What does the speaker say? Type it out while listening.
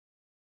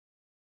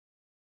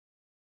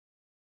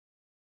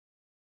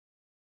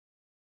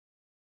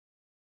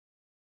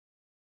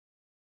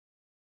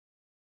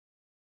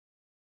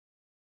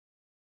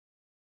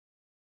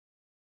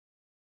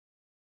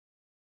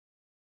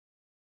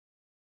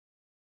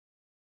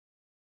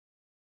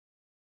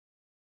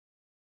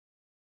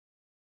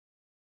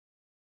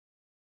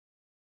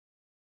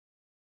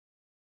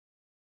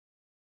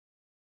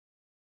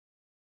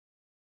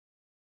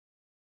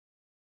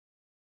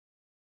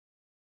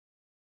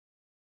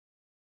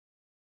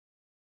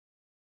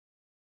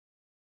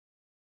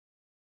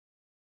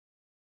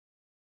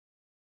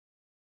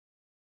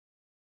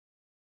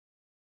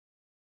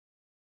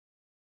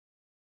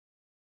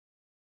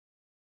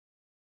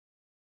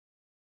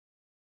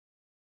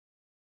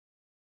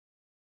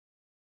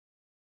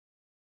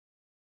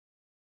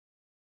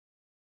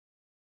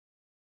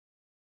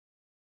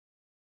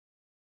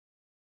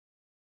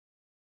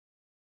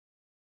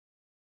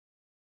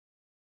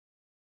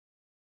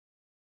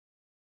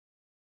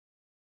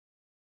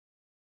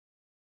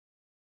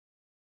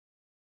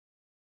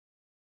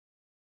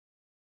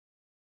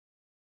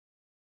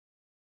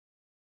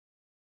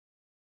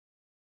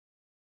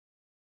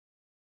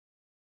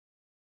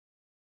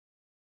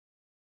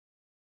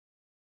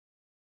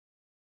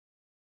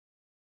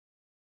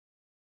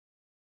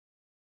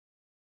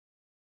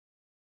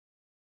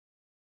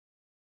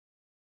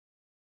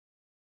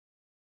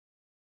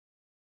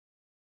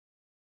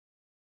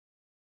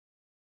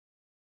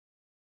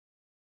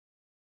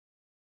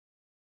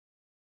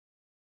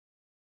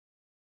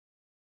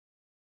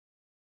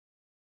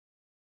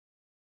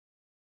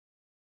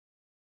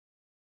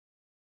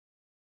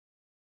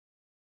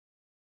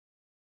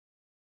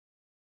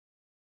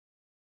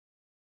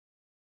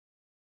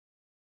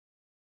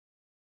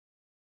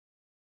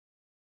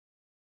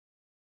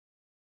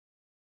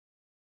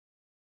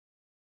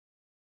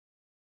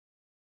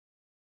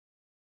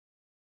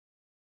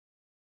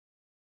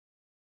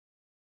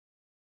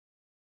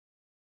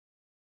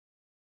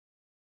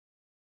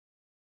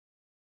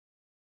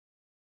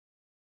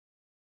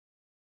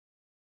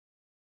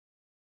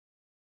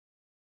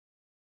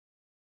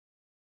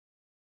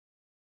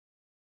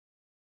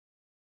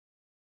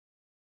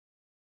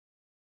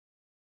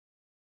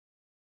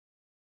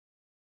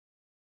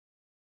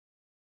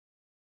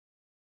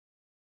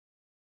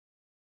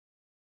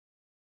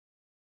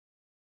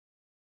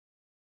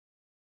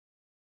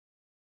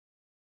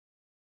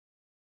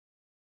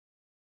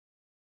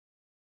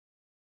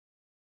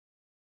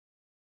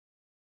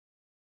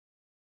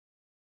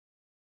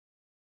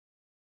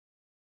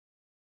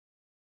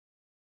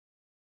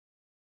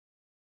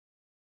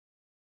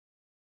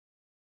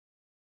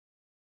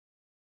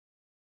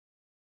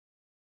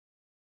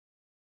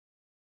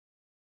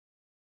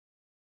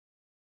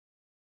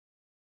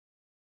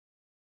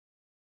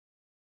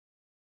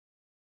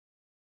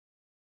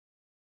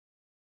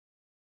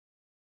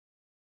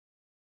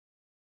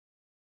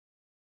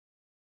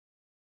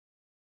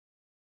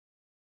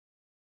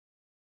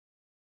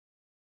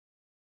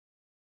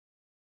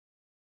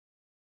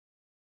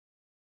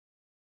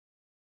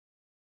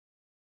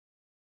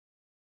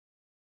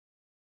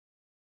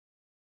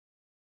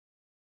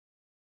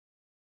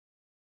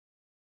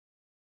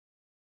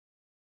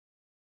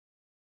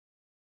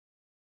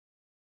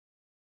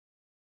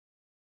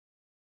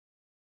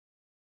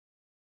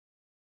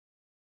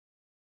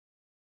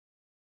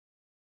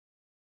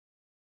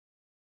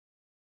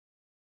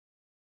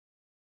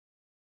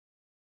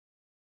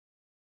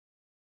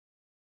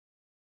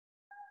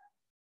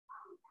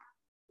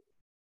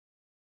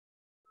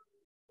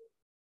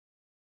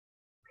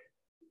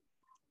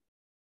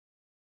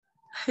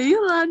Hey,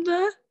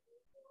 Yolanda.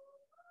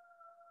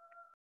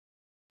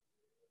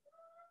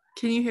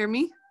 Can you hear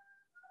me?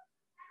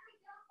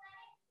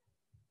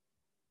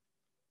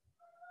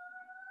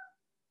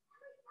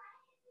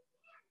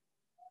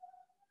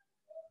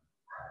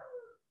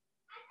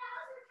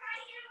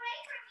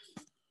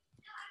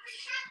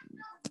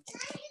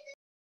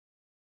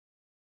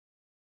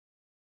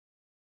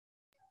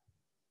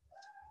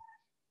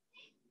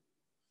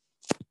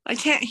 I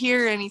can't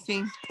hear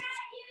anything.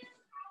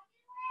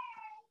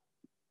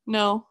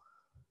 No.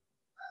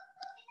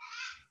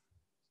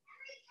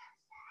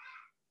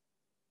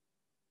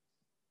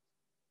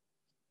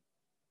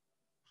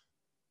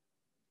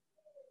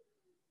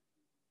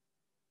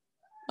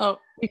 Oh,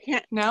 you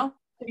can't now?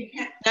 you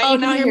can't Oh,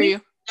 now I hear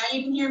you. Now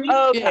you can hear me?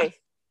 Oh, okay. yeah.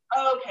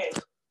 Oh, okay.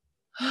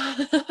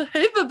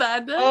 Hey,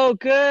 Babanda. Oh,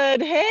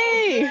 good.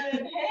 Hey. Oh,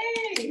 good.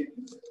 Hey.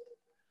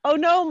 Oh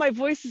no, my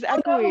voice is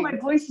echoing. Oh, no, my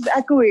voice is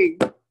echoing.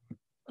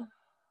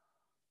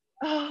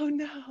 Oh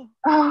no.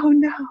 Oh,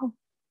 no.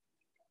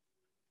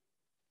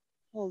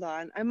 Hold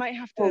on. I might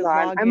have to Hold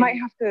on. log I in. might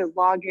have to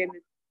log in.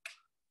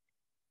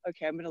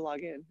 Okay, I'm gonna log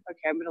in.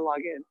 Okay, I'm gonna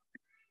log in.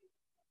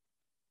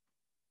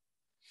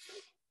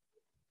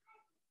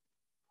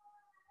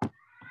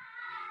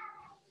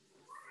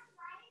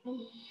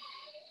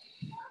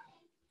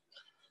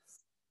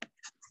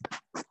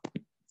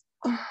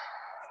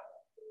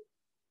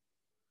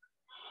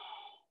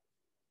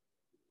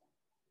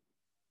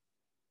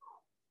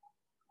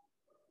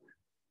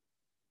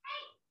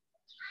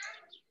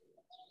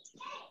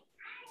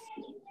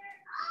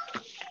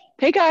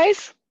 Hey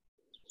guys.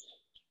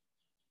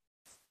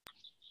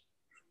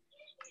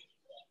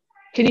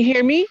 Can you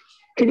hear me?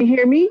 Can you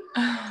hear me?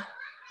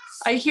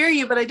 I hear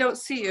you, but I don't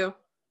see you.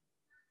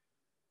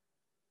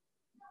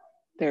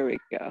 There we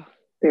go.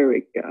 There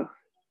we go.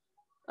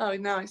 Oh,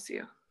 now I see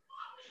you.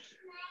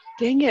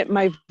 Dang it,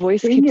 my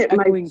voice Dang keeps it,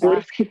 my echoing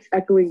voice back. keeps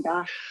echoing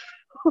back.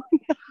 Oh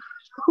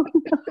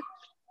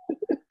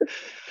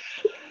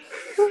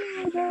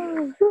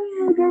no.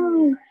 Oh,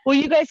 no. Well,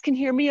 you guys can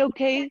hear me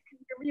okay? Can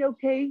you hear me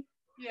okay?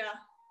 Yeah.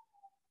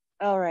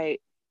 All right.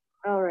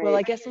 All right. Well,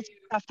 I guess we'll just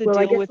have to Well,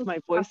 I deal guess with we'll my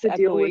just voice have to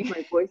deal with echoing.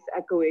 my voice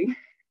echoing.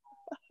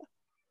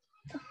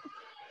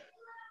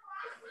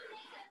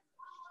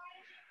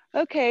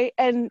 Okay,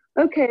 and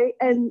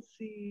and let's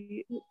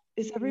see.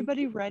 Is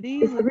everybody ready?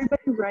 is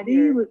everybody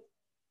ready? Let's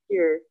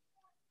hear.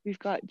 We've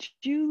got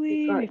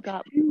Julie, we've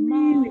got Julie,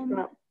 Mom, we've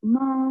got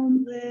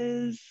Mom,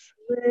 Liz.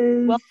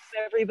 Liz. Welcome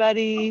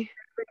everybody.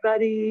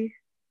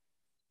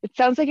 It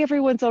sounds like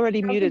everyone's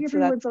already muted, so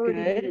that's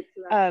good.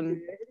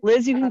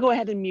 Liz, you can go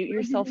ahead and mute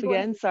yourself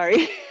again.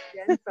 Sorry.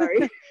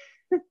 Sorry.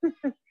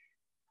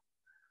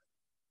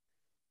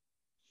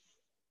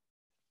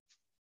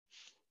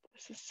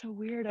 This is so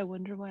weird. I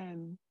wonder why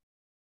I'm.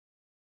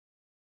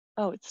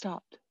 Oh, it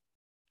stopped.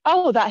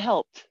 Oh, that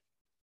helped.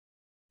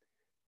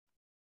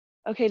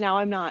 Okay, now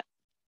I'm not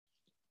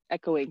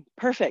echoing.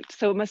 Perfect.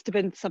 So it must have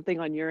been something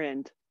on your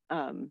end.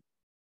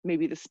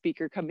 Maybe the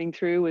speaker coming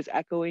through was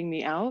echoing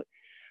me out.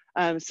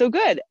 So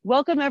good.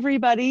 Welcome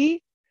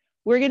everybody.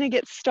 We're going to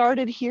get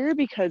started here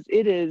because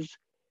it is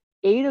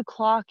 8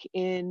 o'clock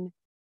in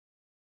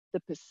the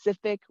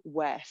Pacific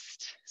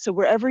West. So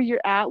wherever you're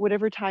at,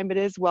 whatever time it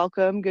is,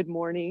 welcome. Good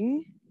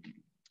morning.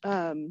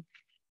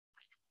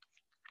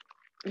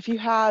 If you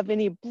have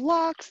any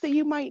blocks that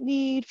you might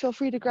need, feel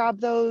free to grab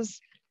those.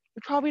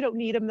 We probably don't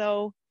need them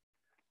though.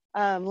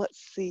 Let's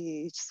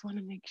see, just want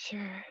to make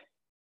sure.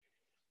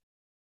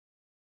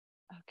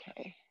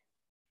 Okay.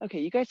 Okay,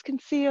 you guys can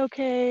see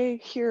okay,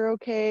 hear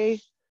okay,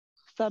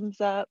 thumbs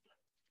up.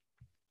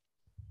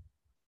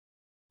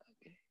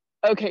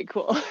 Okay,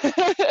 cool.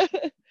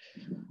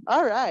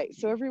 All right,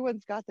 so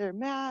everyone's got their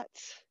mat.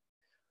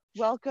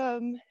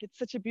 Welcome. It's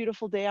such a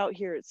beautiful day out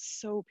here. It's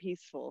so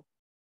peaceful.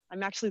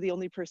 I'm actually the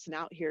only person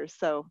out here,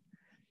 so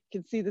you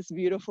can see this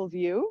beautiful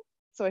view.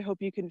 So I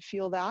hope you can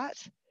feel that.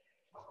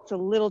 It's a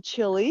little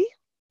chilly,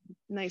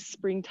 nice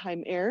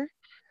springtime air.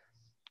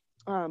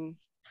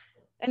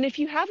 And if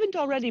you haven't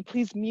already,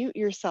 please mute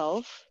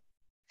yourself.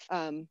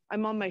 I'm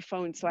on my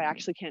phone, so I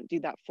actually can't do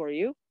that for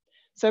you.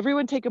 So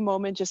everyone take a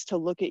moment just to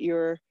look at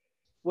your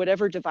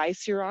whatever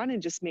device you're on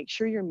and just make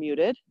sure you're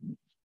muted.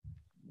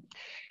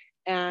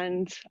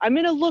 And I'm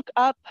gonna look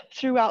up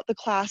throughout the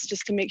class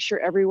just to make sure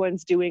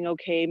everyone's doing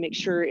okay, make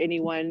sure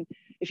anyone,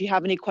 if you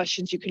have any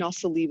questions, you can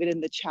also leave it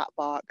in the chat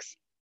box.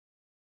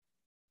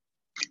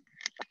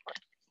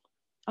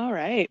 All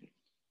right.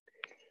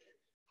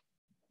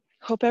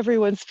 Hope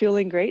everyone's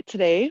feeling great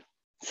today.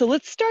 So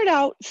let's start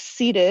out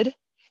seated.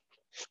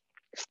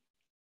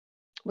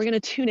 We're gonna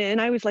tune in.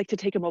 I always like to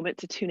take a moment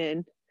to tune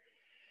in.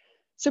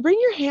 So bring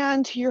your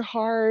hand to your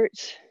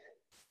heart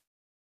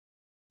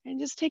and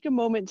just take a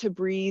moment to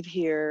breathe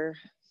here.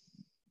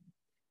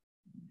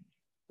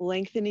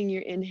 Lengthening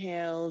your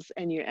inhales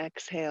and your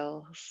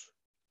exhales.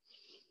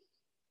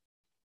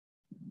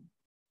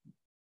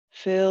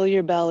 Fill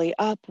your belly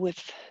up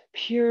with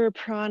pure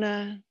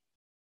prana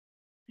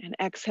and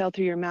exhale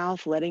through your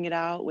mouth, letting it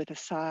out with a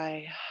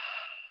sigh.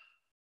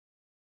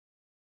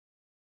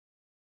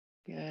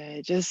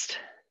 Good, just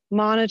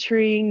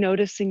monitoring,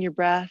 noticing your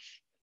breath.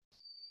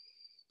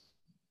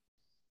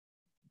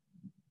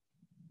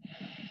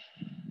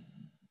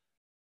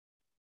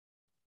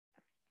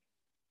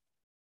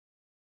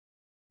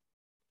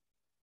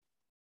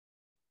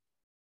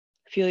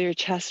 Feel your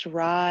chest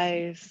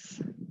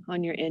rise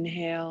on your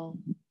inhale,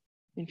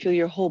 and feel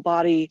your whole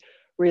body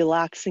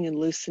relaxing and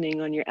loosening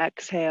on your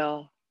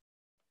exhale.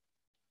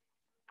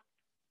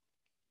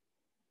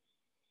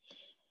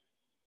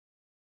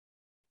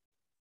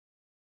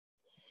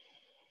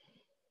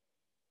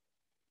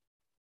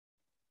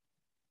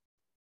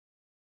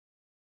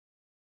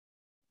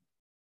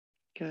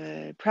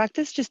 Good.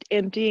 Practice just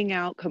emptying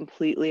out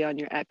completely on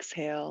your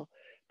exhale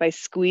by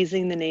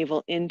squeezing the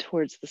navel in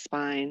towards the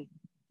spine.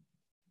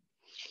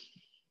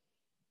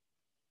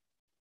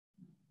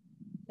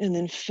 And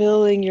then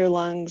filling your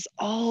lungs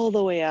all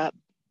the way up.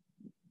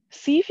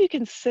 See if you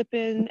can sip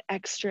in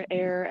extra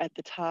air at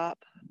the top.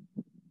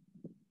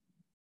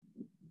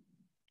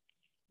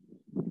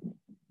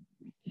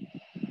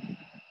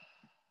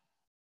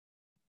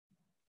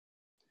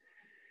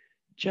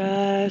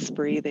 Just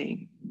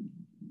breathing.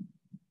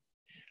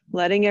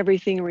 Letting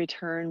everything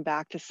return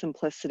back to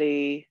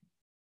simplicity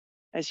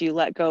as you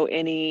let go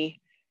any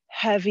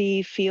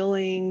heavy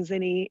feelings,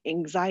 any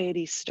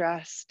anxiety,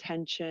 stress,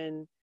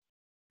 tension.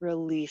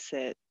 Release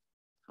it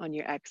on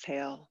your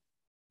exhale.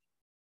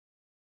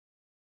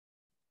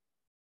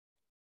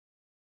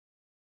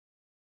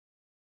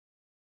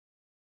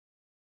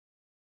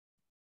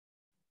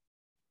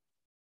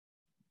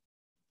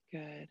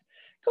 Good.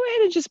 Go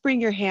ahead and just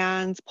bring your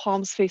hands,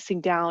 palms facing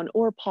down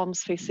or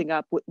palms facing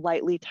up, with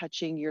lightly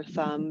touching your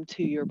thumb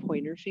to your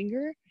pointer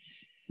finger.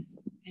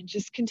 And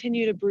just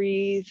continue to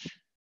breathe.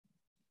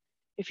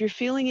 If you're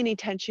feeling any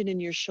tension in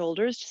your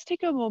shoulders, just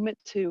take a moment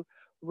to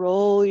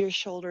roll your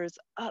shoulders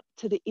up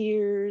to the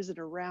ears and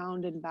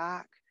around and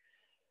back.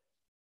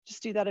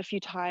 Just do that a few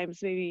times,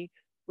 maybe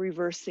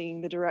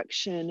reversing the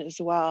direction as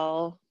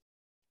well.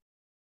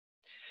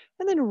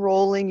 And then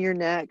rolling your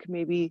neck,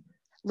 maybe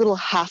little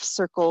half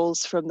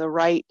circles from the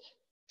right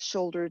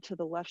shoulder to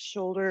the left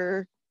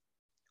shoulder,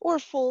 or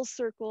full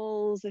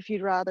circles if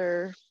you'd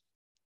rather.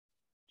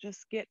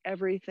 Just get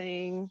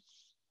everything.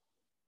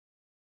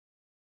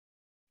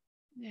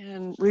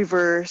 And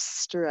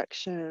reverse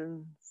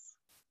directions.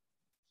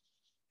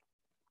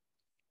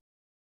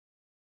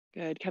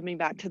 Good, coming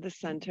back to the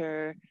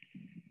center.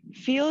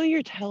 Feel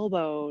your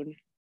tailbone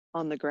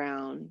on the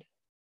ground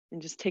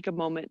and just take a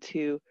moment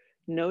to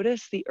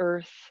notice the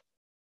earth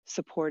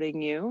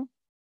supporting you.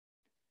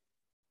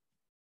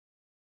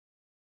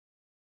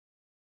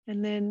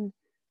 And then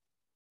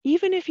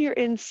even if you're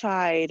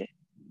inside,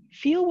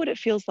 feel what it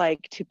feels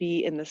like to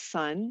be in the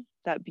sun,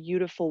 that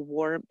beautiful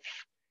warmth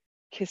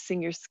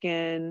kissing your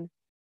skin.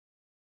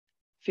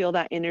 Feel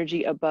that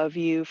energy above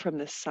you from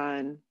the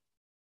sun.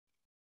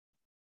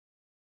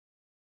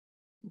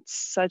 It's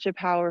such a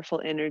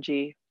powerful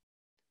energy.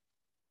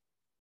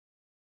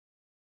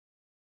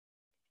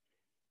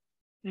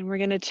 And we're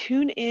going to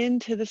tune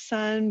into the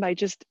sun by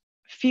just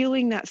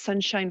feeling that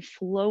sunshine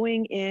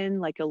flowing in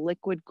like a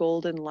liquid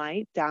golden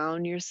light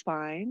down your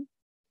spine,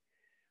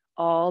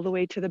 all the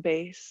way to the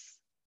base.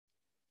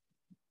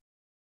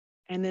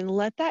 And then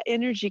let that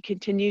energy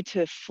continue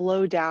to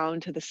flow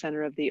down to the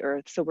center of the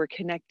earth. So we're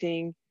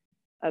connecting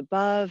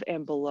above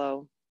and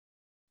below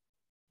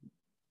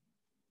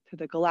to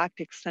the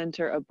galactic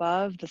center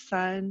above the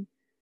sun,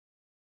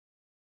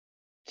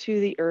 to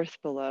the earth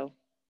below,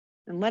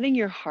 and letting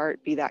your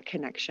heart be that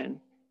connection.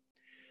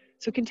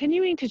 So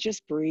continuing to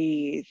just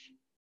breathe.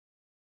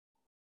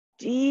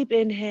 Deep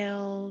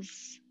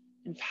inhales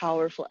and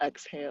powerful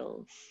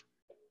exhales.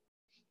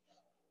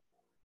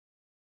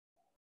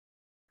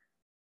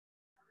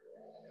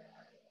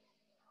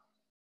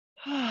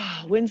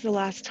 When's the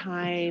last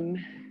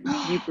time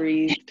you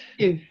breathed?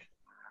 You.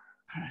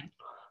 All right.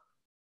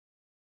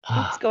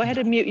 Oops, go ahead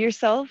and mute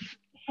yourself.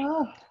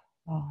 Oh,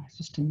 it's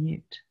just a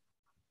mute.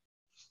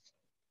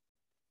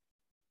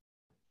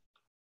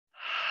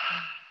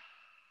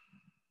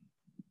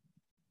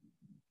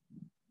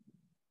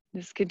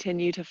 Just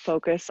continue to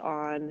focus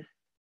on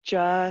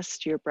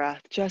just your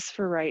breath, just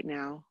for right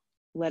now.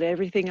 Let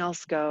everything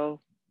else go.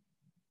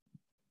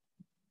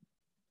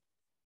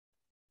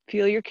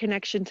 Feel your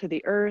connection to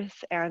the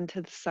earth and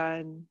to the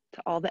sun,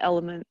 to all the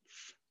elements.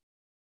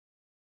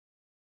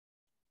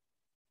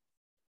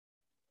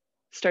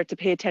 Start to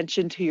pay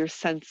attention to your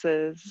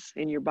senses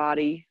in your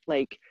body,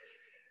 like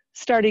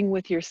starting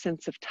with your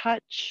sense of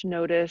touch.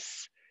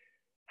 Notice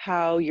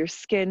how your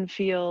skin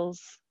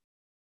feels.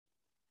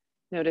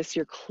 Notice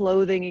your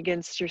clothing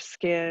against your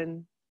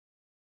skin,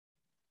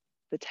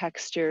 the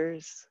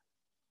textures.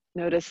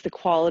 Notice the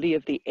quality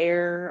of the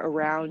air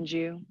around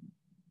you.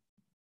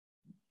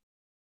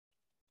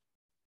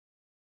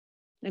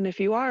 And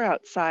if you are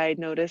outside,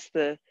 notice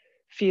the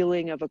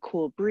feeling of a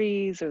cool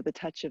breeze or the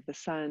touch of the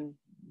sun.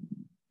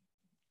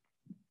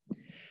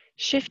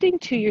 Shifting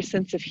to your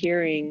sense of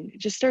hearing,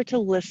 just start to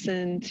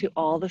listen to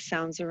all the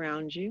sounds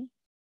around you,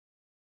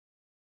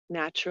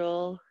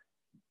 natural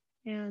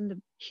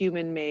and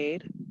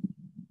human-made.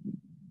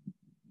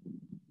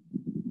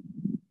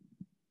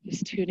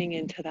 Just tuning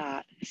into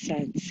that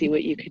sense, see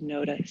what you can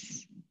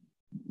notice.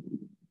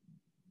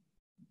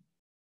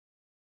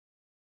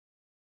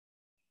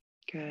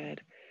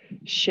 Good.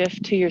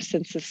 Shift to your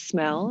sense of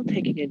smell,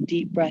 taking a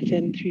deep breath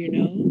in through your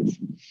nose,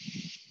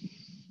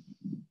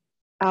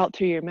 out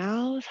through your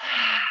mouth.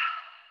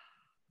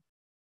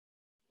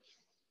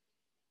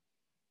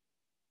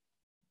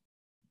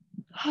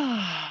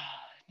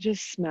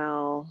 Just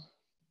smell.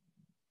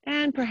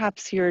 And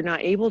perhaps you're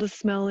not able to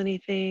smell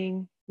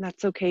anything.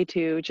 That's okay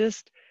too.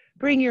 Just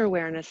bring your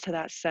awareness to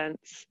that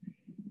sense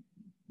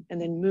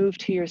and then move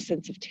to your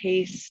sense of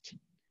taste.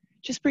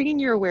 Just bringing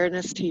your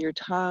awareness to your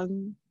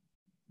tongue.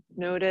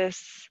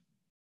 Notice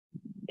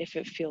if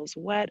it feels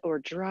wet or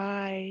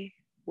dry,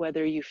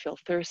 whether you feel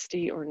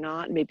thirsty or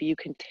not. Maybe you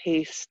can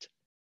taste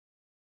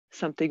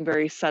something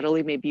very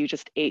subtly. Maybe you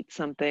just ate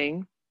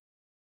something.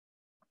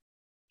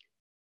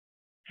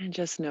 And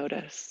just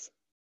notice.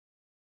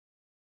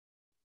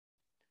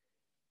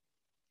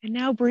 And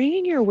now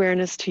bringing your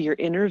awareness to your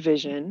inner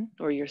vision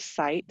or your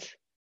sight.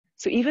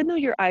 So even though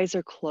your eyes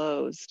are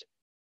closed,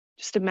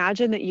 just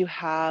imagine that you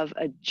have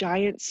a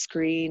giant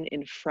screen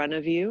in front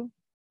of you.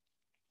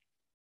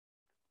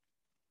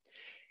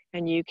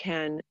 And you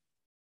can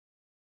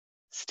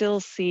still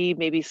see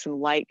maybe some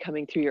light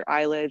coming through your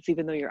eyelids,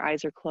 even though your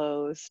eyes are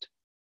closed.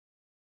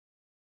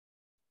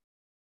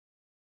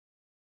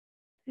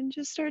 And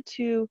just start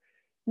to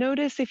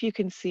notice if you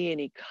can see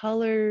any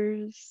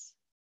colors,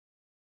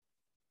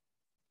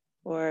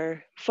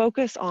 or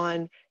focus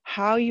on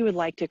how you would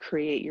like to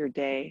create your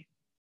day.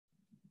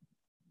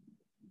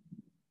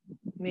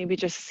 Maybe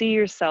just see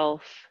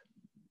yourself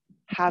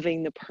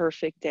having the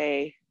perfect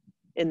day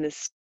in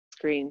this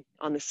screen,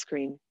 on the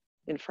screen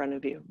in front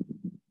of you.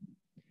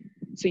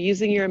 So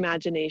using your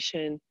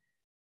imagination,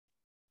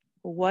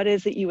 what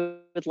is it you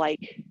would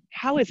like,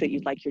 how is it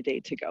you'd like your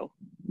day to go?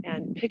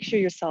 And picture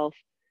yourself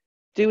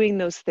doing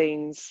those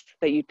things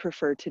that you'd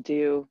prefer to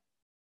do,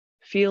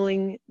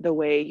 feeling the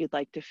way you'd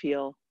like to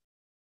feel.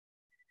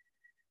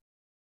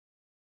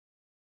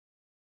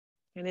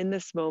 And in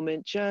this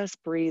moment,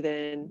 just breathe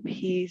in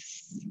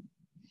peace.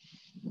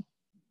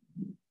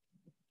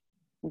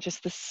 And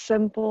just the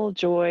simple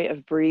joy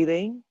of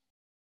breathing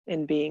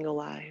and being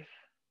alive.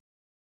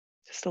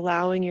 Just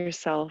allowing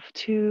yourself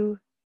to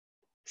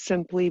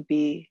simply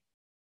be.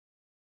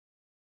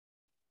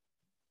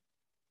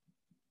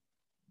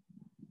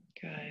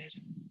 Good.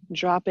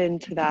 Drop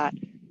into that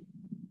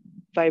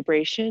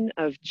vibration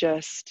of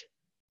just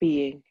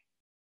being,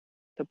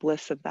 the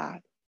bliss of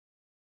that.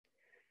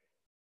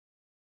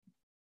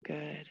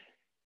 Good.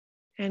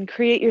 And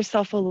create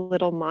yourself a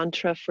little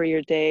mantra for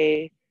your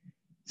day.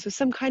 So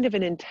some kind of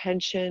an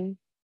intention,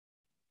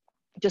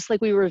 just like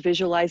we were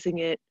visualizing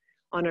it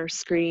on our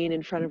screen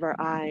in front of our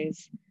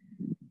eyes.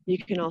 You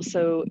can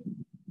also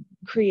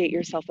create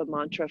yourself a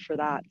mantra for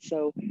that.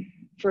 So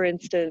for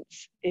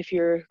instance, if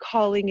you're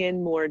calling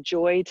in more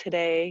joy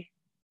today,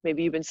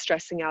 maybe you've been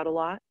stressing out a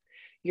lot,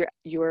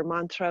 your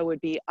mantra would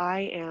be,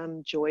 I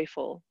am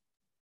joyful.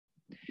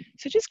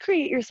 So just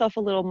create yourself a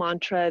little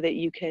mantra that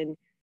you can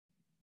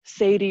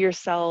say to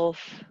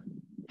yourself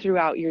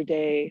throughout your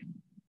day.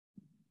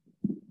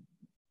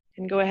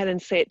 And go ahead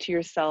and say it to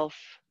yourself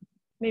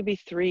maybe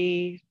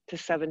 3 to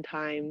 7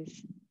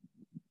 times.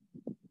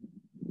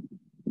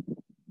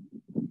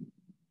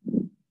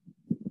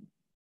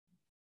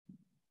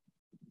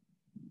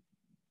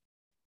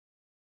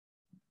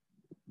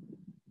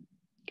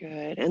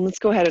 Good. And let's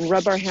go ahead and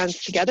rub our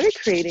hands together,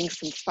 creating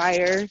some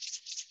fire,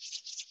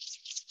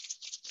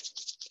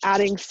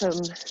 adding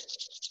some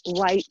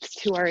light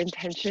to our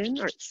intention,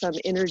 or some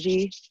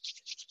energy,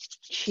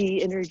 chi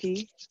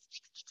energy.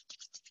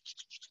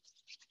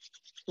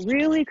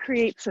 Really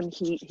create some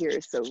heat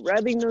here. So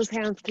rubbing those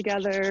hands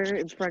together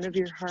in front of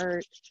your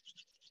heart,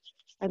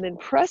 and then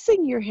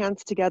pressing your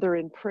hands together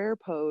in prayer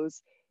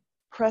pose.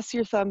 Press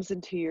your thumbs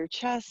into your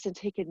chest and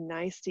take a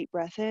nice deep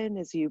breath in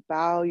as you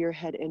bow your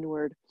head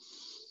inward.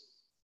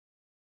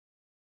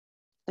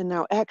 And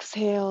now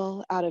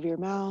exhale out of your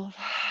mouth.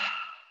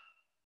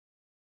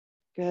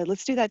 Good.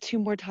 Let's do that 2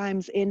 more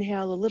times.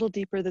 Inhale a little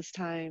deeper this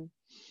time.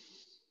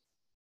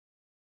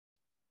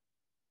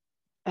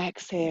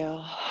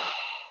 Exhale.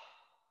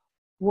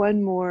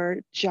 1 more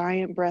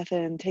giant breath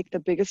in. Take the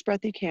biggest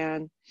breath you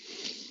can.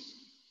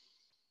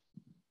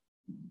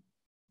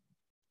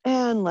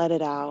 And let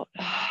it out.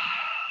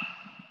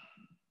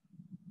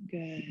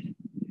 Good.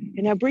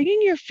 And now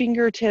bringing your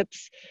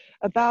fingertips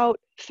about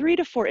 3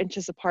 to 4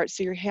 inches apart.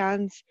 So your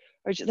hands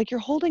are just like you're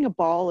holding a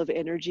ball of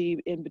energy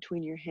in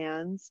between your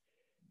hands.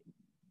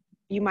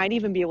 You might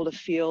even be able to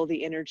feel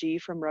the energy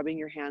from rubbing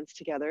your hands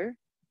together.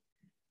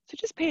 So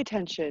just pay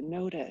attention,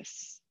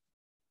 notice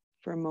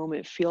for a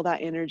moment, feel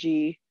that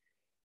energy.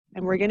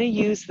 And we're going to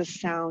use the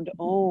sound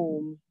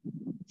Om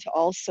to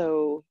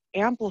also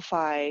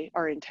amplify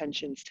our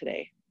intentions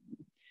today.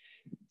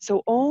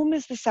 So Om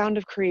is the sound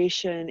of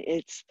creation.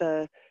 It's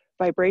the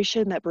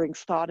vibration that brings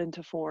thought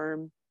into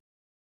form.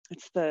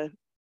 It's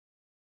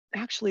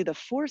actually the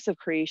force of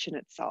creation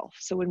itself.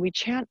 So when we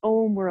chant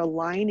Om, we're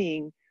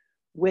aligning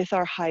with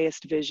our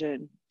highest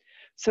vision.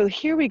 So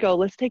here we go.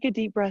 Let's take a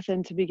deep breath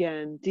in to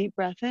begin. Deep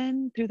breath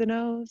in through the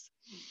nose.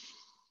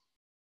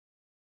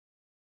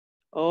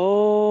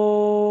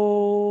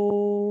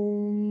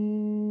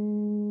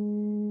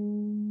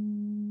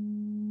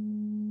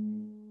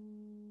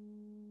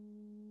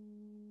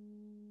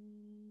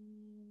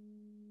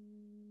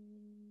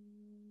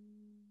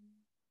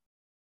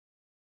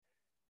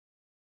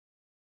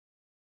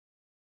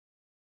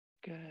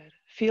 Good.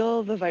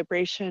 Feel the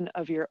vibration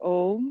of your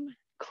Om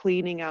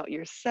cleaning out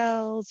your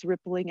cells,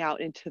 rippling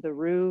out into the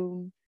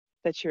room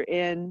that you're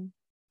in,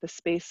 the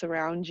space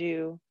around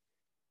you,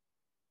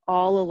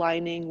 all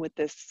aligning with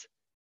this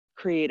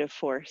creative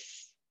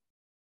force.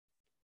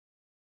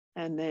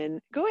 And then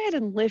go ahead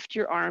and lift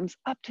your arms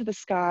up to the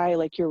sky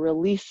like you're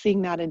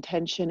releasing that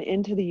intention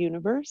into the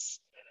universe.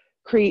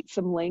 Create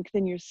some length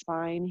in your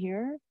spine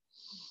here.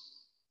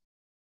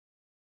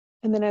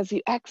 And then as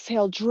you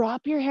exhale,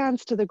 drop your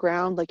hands to the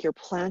ground like you're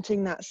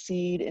planting that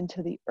seed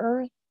into the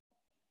earth.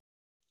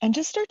 And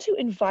just start to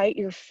invite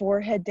your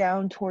forehead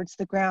down towards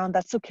the ground.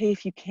 That's okay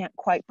if you can't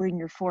quite bring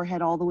your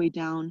forehead all the way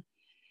down,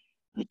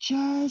 but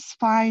just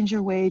find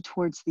your way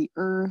towards the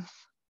earth.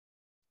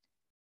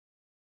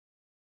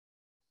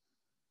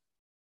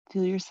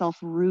 Feel yourself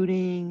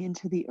rooting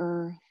into the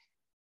earth.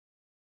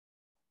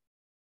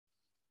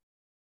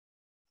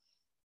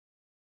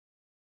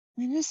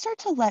 And just start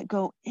to let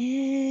go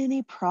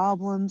any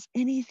problems,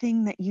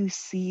 anything that you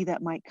see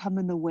that might come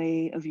in the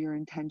way of your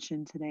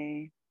intention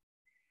today.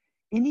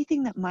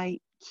 Anything that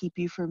might keep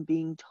you from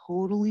being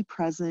totally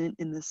present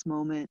in this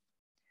moment.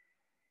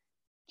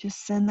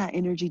 Just send that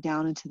energy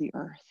down into the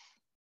earth.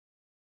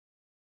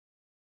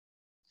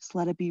 Just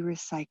let it be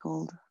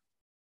recycled.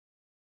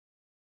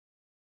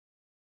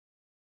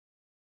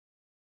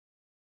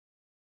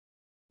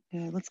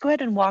 Good. Let's go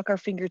ahead and walk our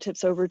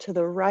fingertips over to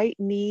the right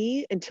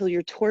knee until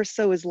your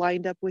torso is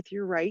lined up with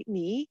your right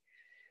knee.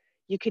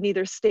 You can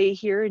either stay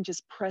here and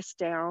just press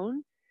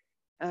down.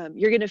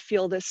 You're going to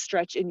feel this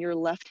stretch in your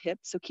left hip.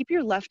 So keep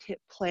your left hip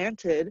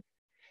planted.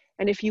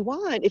 And if you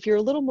want, if you're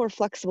a little more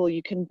flexible,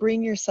 you can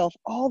bring yourself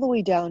all the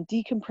way down,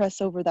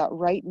 decompress over that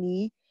right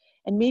knee,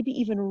 and maybe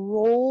even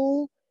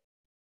roll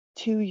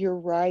to your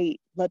right.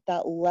 Let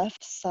that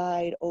left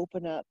side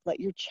open up. Let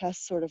your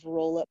chest sort of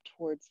roll up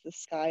towards the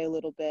sky a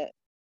little bit.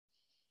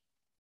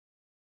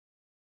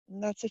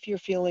 And that's if you're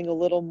feeling a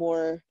little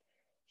more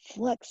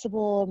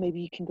flexible. Maybe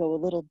you can go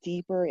a little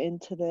deeper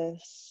into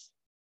this.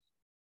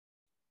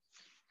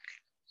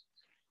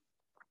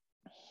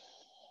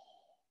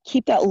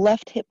 Keep that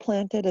left hip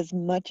planted as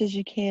much as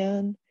you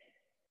can.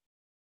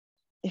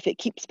 If it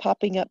keeps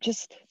popping up,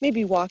 just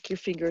maybe walk your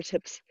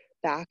fingertips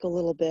back a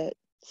little bit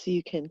so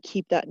you can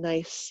keep that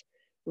nice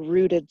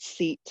rooted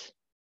seat.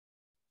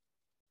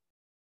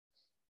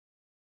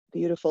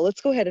 Beautiful.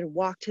 Let's go ahead and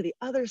walk to the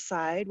other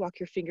side. Walk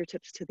your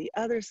fingertips to the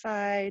other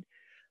side.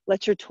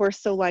 Let your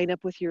torso line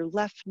up with your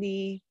left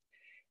knee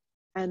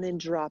and then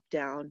drop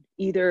down.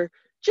 Either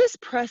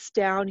just press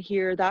down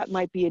here. That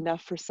might be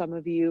enough for some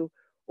of you.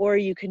 Or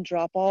you can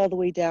drop all the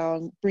way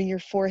down, bring your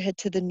forehead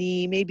to the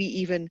knee, maybe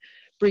even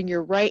bring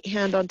your right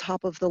hand on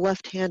top of the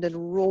left hand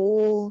and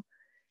roll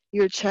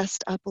your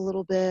chest up a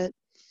little bit.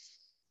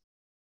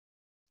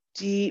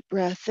 Deep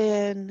breath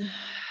in.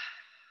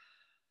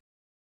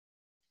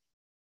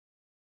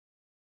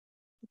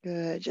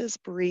 Good,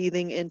 just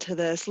breathing into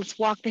this. Let's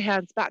walk the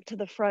hands back to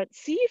the front.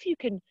 See if you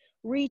can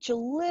reach a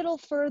little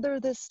further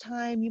this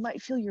time. You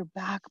might feel your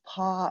back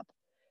pop.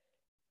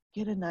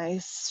 Get a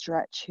nice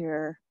stretch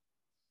here.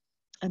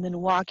 And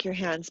then walk your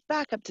hands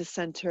back up to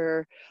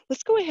center.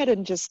 Let's go ahead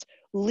and just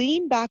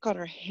lean back on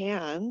our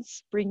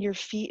hands. Bring your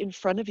feet in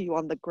front of you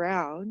on the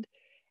ground.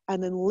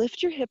 And then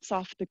lift your hips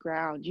off the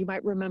ground. You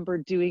might remember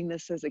doing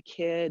this as a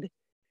kid.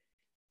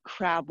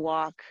 Crab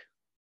walk.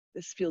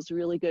 This feels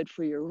really good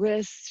for your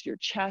wrists, your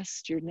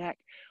chest, your neck.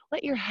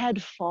 Let your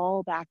head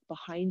fall back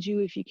behind you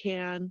if you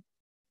can.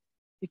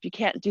 If you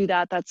can't do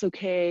that, that's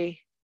okay.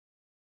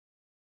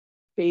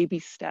 Baby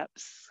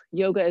steps.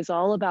 Yoga is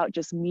all about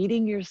just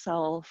meeting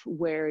yourself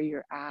where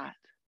you're at.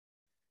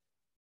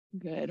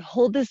 Good.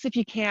 Hold this if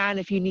you can.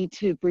 If you need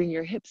to bring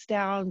your hips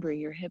down, bring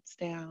your hips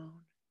down.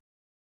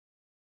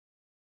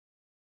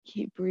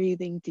 Keep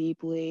breathing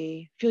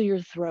deeply. Feel your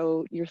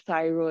throat, your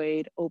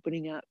thyroid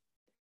opening up.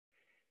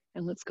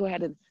 And let's go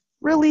ahead and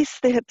release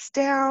the hips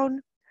down.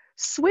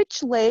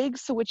 Switch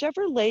legs. So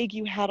whichever leg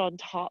you had on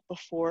top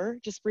before,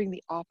 just bring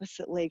the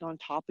opposite leg on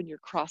top in your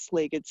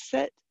cross-legged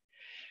sit.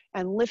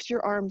 And lift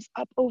your arms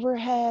up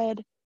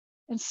overhead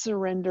and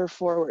surrender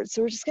forward.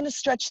 So we're just going to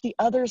stretch the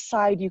other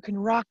side. You can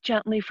rock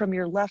gently from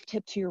your left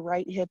hip to your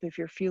right hip if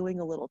you're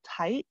feeling a little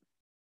tight.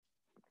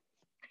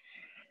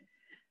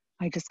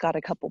 I just got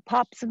a couple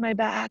pops in my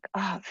back.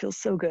 Ah, it feels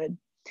so good.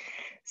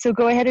 So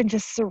go ahead and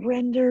just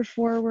surrender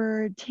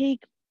forward.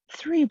 Take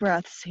 3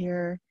 breaths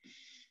here.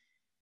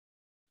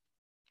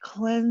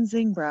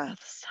 Cleansing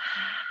breaths.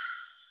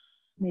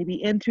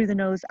 Maybe in through the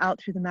nose, out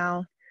through the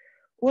mouth.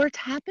 Or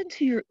tap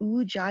into your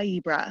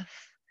ujjayi breath,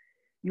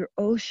 your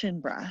ocean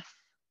breath.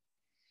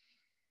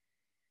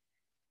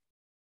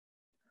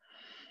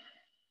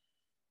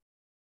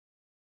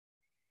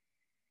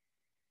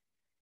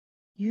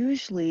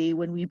 Usually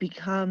when we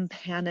become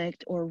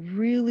panicked or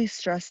really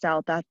stressed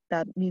out, that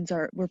means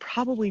we're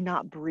probably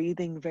not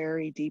breathing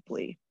very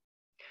deeply.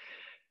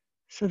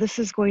 So this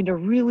is going to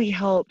really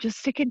help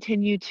just to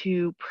continue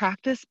to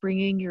practice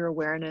bringing your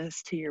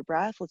awareness to your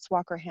breath. Let's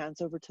walk our hands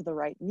over to the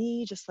right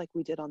knee, just like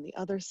we did on the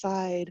other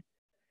side.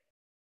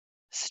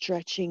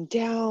 Stretching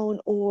down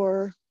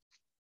or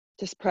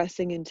just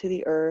pressing into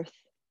the earth.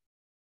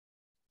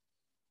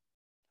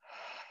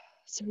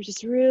 So we're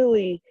just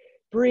really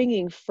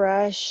bringing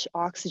fresh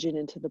oxygen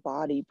into the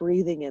body,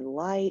 breathing in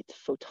light,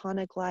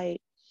 photonic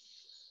light.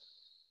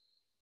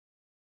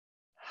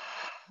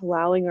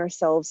 Allowing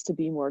ourselves to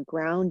be more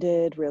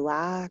grounded,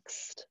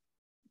 relaxed,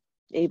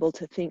 able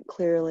to think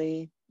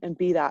clearly and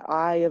be that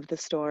eye of the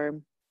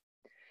storm.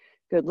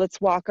 Good, let's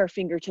walk our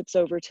fingertips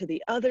over to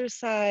the other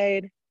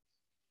side.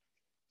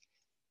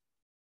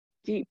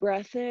 Deep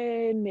breath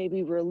in,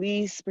 maybe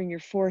release, bring your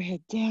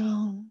forehead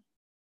down.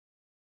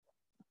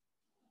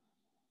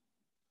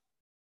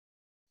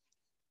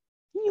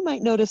 You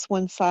might notice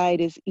one side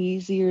is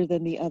easier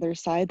than the other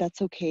side,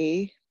 that's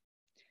okay.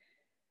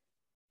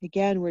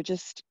 Again, we're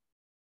just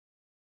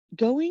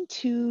going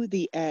to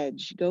the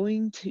edge,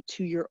 going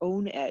to your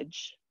own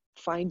edge,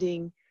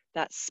 finding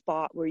that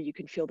spot where you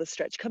can feel the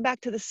stretch. Come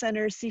back to the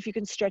center, see if you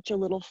can stretch a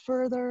little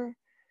further,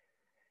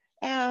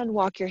 and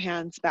walk your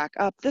hands back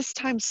up. This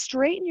time,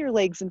 straighten your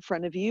legs in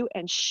front of you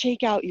and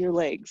shake out your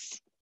legs.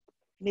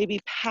 Maybe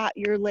pat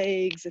your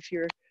legs if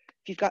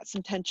you've got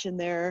some tension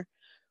there.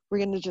 We're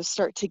going to just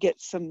start to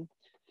get some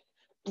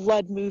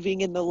blood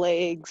moving in the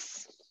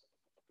legs.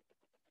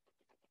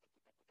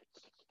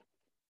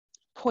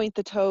 Point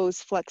the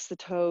toes, flex the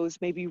toes,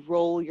 maybe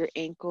roll your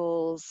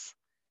ankles.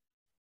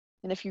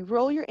 And if you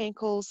roll your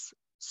ankles,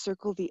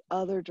 circle the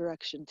other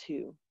direction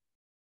too.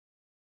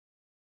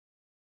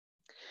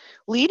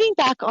 Leaning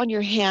back on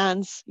your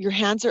hands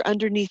are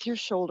underneath your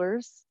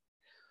shoulders.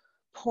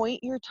 Point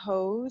your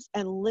toes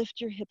and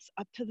lift your hips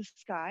up to the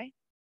sky.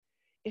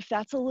 If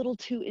that's a little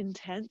too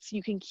intense,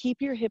 you can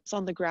keep your hips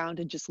on the ground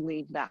and just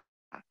lean back.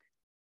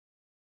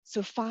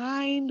 So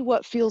find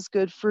what feels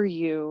good for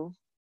you.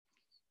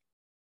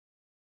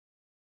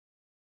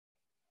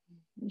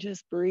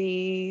 Just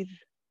breathe.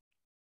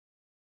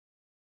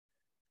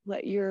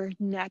 Let your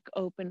neck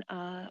open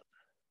up.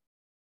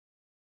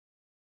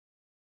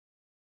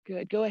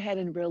 Good. Go ahead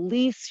and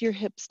release your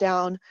hips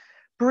down.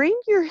 Bring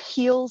your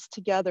heels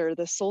together,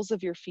 the soles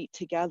of your feet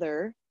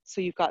together. So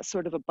you've got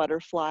sort of a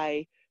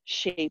butterfly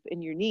shape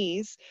in your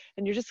knees.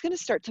 And you're just going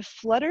to start to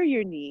flutter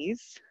your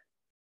knees,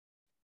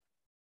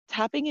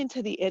 tapping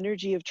into the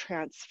energy of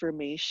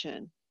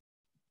transformation.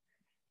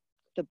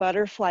 The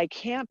butterfly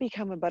can't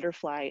become a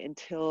butterfly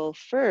until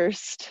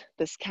first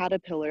this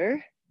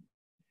caterpillar,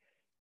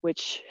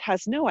 which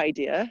has no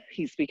idea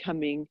he's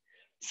becoming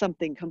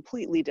something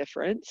completely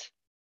different.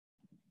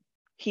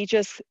 He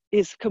just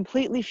is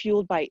completely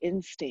fueled by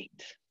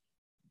instinct.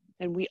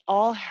 And we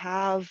all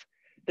have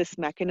this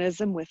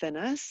mechanism within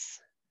us.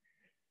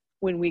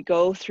 When we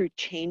go through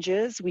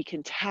changes, we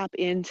can tap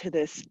into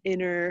this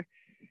inner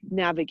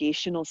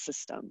navigational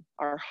system,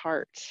 our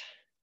heart.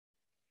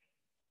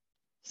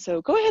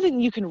 So go ahead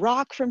and you can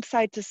rock from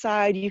side to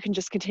side. You can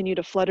just continue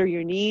to flutter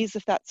your knees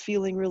if that's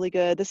feeling really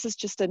good. This is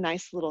just a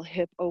nice little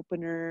hip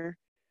opener,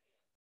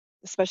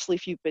 especially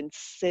if you've been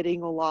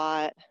sitting a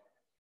lot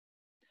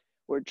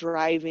or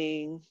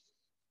driving.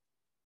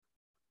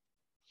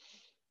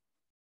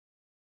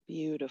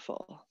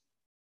 Beautiful.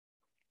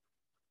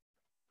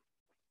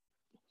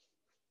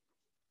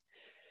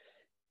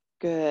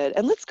 Good.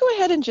 And let's go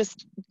ahead and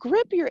just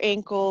grip your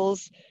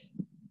ankles.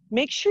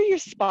 Make sure your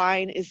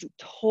spine is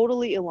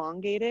totally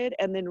elongated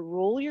and then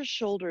roll your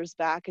shoulders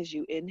back as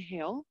you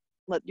inhale.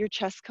 Let your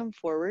chest come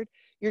forward.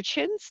 Your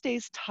chin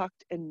stays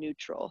tucked and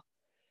neutral.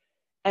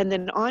 And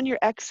then on your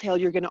exhale,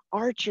 you're going to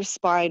arch your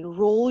spine,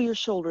 roll your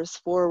shoulders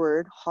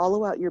forward,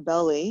 hollow out your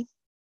belly.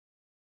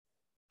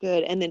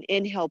 Good. And then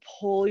inhale,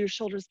 pull your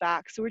shoulders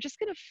back. So we're just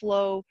going to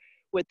flow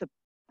with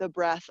the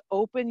breath.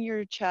 Open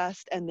your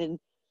chest and then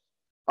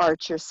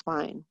arch your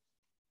spine.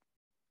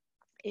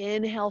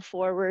 Inhale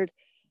forward.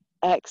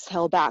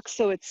 Exhale back.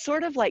 So it's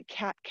sort of like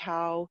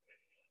cat-cow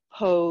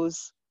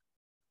pose,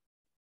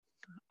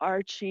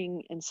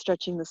 arching and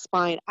stretching the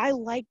spine. I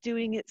like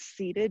doing it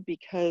seated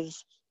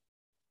because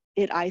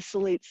it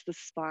isolates the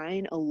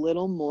spine a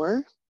little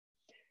more.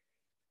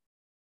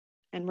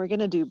 And we're going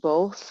to do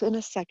both in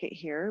a second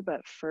here,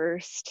 but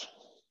first,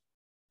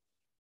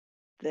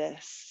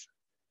 this.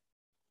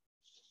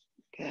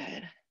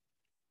 Good.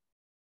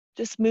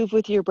 Just move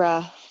with your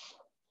breath.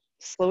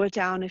 Slow it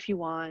down if you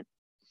want.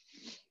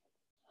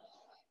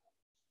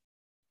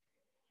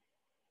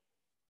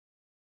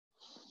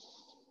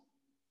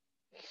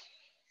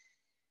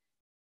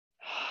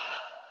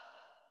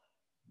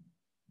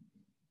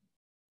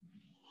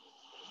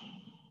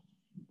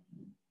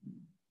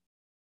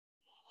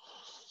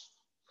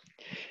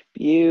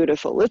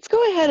 Beautiful. Let's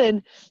go ahead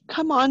and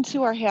come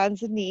onto our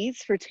hands and knees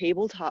for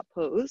tabletop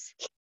pose.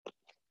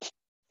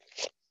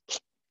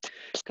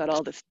 Got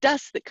all this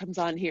dust that comes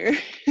on here.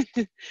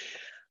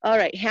 All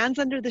right, hands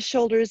under the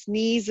shoulders,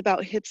 knees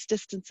about hips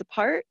distance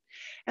apart.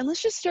 And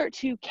let's just start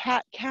to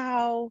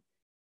cat-cow.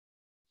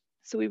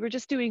 So we were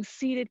just doing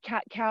seated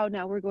cat-cow.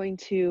 Now we're going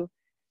to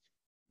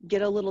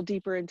get a little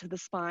deeper into the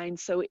spine.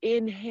 So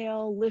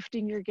inhale,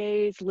 lifting your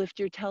gaze, lift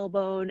your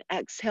tailbone.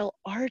 Exhale,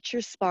 arch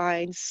your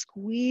spine,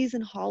 squeeze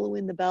and hollow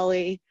in the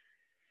belly.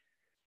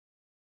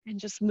 And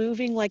just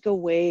moving like a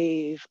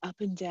wave up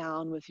and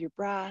down with your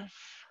breath.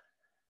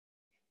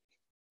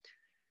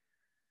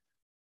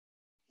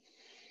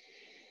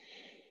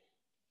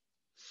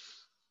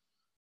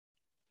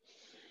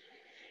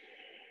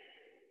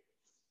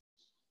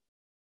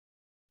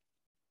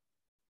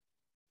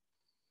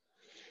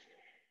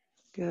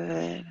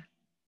 Good.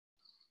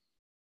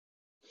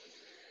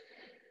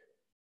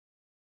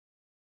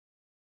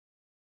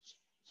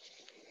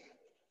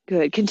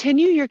 Good.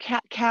 Continue your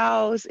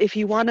cat-cows. If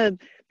you want to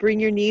bring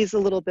your knees a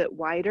little bit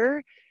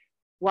wider,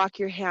 walk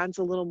your hands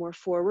a little more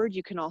forward.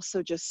 You can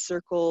also just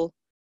circle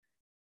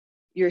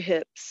your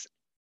hips.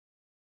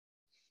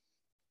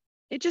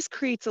 It just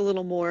creates a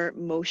little more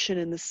motion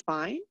in the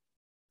spine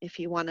if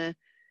you want to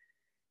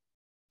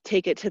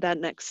take it to that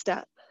next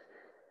step.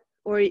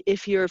 Or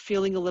if you're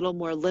feeling a little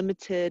more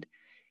limited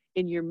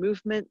in your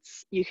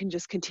movements, you can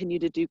just continue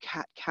to do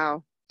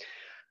cat-cow.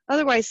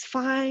 Otherwise,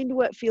 find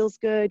what feels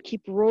good.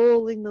 Keep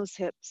rolling those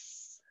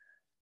hips.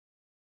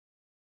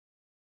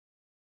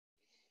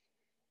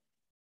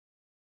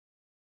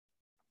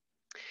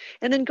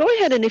 And then go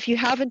ahead, and if you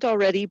haven't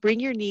already, bring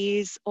your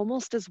knees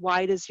almost as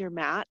wide as your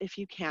mat if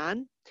you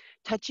can,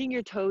 touching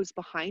your toes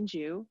behind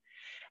you.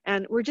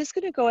 And we're just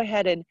going to go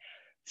ahead and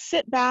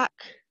sit back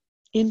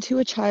into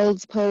a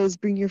child's pose.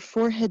 Bring your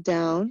forehead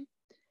down,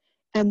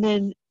 and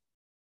then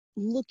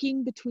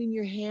looking between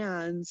your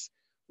hands,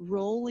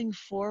 rolling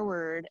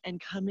forward and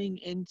coming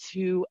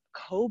into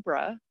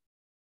cobra.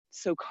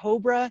 So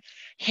cobra,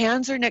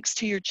 hands are next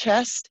to your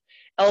chest,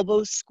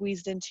 elbows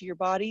squeezed into your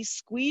body.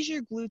 Squeeze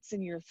your glutes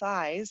and your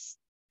thighs.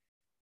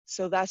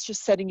 So that's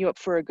just setting you up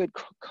for a good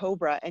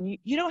cobra. And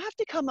you don't have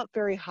to come up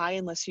very high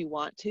unless you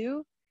want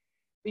to,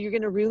 but you're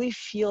going to really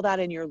feel that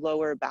in your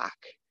lower back.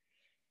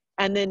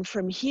 And then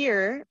from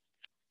here,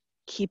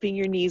 keeping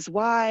your knees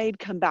wide,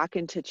 come back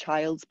into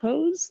child's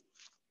pose.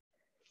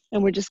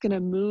 And we're just going to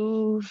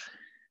move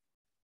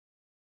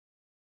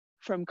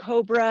from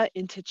cobra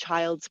into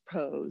child's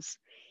pose.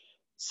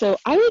 So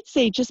I would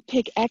say just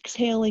pick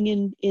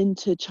exhaling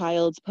into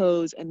child's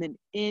pose and then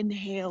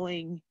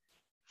inhaling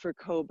for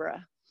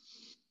cobra.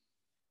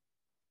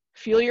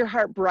 Feel your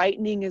heart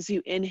brightening as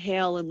you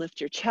inhale and lift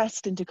your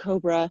chest into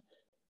cobra.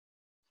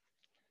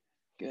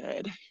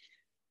 Good.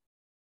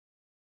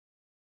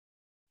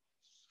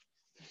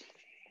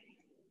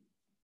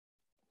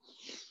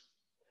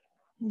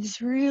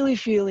 Just really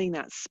feeling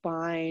that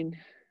spine.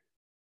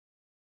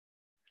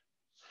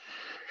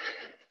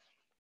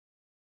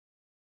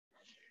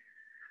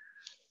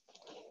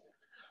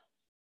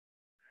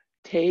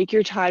 Take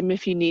your time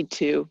if you need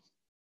to.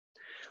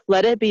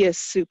 Let it be a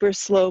super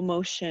slow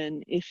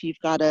motion if you've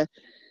got to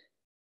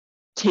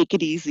take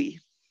it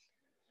easy.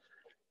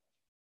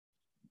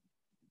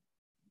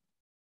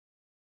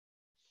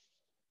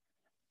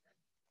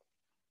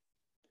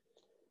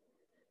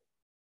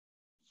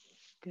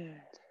 Good.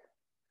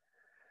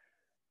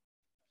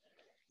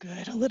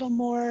 Good. A little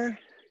more.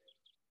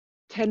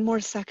 10 more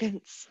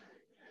seconds.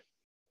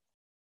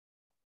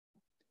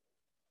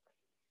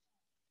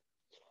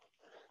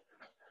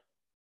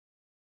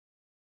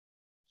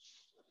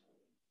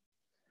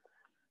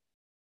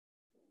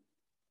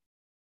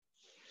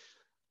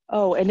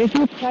 Oh, and if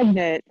you're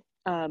pregnant,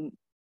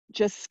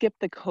 just skip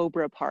the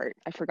cobra part.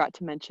 I forgot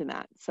to mention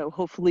that. So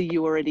hopefully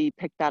you already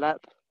picked that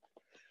up.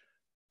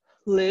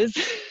 Liz?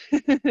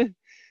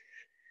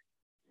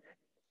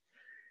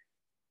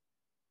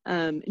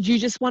 You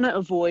just want to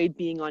avoid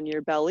being on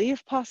your belly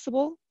if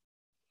possible.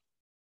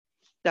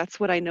 That's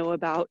what I know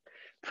about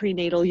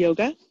prenatal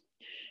yoga.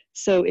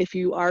 So if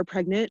you are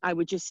pregnant, I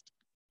would just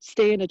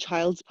stay in a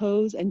child's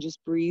pose and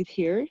just breathe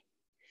here.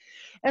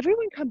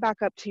 Everyone come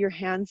back up to your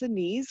hands and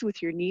knees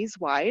with your knees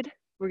wide.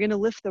 We're going to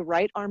lift the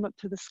right arm up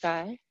to the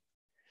sky.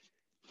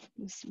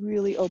 Just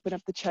really open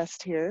up the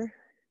chest here.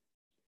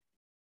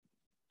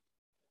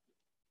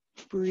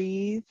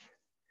 Breathe.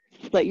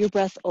 Let your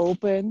breath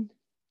open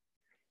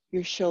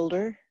your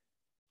shoulder.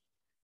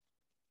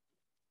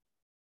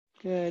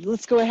 Good.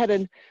 Let's go ahead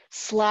and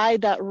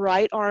slide that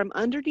right arm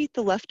underneath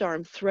the left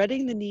arm,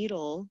 threading the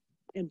needle,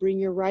 and bring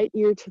your right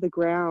ear to the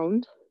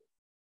ground.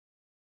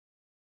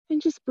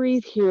 And just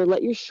breathe here.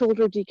 Let your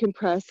shoulder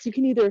decompress. You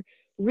can either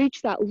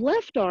reach that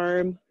left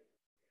arm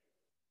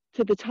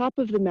to the top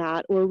of the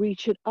mat or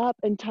reach it up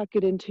and tuck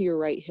it into your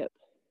right hip.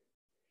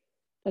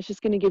 That's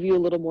just going to give you a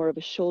little more of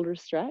a shoulder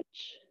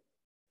stretch.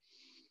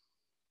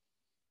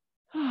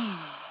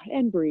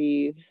 And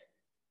breathe.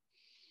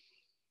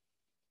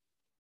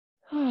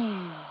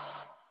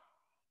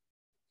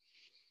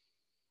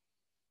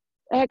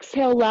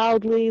 Exhale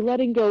loudly,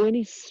 letting go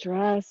any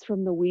stress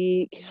from the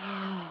week.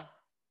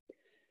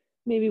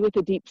 Maybe with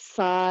a deep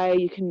sigh,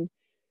 you can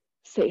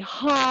say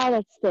ha.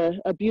 That's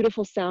a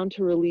beautiful sound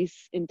to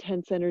release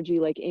intense energy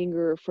like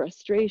anger or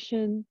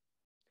frustration,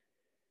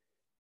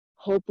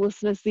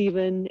 hopelessness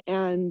even,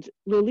 and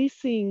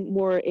releasing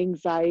more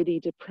anxiety,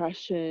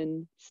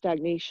 depression,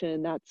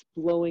 stagnation. That's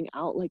blowing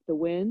out like the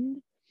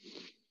wind.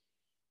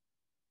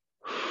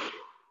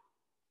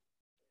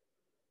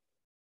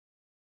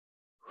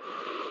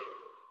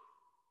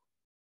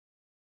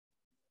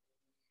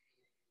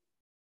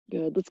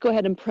 Good. Let's go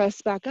ahead and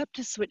press back up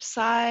to switch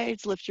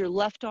sides. Lift your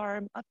left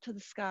arm up to the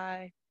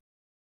sky.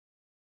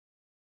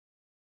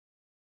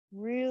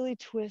 Really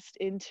twist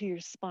into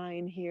your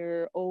spine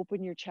here.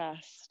 Open your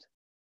chest.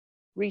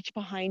 Reach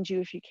behind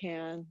you if you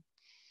can.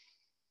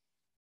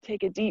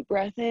 Take a deep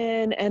breath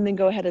in and then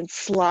go ahead and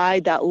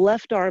slide that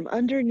left arm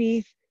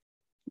underneath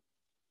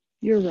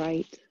your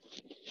right.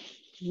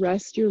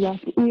 Rest your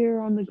left ear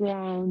on the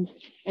ground,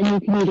 and you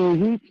can either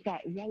reach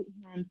that right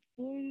hand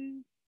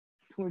forward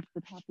towards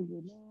the top of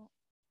your mat,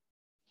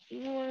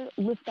 or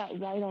lift that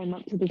right arm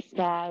up to the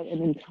sky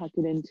and then tuck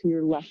it into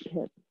your left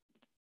hip.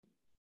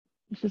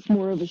 It's just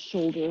more of a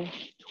shoulder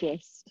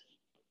twist.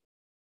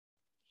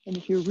 And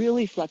if you're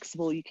really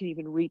flexible, you can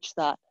even reach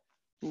that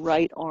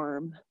right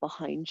arm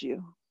behind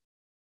you.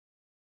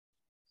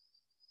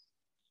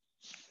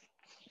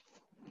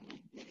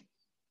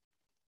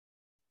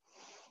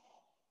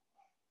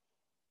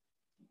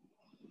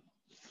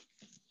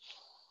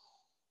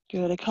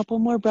 Good, a couple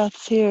more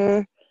breaths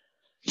here.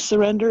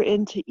 Surrender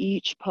into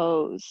each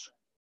pose.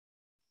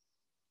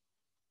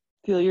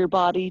 Feel your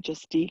body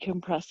just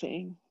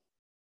decompressing.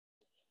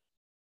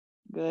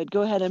 Good,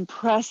 go ahead and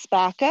press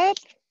back up.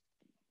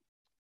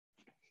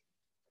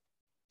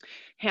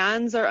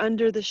 Hands are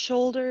under the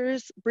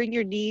shoulders. Bring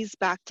your knees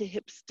back to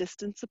hips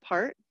distance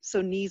apart.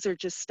 So knees are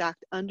just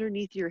stacked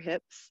underneath your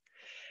hips.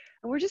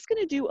 And we're just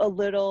gonna do a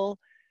little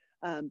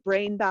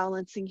brain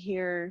balancing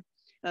here.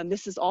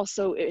 This is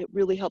also, it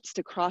really helps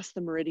to cross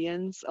the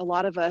meridians. A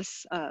lot of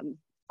us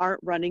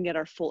aren't running at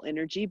our full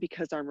energy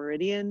because our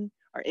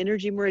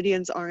energy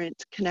meridians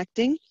aren't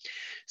connecting.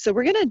 So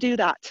we're gonna do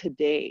that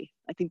today.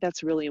 I think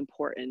that's really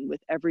important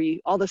with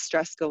all the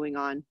stress going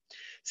on,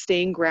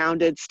 staying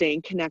grounded,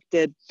 staying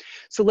connected.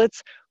 So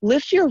let's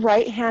lift your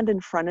right hand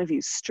in front of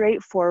you,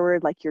 straight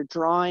forward, like you're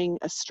drawing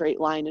a straight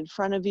line in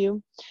front of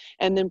you,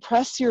 and then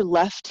press your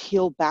left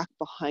heel back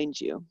behind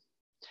you.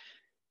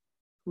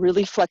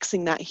 Really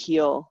flexing that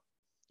heel.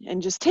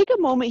 And just take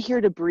a moment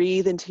here to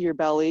breathe into your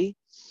belly.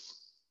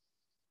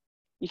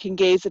 You can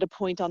gaze at a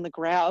point on the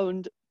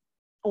ground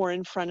or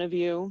in front of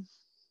you.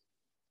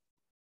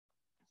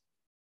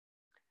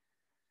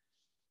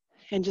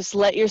 And just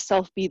let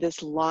yourself be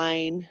this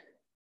line,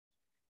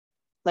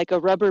 like a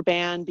rubber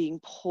band being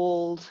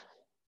pulled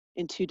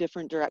in two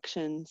different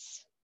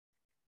directions.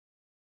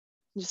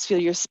 Just feel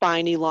your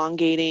spine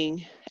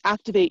elongating.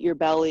 Activate your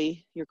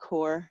belly, your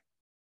core,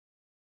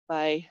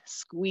 by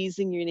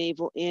squeezing your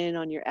navel in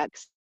on your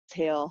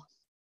exhale.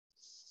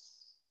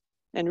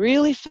 And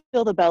really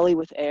fill the belly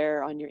with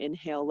air on your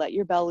inhale. Let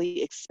your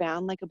belly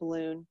expand like a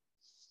balloon.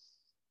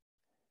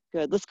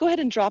 Good. Let's go ahead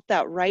and drop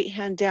that right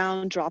hand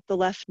down, drop the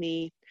left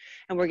knee,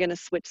 and we're going to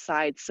switch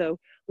sides. So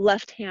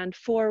left hand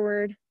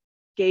forward,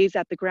 gaze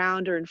at the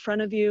ground or in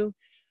front of you,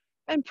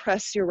 and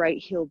press your right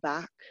heel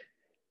back.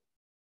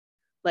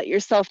 Let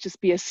yourself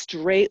just be a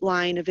straight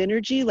line of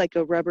energy, like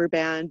a rubber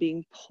band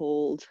being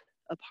pulled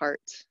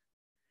apart.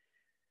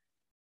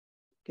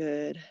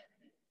 Good.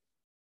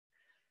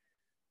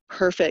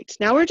 Perfect.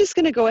 Now we're just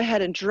going to go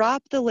ahead and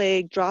drop the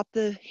leg, drop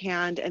the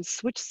hand, and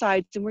switch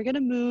sides, and we're going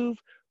to move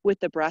with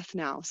the breath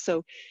now.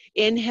 So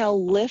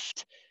inhale,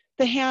 lift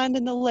the hand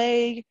and the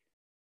leg.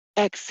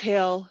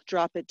 Exhale,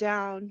 drop it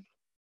down.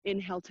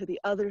 Inhale to the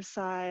other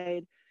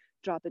side,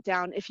 drop it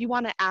down. If you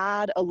want to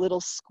add a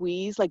little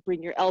squeeze, like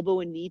bring your elbow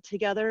and knee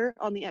together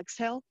on the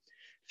exhale,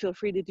 feel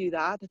free to do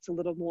that. That's a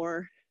little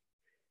more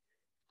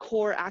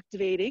core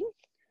activating.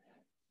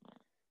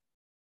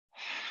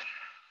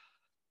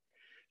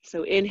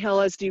 So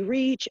inhale as you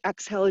reach,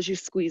 exhale as you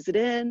squeeze it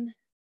in,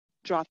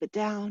 drop it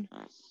down.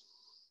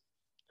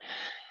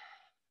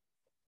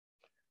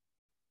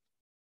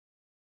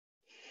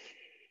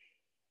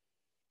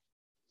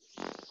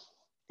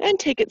 And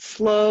take it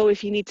slow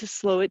if you need to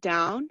slow it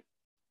down.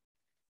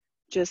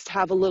 Just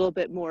have a little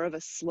bit more of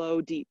a slow,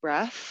 deep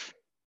breath.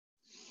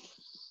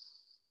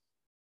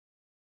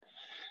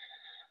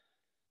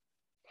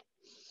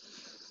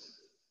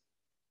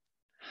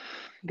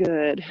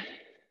 Good.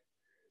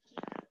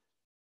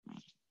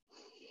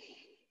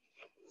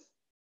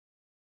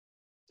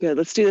 Good,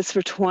 let's do this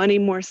for 20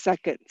 more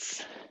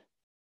seconds.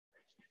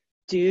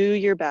 Do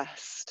your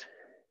best.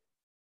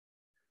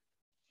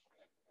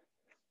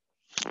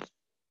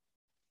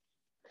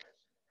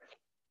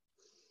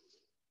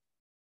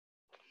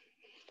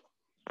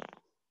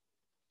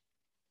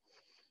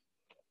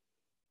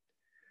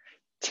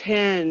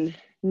 Ten,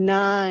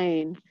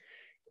 9,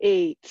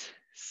 8,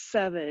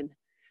 7,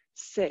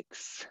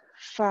 6,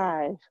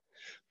 5,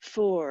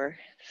 4,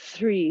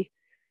 3,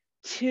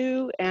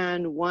 2,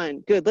 and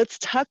 1. Good, let's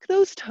tuck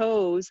those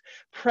toes,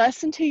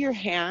 press into your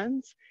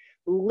hands,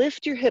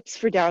 lift your hips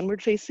for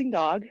downward facing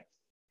dog.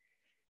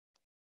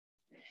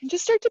 And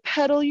just start to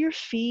pedal your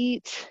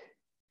feet.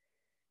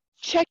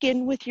 Check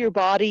in with your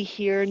body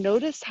here.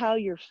 Notice how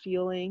you're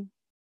feeling.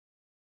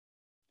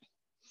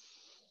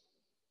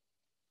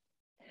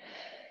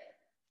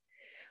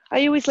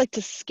 I always like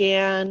to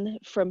scan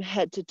from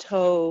head to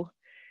toe,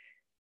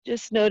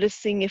 just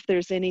noticing if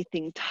there's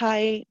anything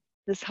tight.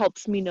 This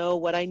helps me know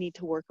what I need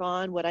to work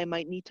on, what I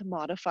might need to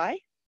modify.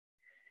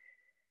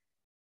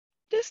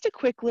 Just a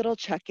quick little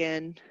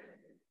check-in.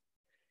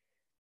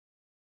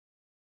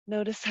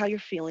 Notice how you're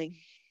feeling.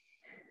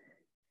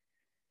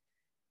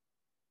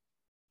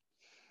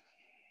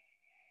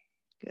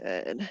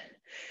 Good.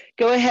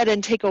 Go ahead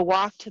and take a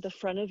walk to the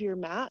front of your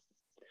mat,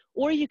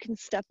 or you can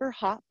step or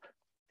hop,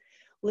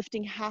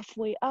 lifting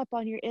halfway up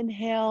on your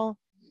inhale,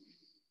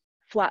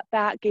 flat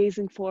back,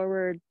 gazing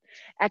forward.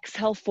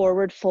 Exhale,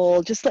 forward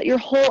fold. Just let your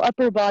whole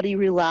upper body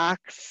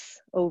relax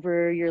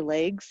over your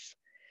legs.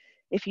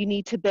 If you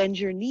need to bend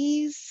your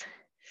knees,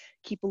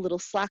 keep a little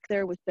slack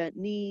there with bent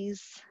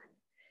knees.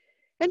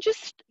 And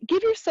just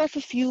give yourself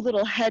a few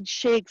little head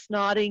shakes,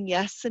 nodding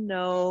yes and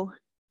no.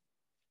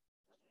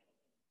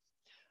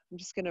 I'm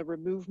just going to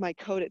remove my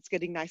coat. It's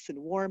getting nice and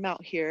warm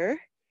out here.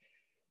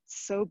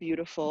 So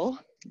beautiful.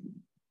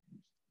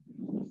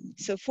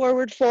 So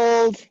forward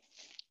fold,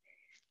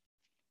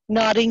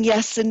 nodding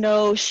yes and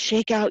no,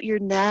 shake out your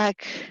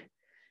neck.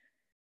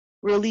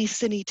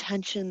 Release any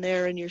tension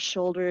there in your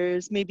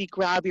shoulders. Maybe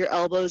grab your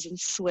elbows and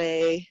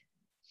sway.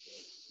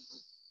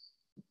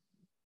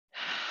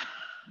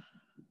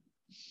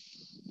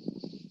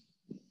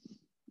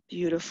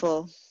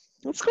 Beautiful.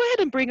 Let's go ahead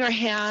and bring our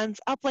hands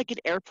up like an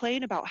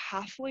airplane, about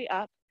halfway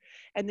up.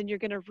 And then you're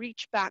going to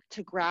reach back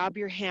to grab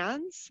your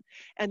hands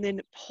and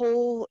then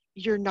pull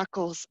your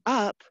knuckles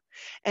up.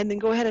 And then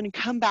go ahead and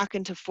come back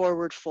into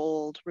forward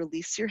fold.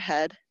 Release your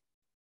head.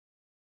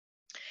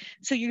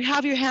 So you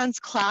have your hands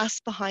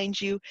clasped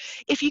behind you.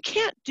 If you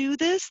can't do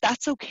this,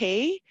 that's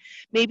okay.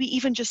 Maybe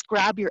even just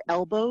grab your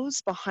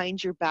elbows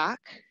behind your back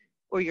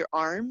or your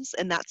arms,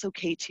 and that's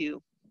okay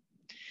too.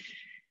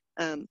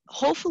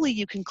 Hopefully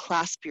you can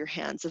clasp your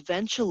hands.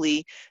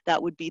 Eventually,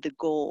 that would be the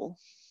goal.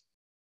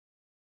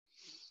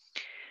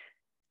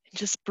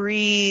 Just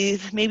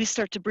breathe. Maybe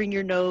start to bring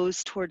your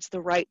nose towards the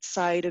right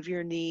side of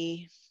your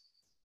knee,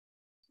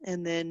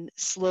 and then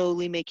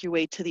slowly make your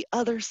way to the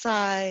other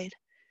side.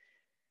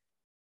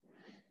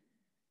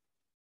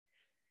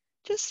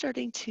 Just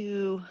starting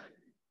to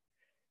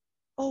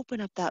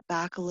open up that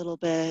back a little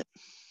bit.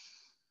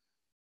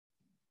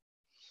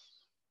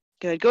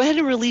 Good. Go ahead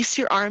and release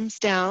your arms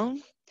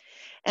down.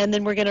 And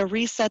then we're going to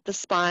reset the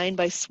spine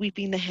by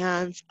sweeping the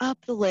hands up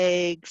the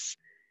legs.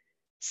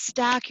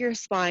 Stack your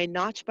spine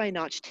notch by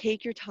notch.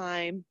 Take your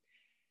time.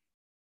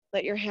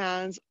 Let your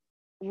hands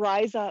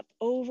rise up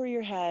over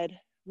your head,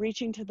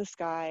 reaching to the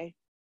sky.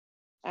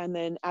 And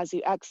then as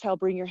you exhale,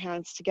 bring your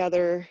hands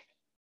together.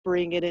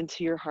 Bring it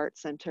into your heart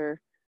center.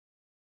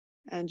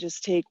 And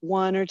just take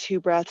 1 or 2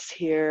 breaths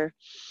here.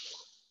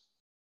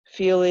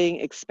 Feeling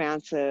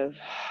expansive.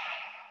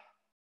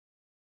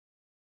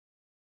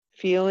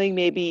 Feeling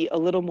maybe a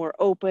little more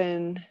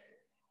open,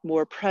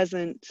 more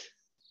present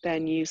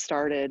than you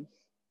started.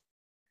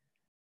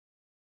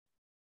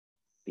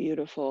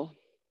 Beautiful.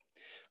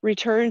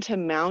 Return to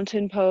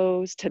mountain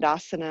pose,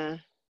 Tadasana.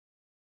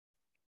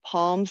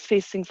 Palms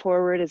facing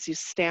forward as you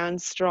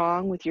stand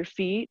strong with your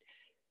feet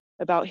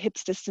about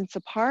hips distance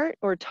apart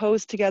or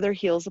toes together,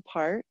 heels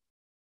apart.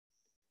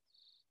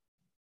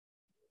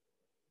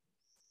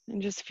 And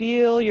just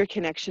feel your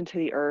connection to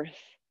the earth.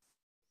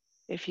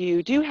 If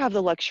you do have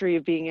the luxury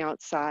of being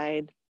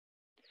outside,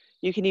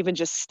 you can even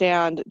just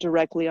stand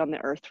directly on the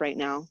earth right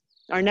now.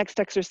 Our next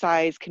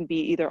exercise can be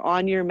either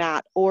on your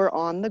mat or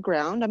on the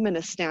ground. I'm going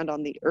to stand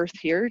on the earth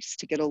here just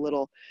to get a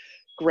little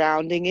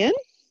grounding in.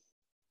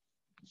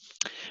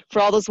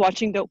 For all those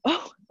watching,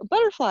 oh, a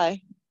butterfly.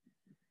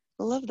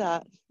 I love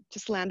that.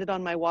 Just landed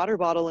on my water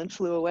bottle and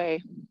flew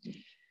away.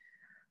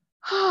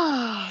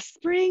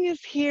 Spring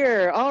is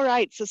here. All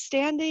right, so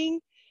standing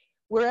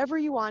wherever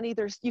you want,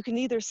 you can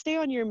either stay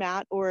on your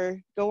mat or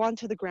go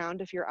onto the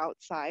ground if you're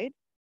outside.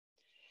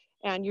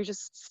 And you're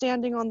just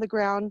standing on the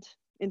ground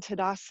in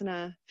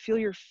Tadasana. Feel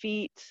your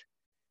feet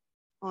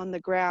on the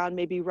ground,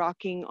 maybe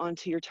rocking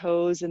onto your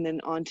toes and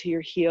then onto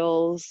your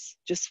heels.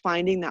 Just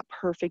finding that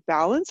perfect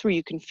balance where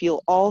you can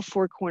feel all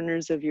 4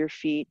 corners of your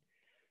feet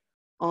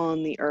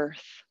on the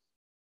earth.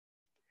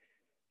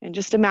 And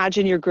just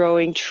imagine you're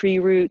growing tree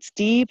roots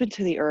deep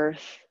into the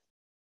earth.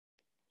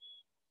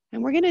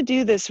 And we're going to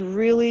do this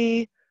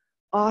really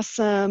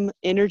awesome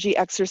energy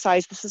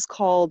exercise. This is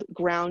called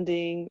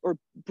grounding or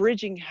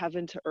bridging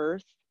heaven to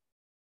earth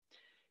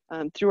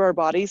through our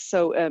bodies.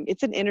 So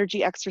it's an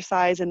energy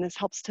exercise, and this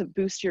helps to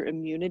boost your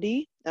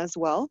immunity as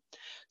well.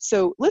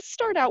 So let's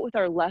start out with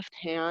our left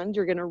hand.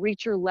 You're going to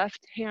reach your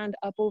left hand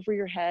up over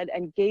your head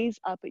and gaze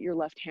up at your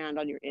left hand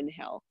on your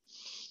inhale.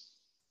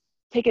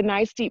 Take a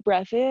nice deep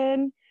breath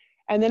in.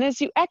 And then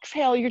as you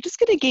exhale, you're just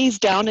going to gaze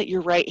down at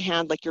your right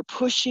hand like you're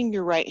pushing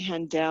your right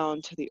hand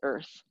down to the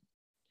earth.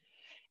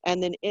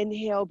 And then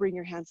inhale, bring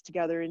your hands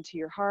together into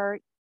your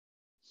heart.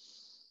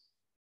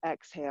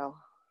 Exhale.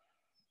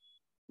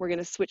 We're going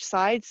to switch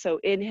sides. So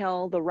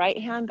inhale the right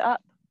hand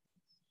up.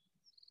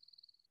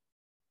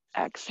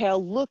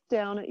 Exhale, look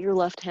down at your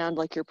left hand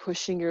like you're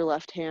pushing your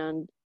left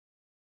hand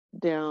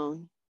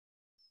down.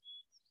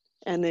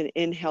 And then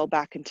inhale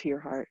back into your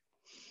heart.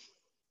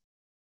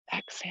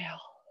 Exhale.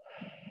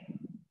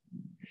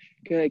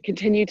 Good.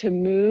 Continue to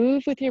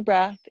move with your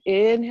breath.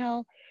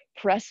 Inhale,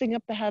 pressing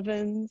up the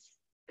heavens,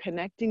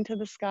 connecting to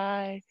the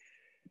sky.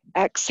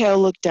 Exhale,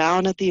 look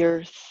down at the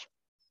earth.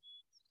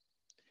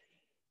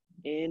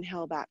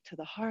 Inhale back to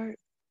the heart.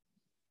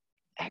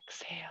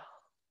 Exhale.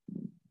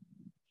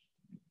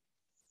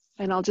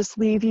 And I'll just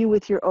leave you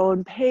with your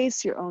own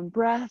pace, your own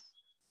breath.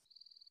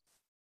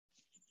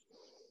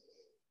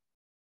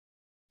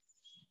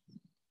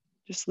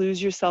 Just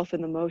lose yourself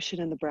in the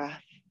motion and the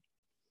breath.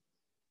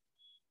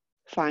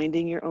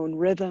 Finding your own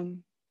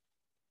rhythm.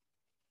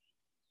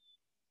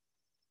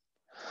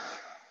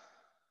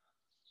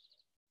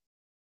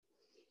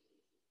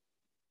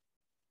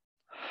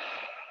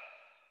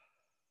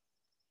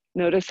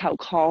 Notice how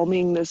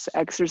calming this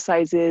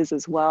exercise is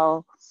as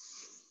well.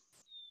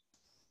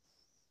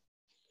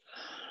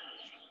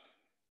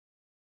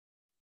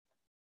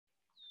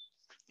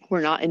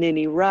 We're not in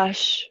any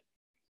rush.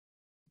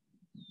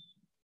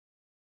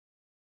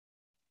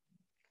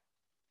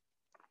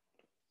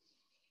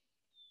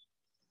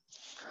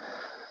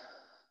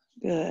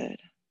 Good.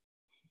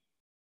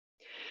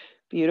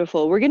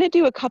 Beautiful. We're going to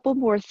do a couple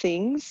more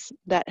things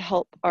that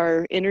help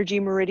our energy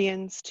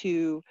meridians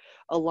to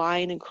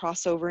align and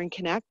cross over and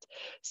connect.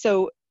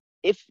 So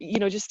if,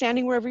 just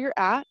standing wherever you're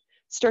at,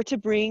 start to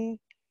bring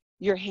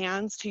your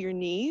hands to your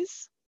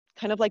knees,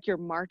 kind of like you're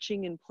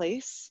marching in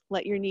place.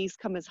 Let your knees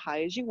come as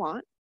high as you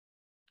want.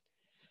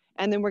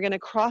 And then we're going to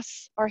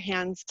cross our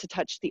hands to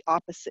touch the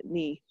opposite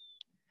knee.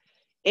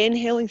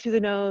 Inhaling through the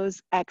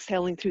nose,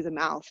 exhaling through the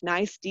mouth.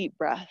 Nice deep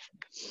breath.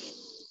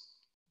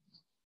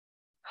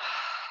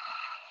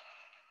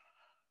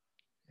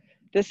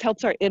 This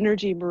helps our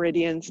energy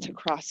meridians to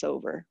cross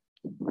over.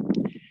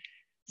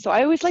 So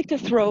I always like to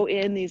throw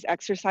in these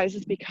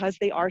exercises because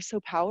they are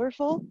so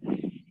powerful,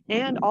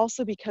 and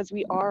also because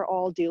we are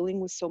all dealing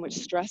with so much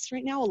stress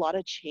right now, a lot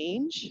of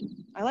change.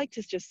 I like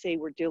to just say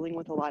we're dealing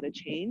with a lot of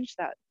change.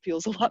 That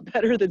feels a lot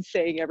better than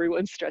saying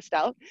everyone's stressed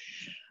out.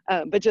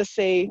 But just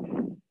say,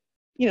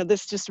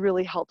 this just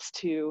really helps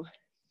to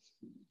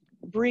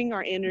bring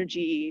our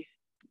energy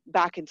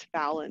back into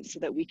balance so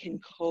that we can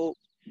cope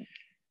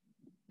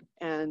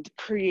and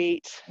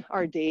create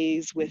our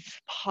days with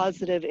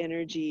positive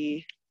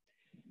energy.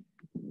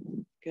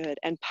 Good.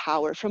 And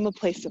power, from a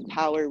place of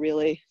power,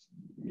 really.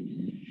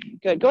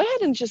 Good. Go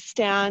ahead and just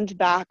stand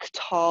back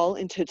tall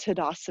into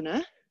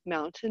Tadasana,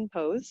 mountain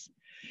pose,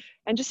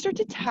 and just start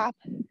to tap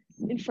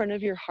in front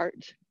of your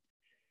heart.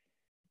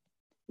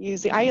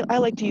 I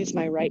like to use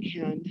my right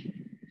hand.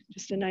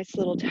 Just a nice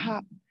little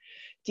tap.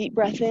 Deep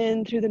breath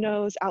in through the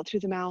nose, out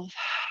through the mouth.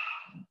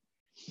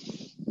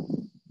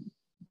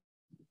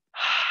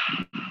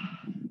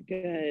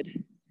 Good.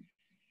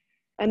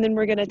 And then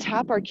we're going to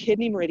tap our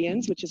kidney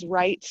meridians, which is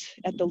right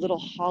at the little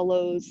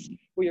hollows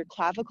where your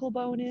clavicle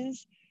bone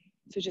is.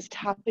 So just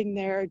tapping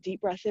there,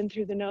 deep breath in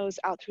through the nose,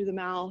 out through the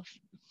mouth.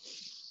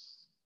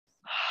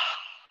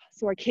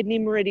 So our kidney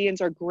meridians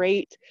are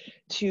great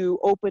to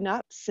open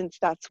up, since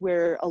that's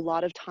where a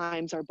lot of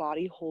times our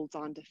body holds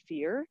on to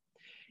fear,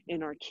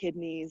 in our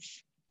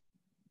kidneys,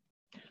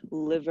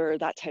 liver,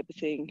 that type of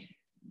thing.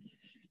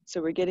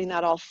 So we're getting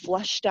that all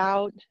flushed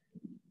out.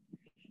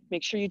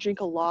 Make sure you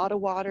drink a lot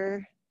of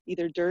water,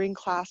 either during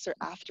class or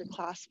after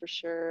class for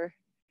sure.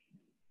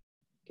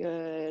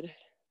 Good.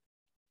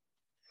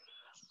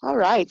 All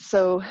right,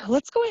 so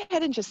let's go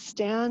ahead and just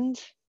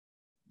stand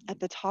at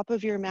the top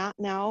of your mat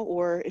now,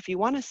 or if you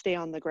want to stay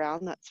on the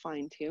ground, that's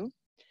fine too.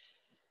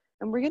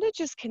 And we're going to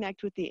just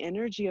connect with the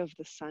energy of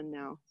the sun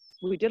now.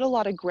 We did a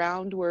lot of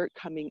groundwork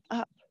coming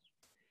up.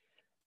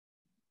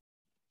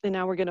 And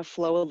now we're going to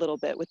flow a little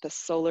bit with the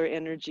solar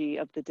energy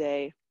of the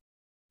day.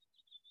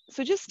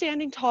 So just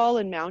standing tall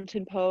in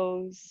mountain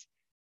pose,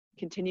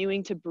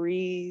 continuing to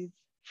breathe,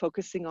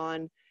 focusing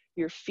on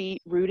your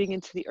feet rooting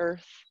into the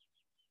earth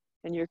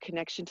and your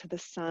connection to the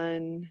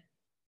sun.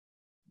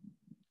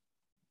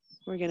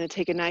 We're going to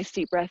take a nice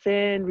deep breath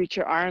in, reach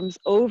your arms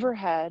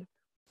overhead,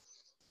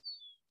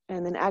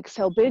 and then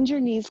exhale, bend your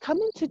knees, come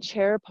into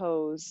chair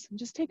pose.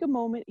 Just take a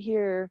moment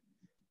here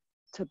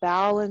to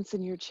balance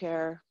in your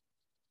chair.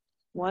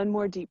 One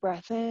more deep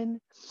breath in.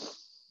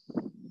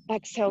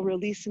 Exhale,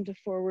 release into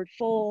forward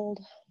fold.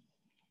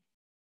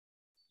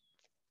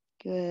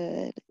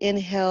 Good.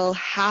 Inhale,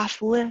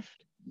 half lift.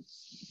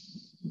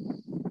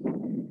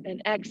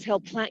 And exhale,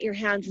 plant your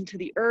hands into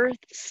the earth.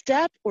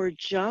 Step or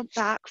jump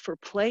back for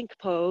plank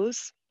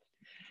pose.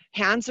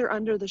 Hands are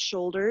under the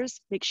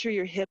shoulders. Make sure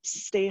your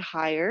hips stay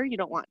higher. You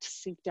don't want to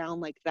sink down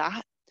like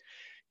that.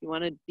 You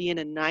want to be in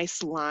a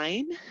nice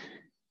line.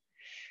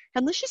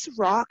 And let's just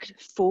rock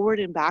forward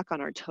and back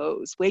on our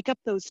toes. Wake up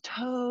those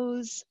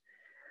toes.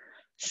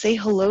 Say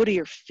hello to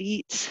your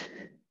feet,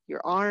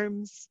 your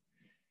arms.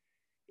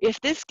 If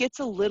this gets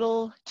a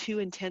little too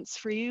intense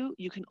for you,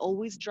 you can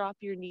always drop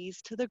your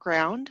knees to the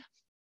ground.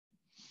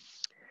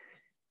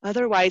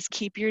 Otherwise,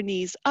 keep your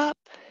knees up.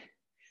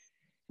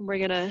 And we're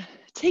gonna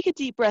take a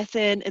deep breath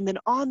in, and then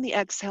on the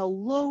exhale,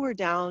 lower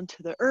down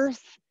to the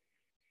earth.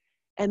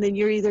 And then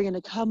you're either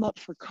gonna come up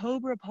for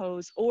cobra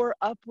pose or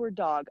upward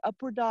dog.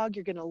 Upward dog,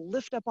 you're gonna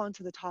lift up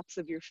onto the tops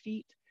of your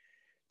feet.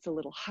 It's a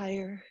little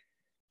higher.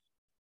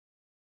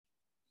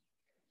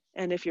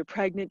 And if you're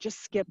pregnant,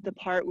 just skip the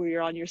part where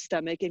you're on your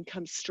stomach and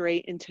come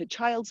straight into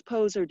child's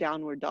pose or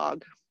downward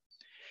dog.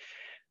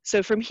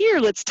 So from here,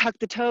 let's tuck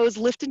the toes,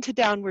 lift into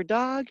downward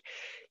dog.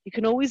 You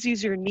can always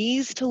use your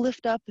knees to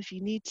lift up if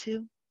you need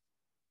to,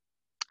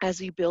 as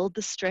you build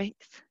the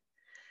strength.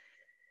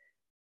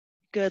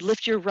 Good,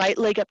 lift your right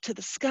leg up to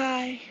the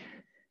sky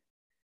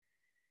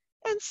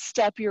and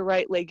step your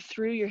right leg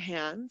through your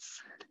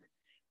hands.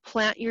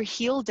 Plant your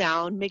heel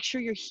down, make sure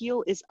your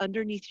heel is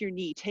underneath your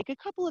knee. Take a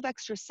couple of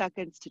extra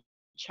seconds to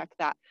check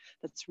that.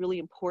 That's really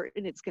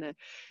important. It's gonna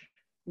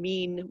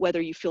mean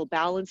whether you feel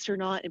balanced or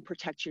not and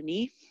protect your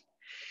knee.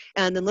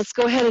 And then let's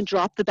go ahead and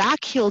drop the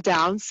back heel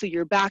down so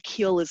your back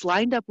heel is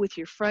lined up with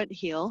your front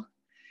heel.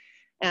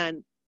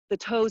 And the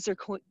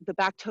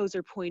back toes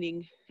are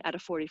pointing at a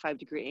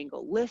 45-degree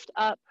angle. Lift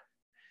up,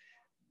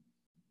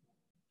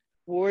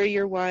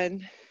 warrior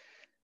one.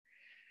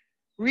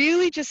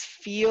 Really just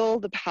feel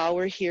the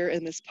power here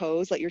in this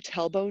pose. Let your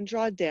tailbone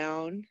draw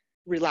down,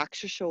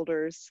 relax your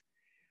shoulders,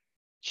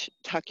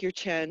 tuck your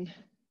chin.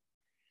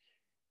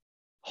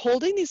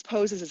 Holding these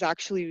poses is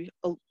actually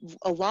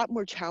a lot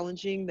more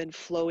challenging than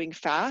flowing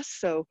fast.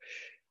 So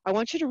I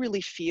want you to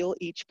really feel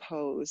each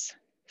pose.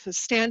 So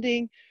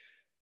standing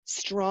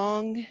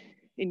strong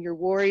in your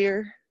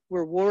warrior.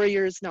 We're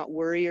warriors, not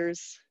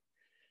worriers.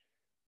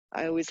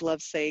 I always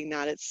love saying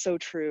that. It's so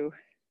true.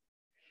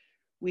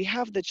 We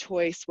have the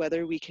choice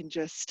whether we can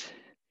just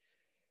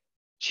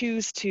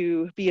choose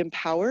to be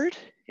empowered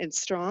and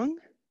strong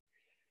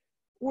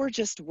or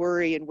just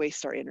worry and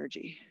waste our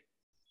energy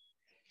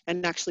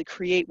and actually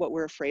create what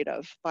we're afraid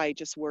of by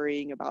just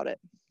worrying about it.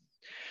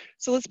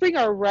 So let's bring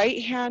our right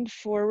hand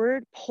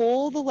forward,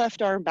 pull the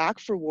left arm back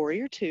for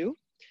warrior two.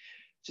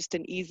 Just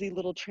an easy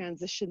little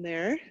transition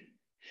there.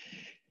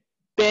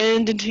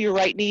 Bend into your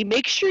right knee.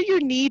 Make sure your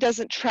knee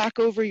doesn't track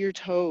over your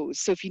toes.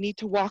 So if you need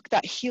to walk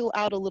that heel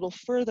out a little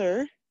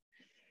further,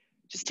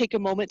 just take a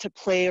moment to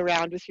play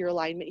around with your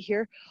alignment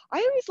here. I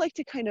always like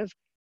to kind of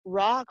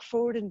rock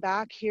forward and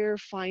back here,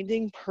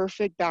 finding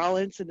perfect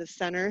balance in the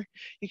center.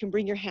 You can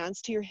bring your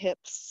hands to your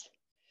hips.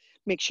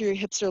 Make sure your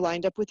hips are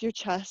lined up with your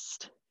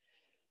chest.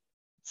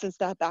 Since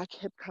that back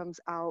hip comes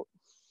out,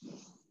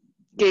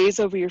 gaze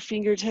over your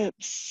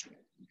fingertips.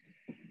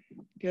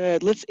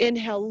 Good. Let's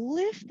inhale,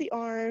 lift the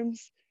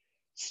arms,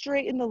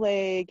 straighten the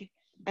leg,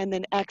 and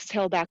then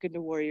exhale back into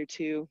warrior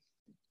two.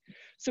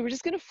 So we're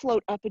just going to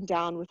float up and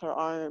down with our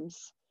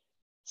arms,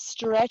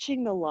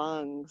 stretching the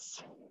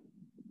lungs,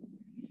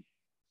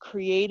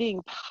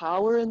 creating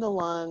power in the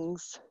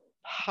lungs,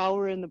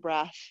 power in the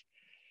breath.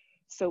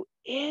 So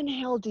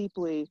inhale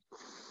deeply,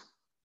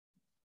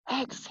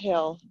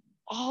 exhale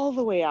all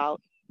the way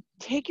out.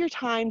 Take your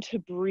time to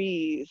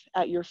breathe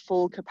at your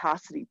full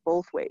capacity,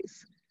 both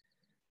ways.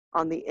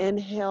 On the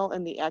inhale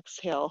and the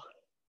exhale,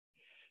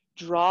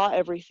 draw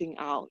everything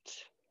out.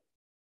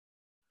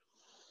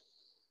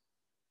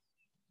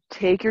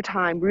 Take your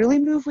time, really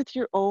move with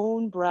your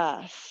own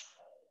breath.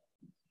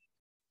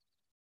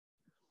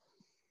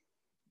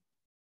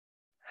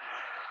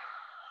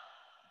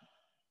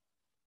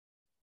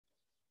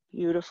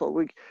 Beautiful.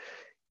 We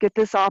get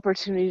this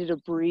opportunity to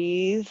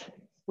breathe,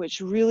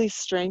 which really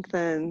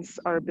strengthens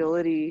our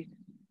ability,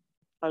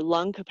 our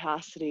lung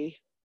capacity,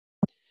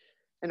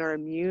 and our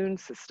immune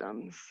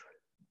systems.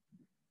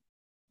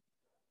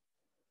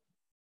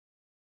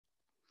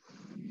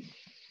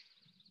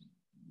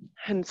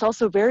 And it's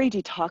also very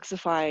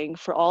detoxifying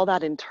for all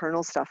that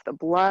internal stuff. The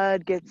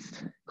blood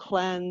gets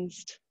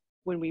cleansed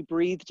when we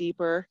breathe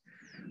deeper.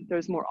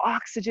 There's more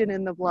oxygen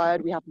in the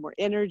blood. We have more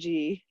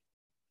energy.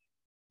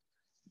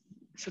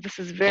 So this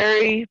is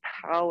very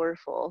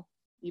powerful,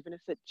 even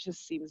if it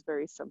just seems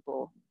very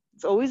simple.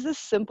 It's always the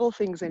simple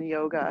things in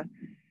yoga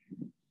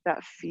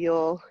that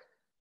feel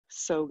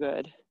so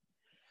good.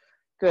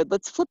 Good.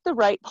 Let's flip the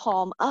right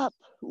palm up,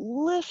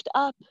 lift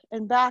up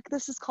and back.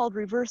 This is called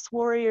reverse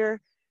warrior.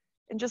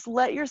 And just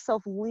let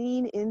yourself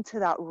lean into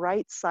that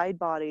right side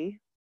body.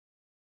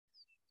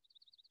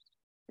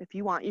 If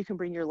you want, you can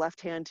bring your left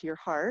hand to your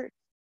heart.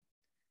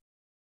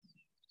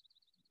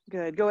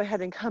 Good. Go ahead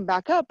and come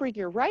back up. Bring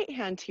your right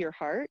hand to your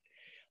heart.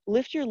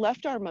 Lift your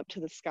left arm up to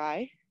the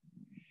sky.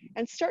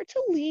 And start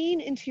to lean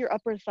into your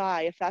upper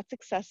thigh if that's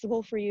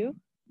accessible for you.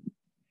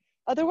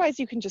 Otherwise,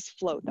 you can just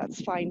float.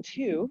 That's fine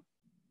too.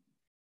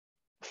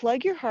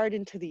 Plug your heart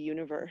into the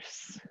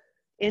universe.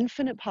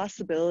 Infinite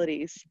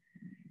possibilities.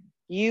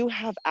 You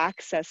have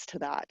access to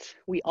that.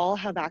 We all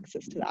have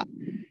access to that.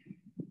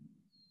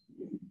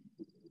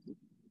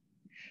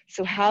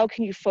 So how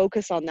can you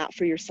focus on that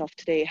for yourself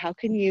today? How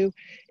can you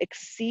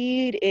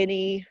exceed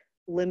any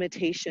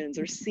limitations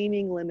or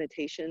seeming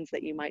limitations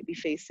that you might be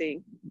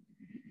facing.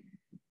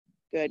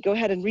 Good. Go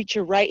ahead and reach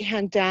your right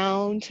hand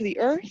down to the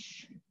earth,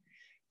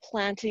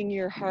 planting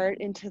your heart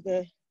into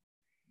the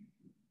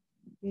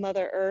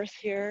Mother Earth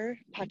here,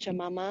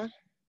 Pachamama.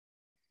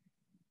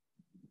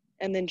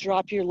 And then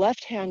drop your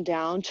left hand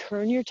down,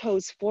 turn your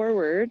toes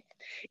forward.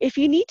 If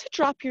you need to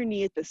drop your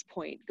knee at this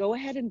point, go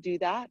ahead and do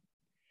that.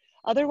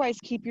 Otherwise,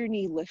 keep your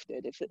knee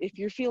lifted. If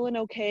you're feeling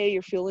okay,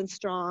 you're feeling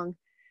strong,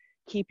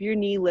 keep your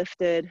knee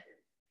lifted.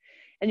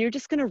 And you're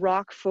just gonna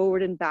rock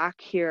forward and back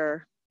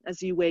here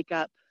as you wake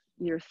up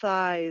your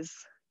thighs,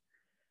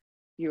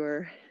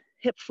 your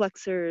hip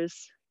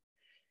flexors.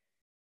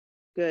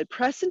 Good.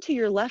 Press into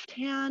your left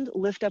hand,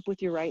 lift up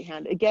with your right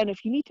hand. Again,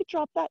 if you need to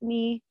drop that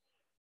knee,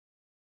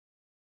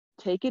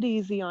 take it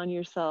easy on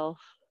yourself.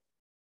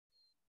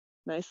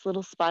 Nice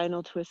little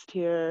spinal twist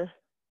here.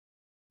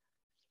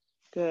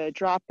 Good.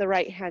 Drop the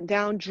right hand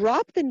down.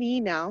 Drop the knee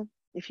now.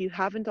 If you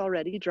haven't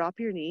already, drop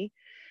your knee.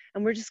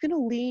 And we're just going to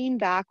lean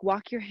back,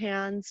 walk your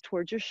hands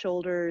towards your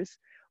shoulders,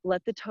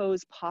 let the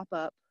toes pop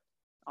up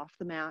off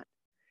the mat.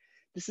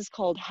 This is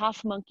called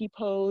half monkey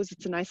pose.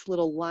 It's a nice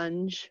little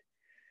lunge.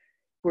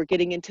 We're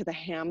getting into the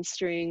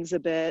hamstrings a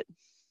bit.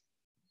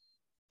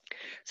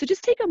 So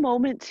just take a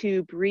moment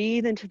to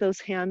breathe into those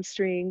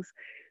hamstrings.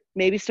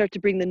 Maybe start to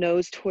bring the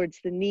nose towards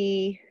the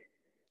knee.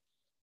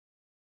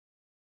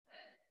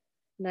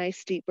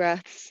 Nice deep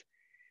breaths.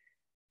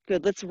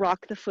 Good. Let's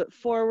rock the foot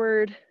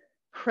forward.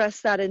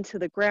 Press that into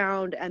the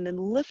ground and then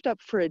lift up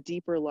for a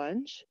deeper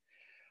lunge.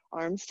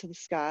 Arms to the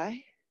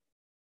sky.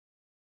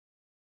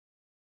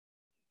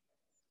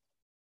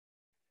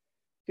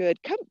 Good.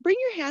 Bring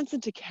your hands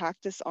into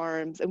cactus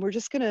arms, and we're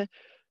just going to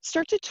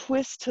start to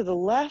twist to the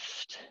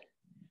left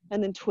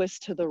and then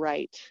twist to the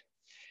right.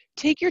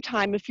 Take your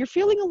time. If you're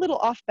feeling a little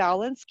off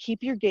balance, keep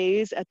your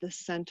gaze at the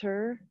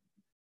center.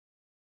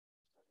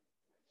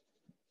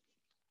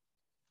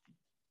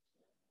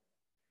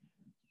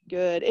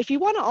 Good. If you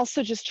want to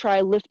also just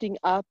try lifting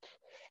up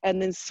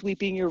and then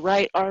sweeping your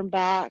right arm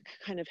back,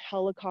 kind of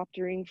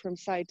helicoptering from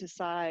side to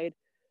side.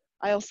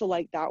 I also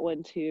like that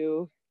one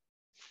too.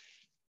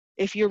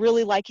 If you're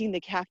really liking the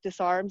cactus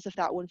arms, if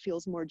that one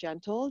feels more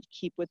gentle,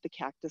 keep with the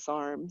cactus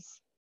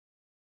arms.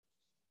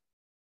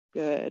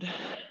 Good.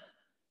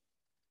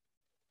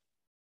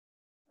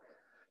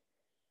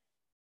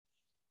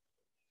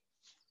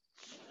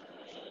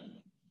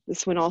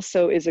 This one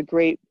also is a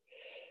great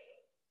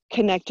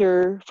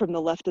connector from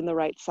the left and the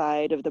right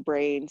side of the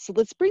brain. So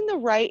let's bring the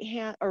right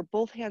hand or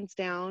both hands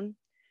down.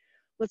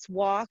 Let's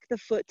walk the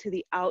foot to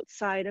the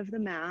outside of the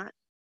mat.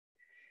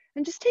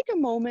 And just take a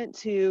moment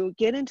to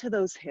get into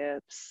those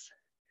hips.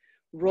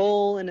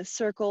 Roll in a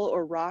circle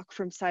or rock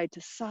from side to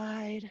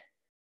side.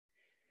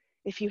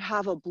 If you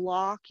have a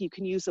block, you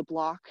can use a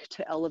block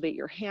to elevate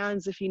your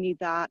hands if you need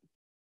that.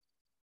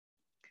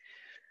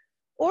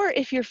 Or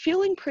if you're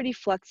feeling pretty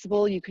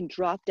flexible, you can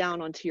drop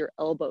down onto your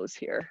elbows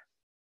here,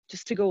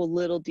 just to go a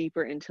little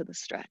deeper into the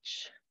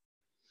stretch.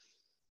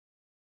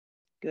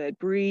 Good.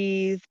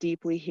 Breathe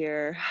deeply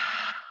here.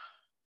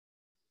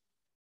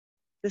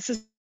 This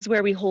is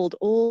where we hold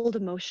old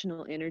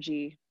emotional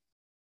energy.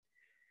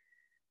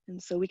 And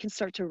so we can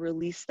start to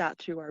release that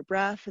through our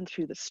breath and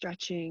through the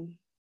stretching,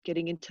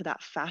 getting into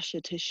that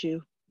fascia tissue,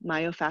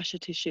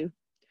 myofascia tissue,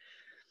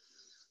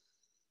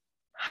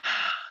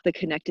 the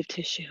connective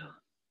tissue.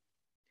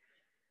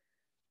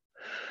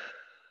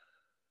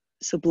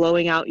 So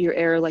blowing out your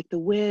air like the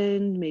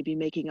wind, maybe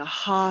making a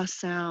ha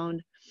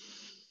sound.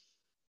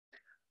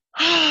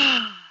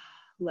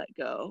 Let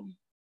go.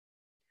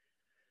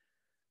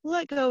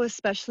 Let go,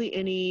 especially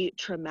any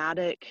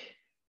traumatic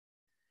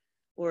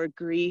or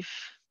grief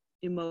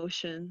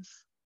emotions.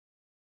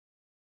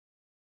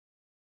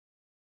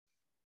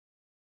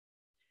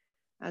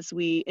 As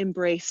we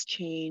embrace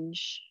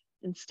change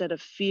instead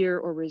of fear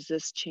or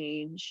resist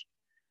change,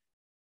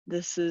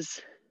 this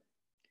is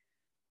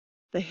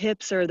the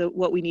hips are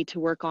what we need to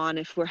work on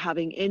if we're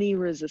having any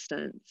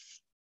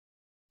resistance.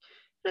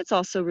 And it's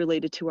also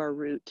related to our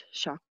root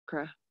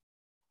chakra.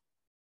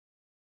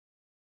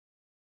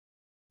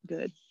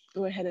 Good.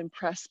 Go ahead and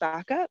press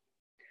back up.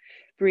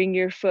 Bring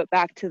your foot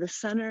back to the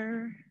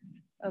center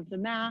of the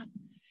mat.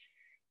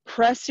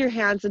 Press your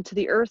hands into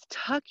the earth,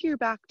 tuck your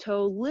back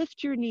toe,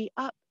 lift your knee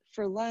up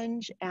for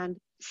lunge and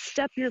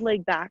step your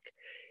leg back.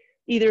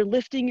 Either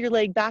lifting your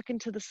leg back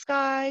into the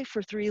sky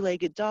for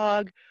three-legged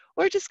dog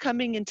or just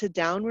coming into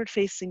downward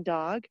facing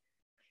dog.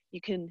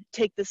 You can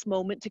take this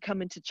moment to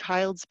come into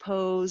child's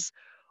pose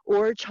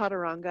or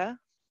chaturanga.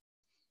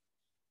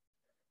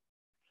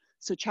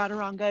 So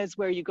chaturanga is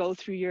where you go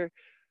through your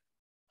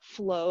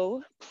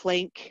flow,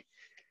 plank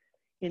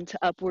into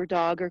upward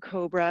dog or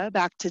cobra,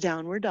 back to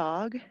downward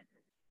dog.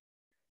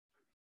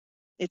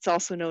 It's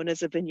also known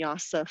as a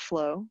vinyasa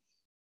flow.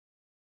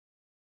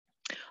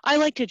 I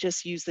like to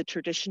just use the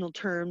traditional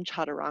term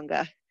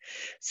chaturanga.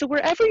 So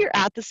wherever you're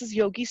at, this is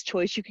yogi's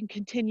choice. You can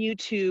continue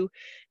to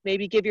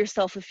maybe give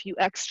yourself a few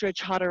extra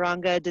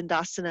chaturanga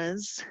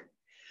dandasanas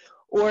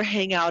or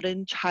hang out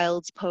in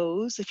child's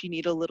pose if you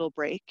need a little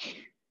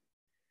break.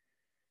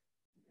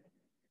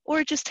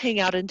 or just hang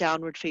out in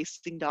downward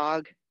facing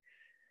dog.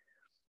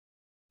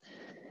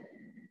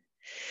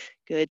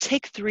 Good.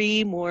 Take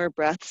 3 more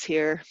breaths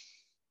here.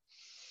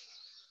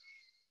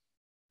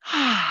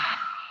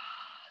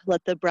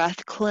 Let the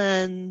breath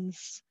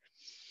cleanse.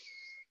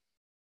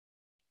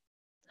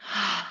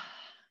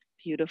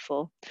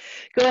 Beautiful.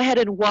 Go ahead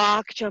and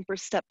walk, jump or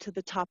step to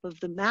the top of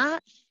the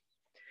mat.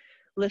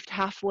 Lift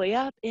halfway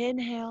up,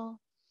 inhale.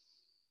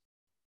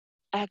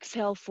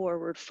 Exhale,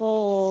 forward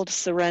fold,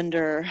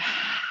 surrender.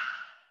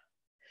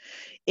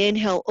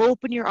 Inhale,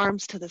 open your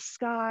arms to the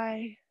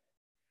sky.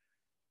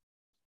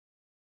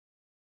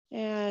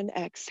 And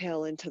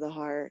exhale into the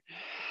heart.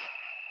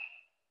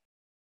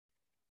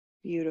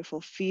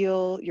 Beautiful.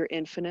 Feel your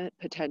infinite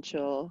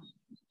potential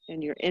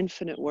and your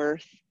infinite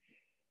worth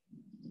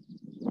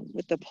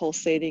with the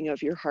pulsating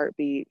of your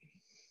heartbeat.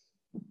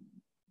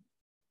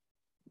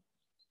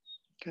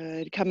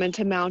 Good. Come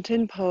into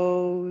mountain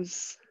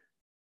pose.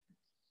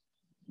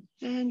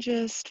 And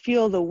just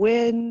feel the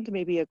wind,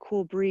 maybe a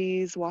cool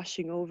breeze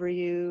washing over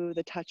you,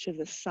 the touch of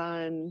the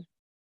sun.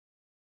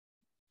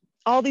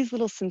 All these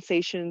little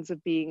sensations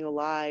of being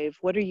alive.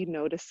 What are you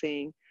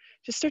noticing?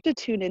 Just start to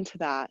tune into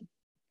that.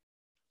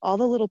 All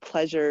the little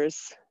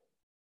pleasures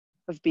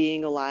of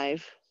being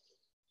alive.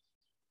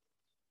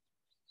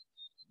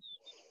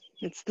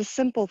 It's the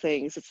simple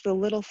things, it's the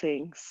little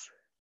things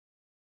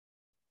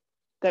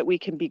that we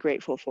can be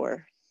grateful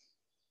for.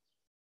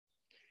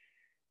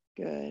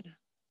 Good.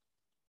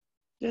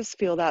 Just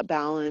feel that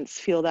balance,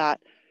 feel that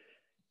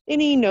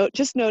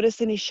just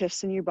notice any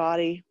shifts in your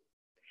body.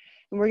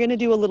 And we're gonna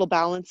do a little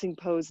balancing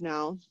pose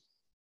now.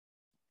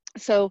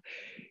 So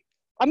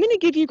I'm gonna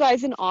give you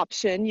guys an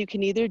option. You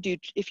can either do,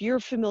 if you're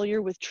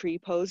familiar with tree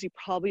pose, you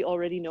probably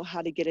already know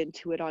how to get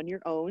into it on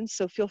your own.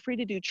 So feel free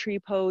to do tree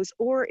pose,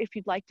 or if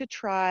you'd like to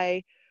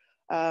try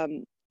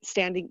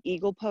standing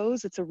eagle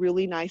pose, it's a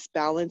really nice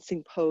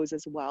balancing pose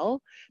as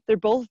well. They're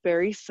both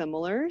very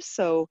similar.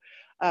 So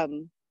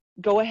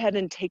go ahead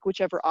and take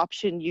whichever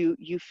option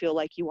you feel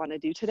like you wanna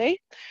do today.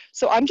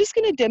 So I'm just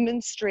gonna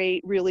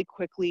demonstrate really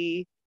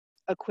quickly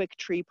a quick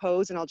tree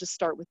pose, and I'll just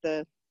start with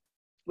the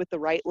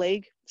right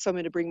leg. So I'm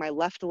going to bring my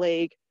left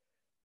leg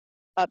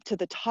up to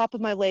the top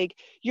of my leg.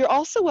 You're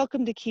also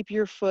welcome to keep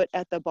your foot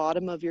at the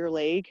bottom of your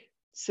leg.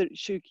 So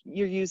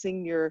you're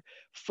using your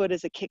foot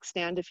as a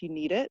kickstand if you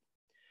need it.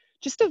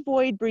 Just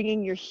avoid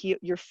bringing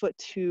your foot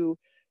to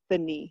the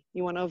knee.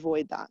 You want to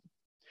avoid that.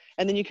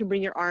 And then you can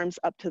bring your arms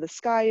up to the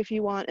sky if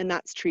you want, and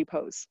that's tree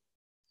pose.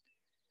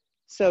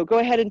 So go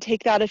ahead and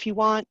take that if you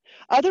want.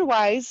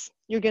 Otherwise,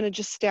 you're going to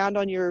just stand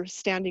on your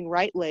standing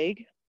right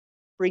leg.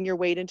 Bring your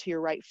weight into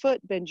your right foot,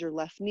 bend your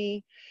left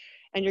knee,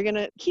 and you're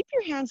gonna keep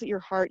your hands at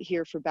your heart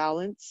here for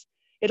balance.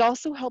 It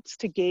also helps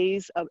to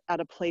gaze at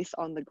a place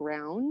on the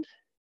ground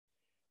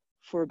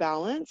for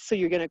balance. So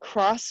you're gonna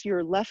cross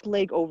your left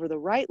leg over the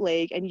right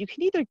leg, and you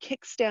can either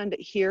kickstand it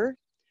here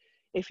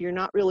if you're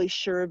not really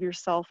sure of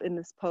yourself in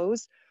this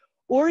pose,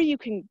 or you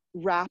can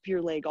wrap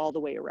your leg all the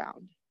way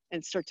around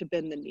and start to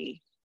bend the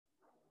knee.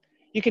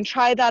 You can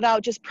try that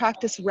out, just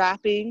practice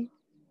wrapping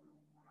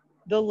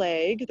the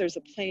leg. There's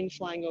a plane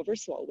flying over,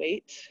 so I'll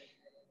wait.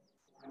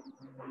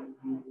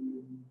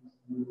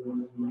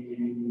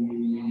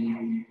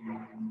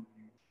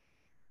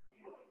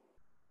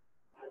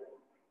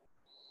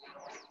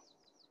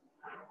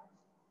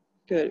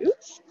 Good.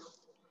 Oops.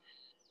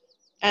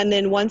 And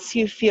then once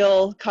you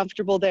feel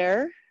comfortable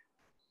there,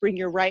 bring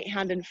your right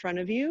hand in front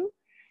of you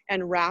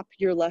and wrap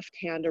your left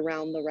hand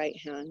around the right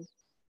hand.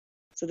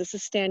 So this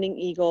is standing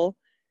eagle.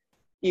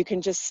 You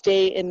can just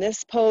stay in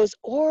this pose,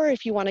 or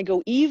if you want to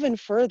go even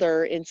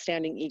further in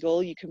standing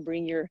eagle, you can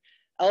bring your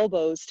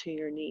elbows to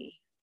your knee.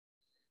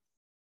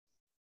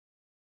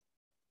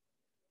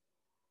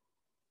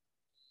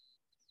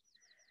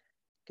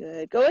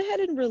 Good. Go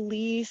ahead and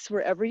release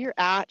wherever you're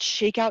at.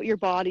 Shake out your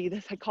body.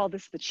 I call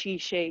this the chi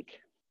shake.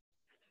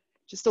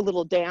 Just a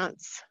little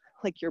dance,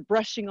 like you're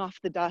brushing off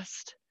the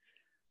dust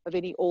of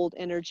any old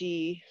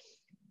energy.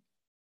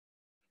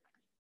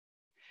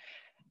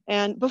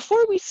 And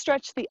before we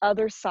stretch the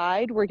other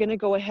side, we're going to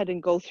go ahead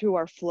and go through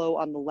our flow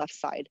on the left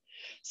side.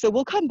 So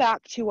we'll come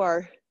back to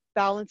our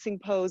balancing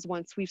pose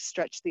once we've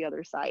stretched the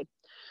other side.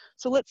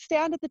 So let's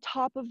stand at the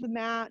top of the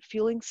mat,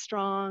 feeling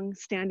strong,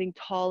 standing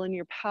tall in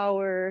your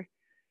power.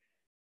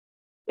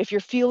 If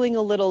you're feeling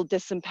a little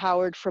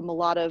disempowered from a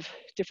lot of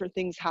different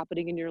things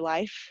happening in your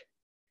life,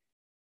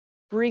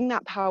 bring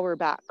that power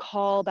back,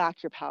 call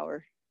back your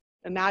power.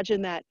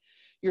 Imagine that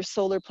your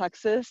solar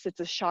plexus, it's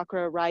a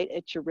chakra right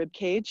at your rib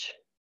cage.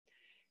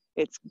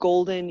 It's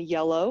golden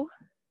yellow.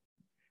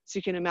 So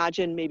you can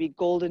imagine maybe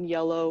golden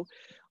yellow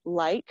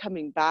light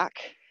coming back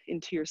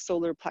into your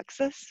solar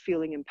plexus,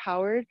 feeling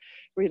empowered.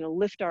 We're gonna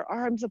lift our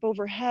arms up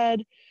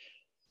overhead,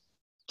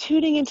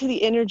 tuning into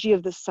the energy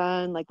of the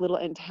sun like little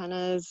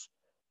antennas.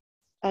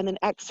 And then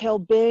exhale,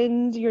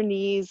 bend your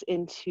knees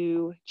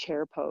into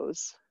chair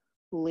pose,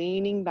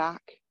 leaning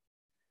back.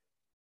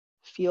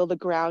 Feel the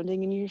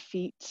grounding in your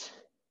feet.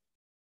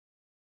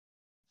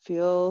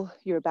 Feel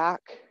your back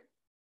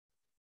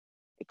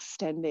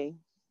extending.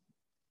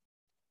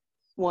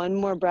 One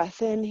more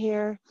breath in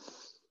here.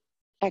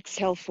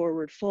 Exhale,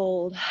 forward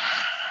fold.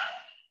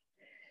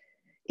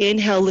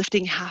 Inhale,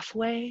 lifting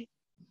halfway.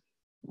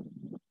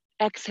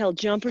 Exhale,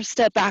 jump or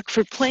step back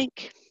for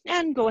plank.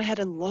 And go ahead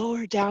and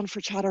lower down for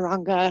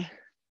chaturanga.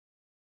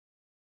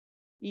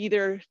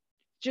 Either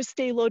just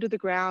stay low to the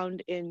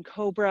ground in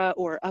cobra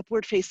or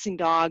upward facing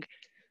dog.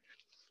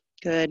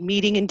 Good,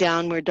 meeting in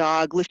downward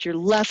dog. Lift your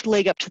left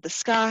leg up to the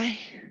sky.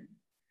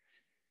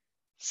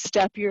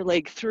 Step your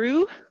leg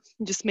through.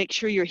 Just make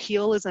sure your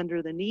heel is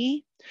under the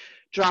knee.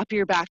 Drop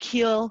your back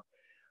heel.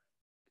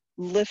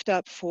 Lift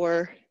up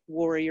for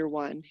warrior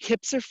one.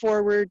 Hips are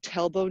forward,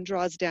 tailbone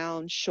draws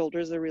down,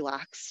 shoulders are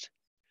relaxed.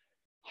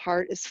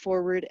 Heart is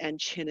forward and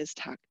chin is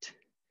tucked.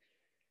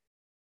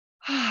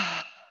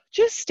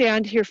 Just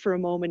stand here for a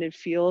moment and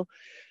feel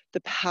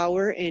the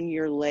power in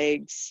your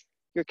legs,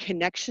 your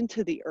connection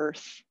to the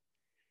earth.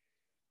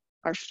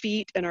 Our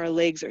feet and our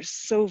legs are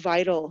so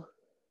vital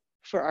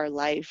for our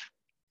life,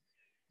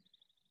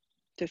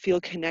 to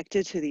feel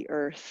connected to the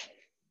earth.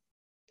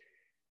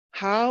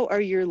 How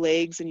are your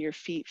legs and your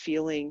feet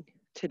feeling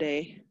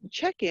today?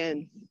 Check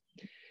in.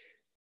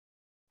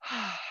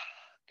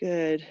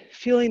 Good.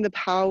 Feeling the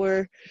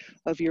power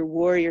of your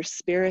warrior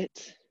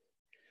spirit,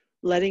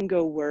 letting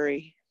go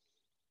worry.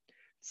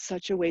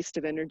 Such a waste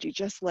of energy.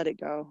 Just let it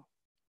go.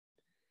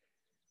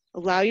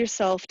 Allow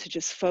yourself to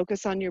just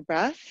focus on your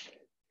breath,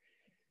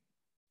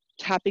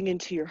 tapping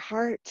into your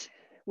heart,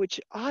 which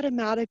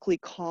automatically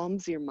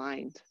calms your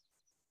mind.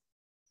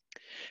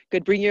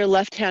 Good. Bring your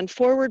left hand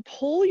forward,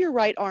 pull your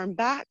right arm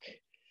back,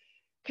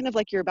 kind of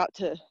like you're about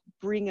to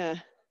bring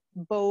a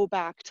bow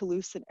back to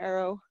loose an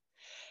arrow.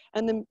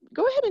 And then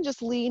go ahead and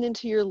just lean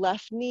into your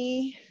left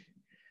knee.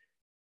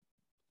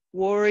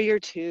 Warrior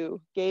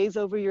two. Gaze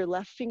over your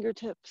left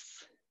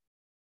fingertips.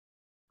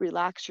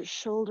 Relax your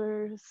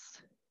shoulders.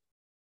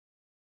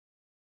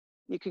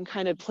 You can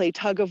kind of play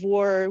tug of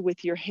war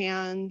with your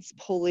hands,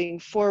 pulling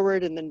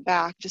forward and then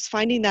back, just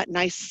finding that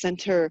nice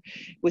center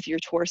with your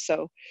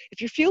torso.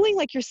 If you're feeling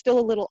like you're still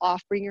a little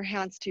off, bring your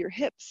hands to your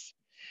hips.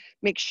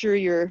 Make sure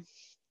your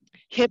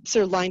hips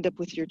are lined up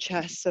with your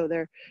chest so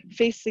they're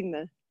facing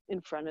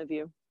in front of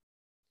you.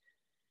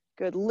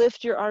 Good.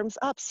 Lift your arms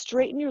up,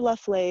 straighten your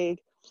left leg,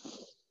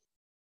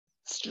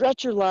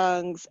 stretch your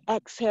lungs,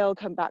 exhale,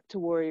 come back to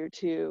warrior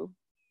two.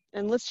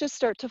 And let's just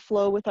start to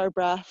flow with our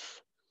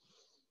breath.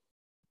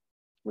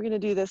 We're going to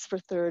do this for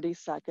 30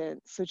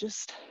 seconds. So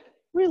just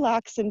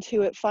relax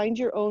into it. Find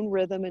your own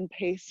rhythm and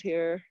pace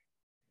here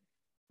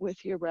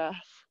with your breath.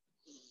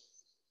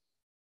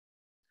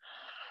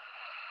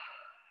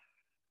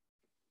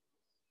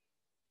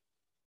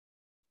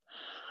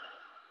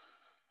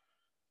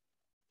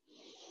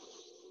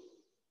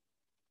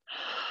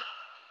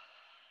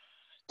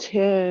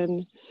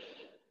 Ten,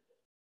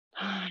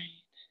 9,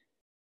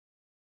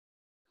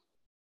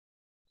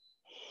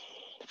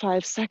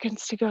 5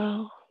 seconds to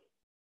go.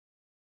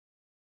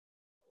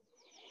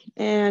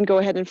 And go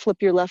ahead and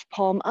flip your left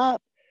palm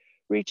up,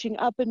 reaching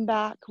up and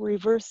back.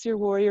 Reverse your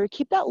warrior.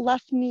 Keep that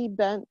left knee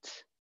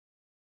bent.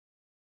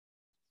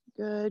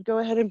 Good. Go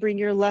ahead and bring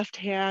your left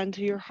hand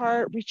to your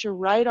heart. Reach your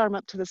right arm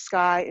up to the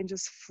sky and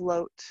just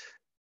float.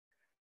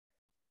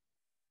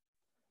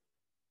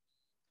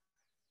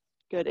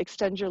 Good.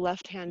 Extend your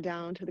left hand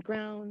down to the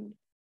ground.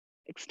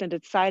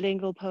 Extended side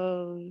angle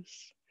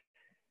pose.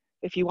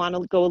 If you want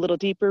to go a little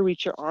deeper,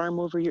 reach your arm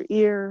over your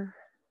ear.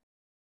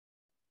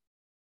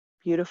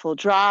 Beautiful.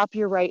 Drop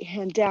your right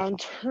hand down.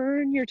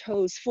 Turn your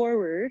toes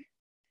forward.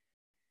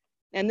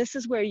 And this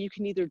is where you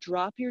can either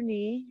drop your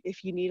knee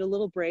if you need a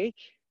little break,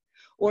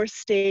 or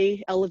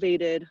stay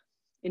elevated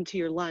into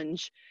your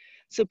lunge.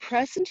 So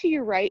press into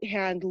your right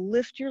hand,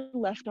 lift your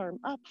left arm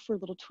up for a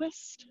little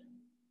twist.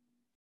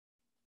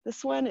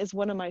 This one is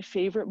one of my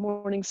favorite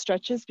morning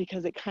stretches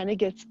because it kind of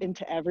gets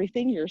into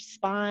everything, your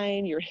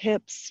spine, your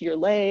hips, your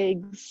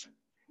legs,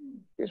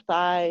 your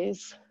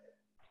thighs.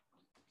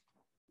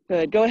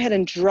 Good. Go ahead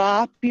and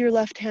drop your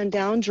left hand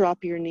down,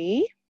 drop your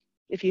knee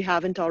if you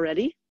haven't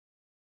already.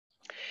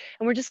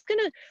 And we're just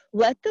gonna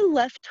let the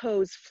left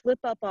toes flip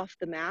up off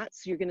the mat.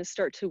 So you're gonna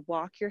start to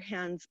walk your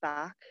hands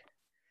back.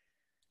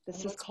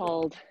 This is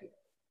called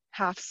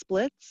half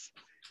splits.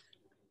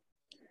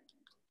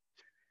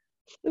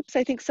 Oops,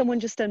 I think someone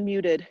just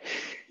unmuted.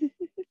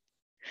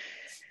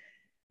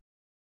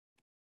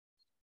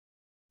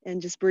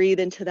 And just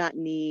breathe into that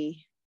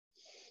knee.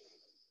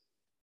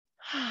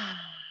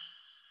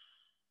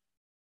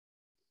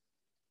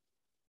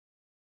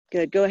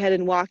 Good, go ahead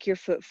and walk your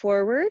foot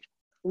forward.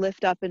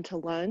 Lift up into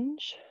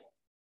lunge.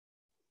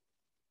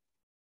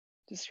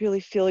 Just really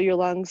fill your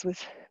lungs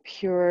with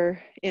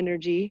pure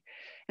energy.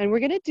 And we're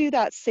gonna do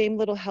that same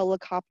little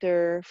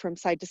helicopter from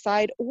side to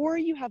side, or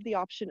you have the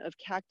option of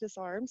cactus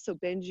arms. So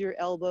bend your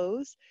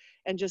elbows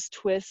and just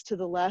twist to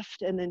the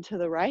left and then to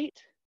the right.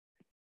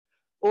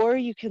 Or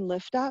you can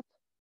lift up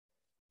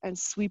and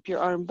sweep your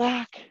arm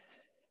back.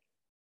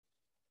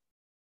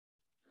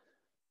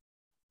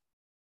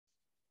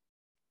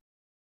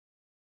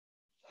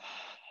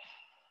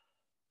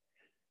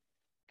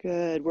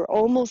 Good, we're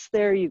almost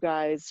there, you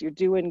guys. You're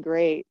doing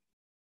great.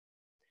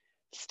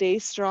 Stay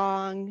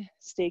strong,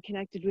 stay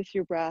connected with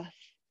your breath.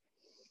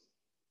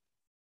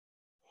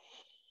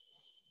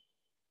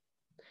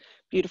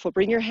 Beautiful.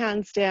 Bring your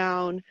hands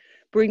down.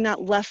 Bring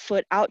that left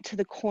foot out to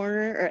the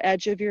corner or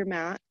edge of your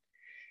mat,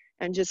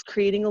 and just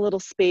creating a little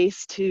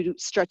space to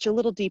stretch a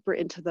little deeper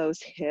into those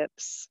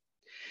hips.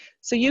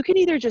 So you can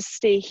either just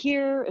stay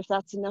here if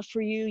that's enough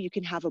for you. You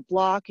can have a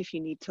block if you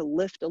need to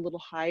lift a little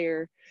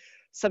higher.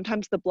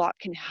 Sometimes the block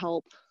can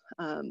help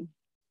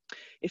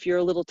if you're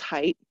a little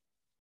tight.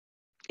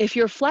 If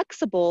you're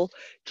flexible,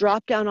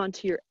 drop down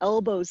onto your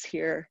elbows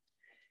here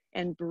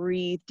and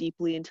breathe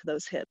deeply into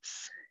those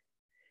hips.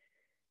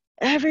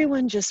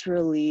 Everyone just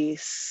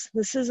release.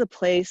 This is a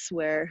place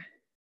where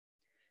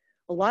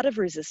a lot of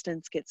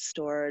resistance gets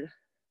stored,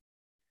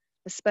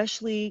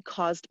 especially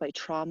caused by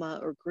trauma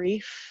or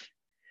grief.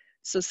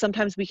 So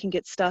sometimes we can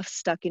get stuff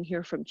stuck in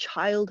here from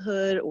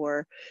childhood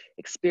or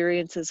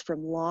experiences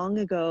from long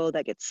ago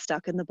that gets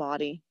stuck in the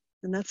body.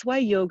 And that's why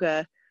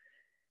yoga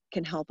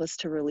can help us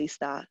to release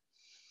that.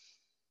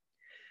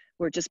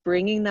 We're just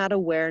bringing that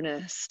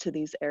awareness to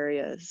these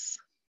areas.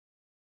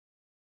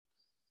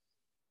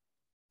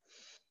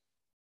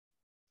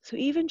 So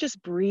even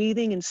just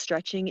breathing and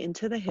stretching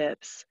into the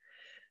hips,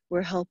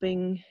 we're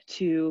helping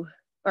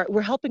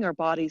our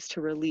bodies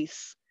to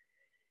release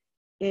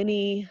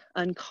any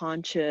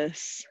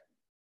unconscious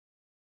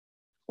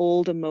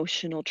old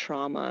emotional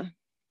trauma.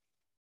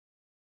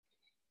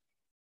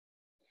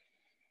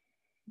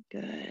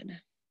 Good.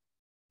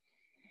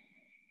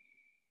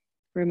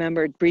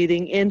 Remember,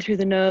 breathing in through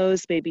the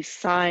nose, maybe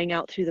sighing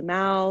out through the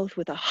mouth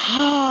with a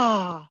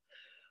ha,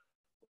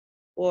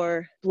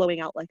 or blowing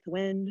out like the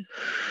wind.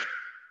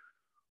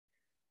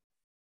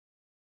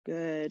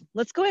 Good.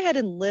 Let's go ahead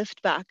and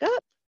lift back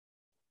up.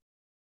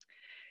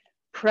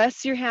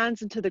 Press your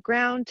hands into the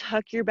ground,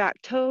 tuck your back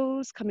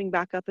toes, coming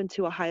back up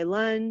into a high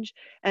lunge,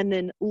 and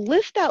then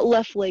lift that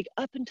left leg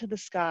up into the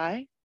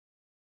sky.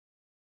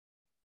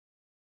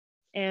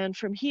 And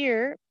from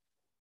here,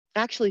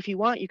 actually, if you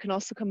want, you can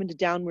also come into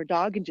downward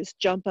dog and just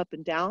jump up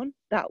and down.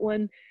 That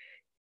one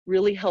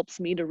really helps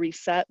me to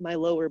reset my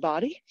lower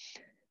body.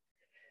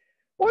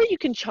 Or you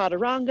can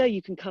chaturanga,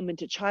 you can come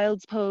into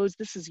child's pose.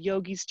 This is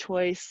yogi's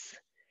choice.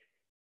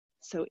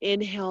 So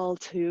inhale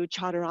to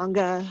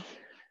chaturanga,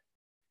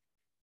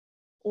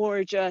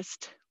 or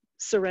just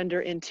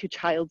surrender into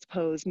child's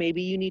pose.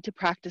 Maybe you need to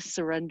practice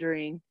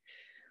surrendering.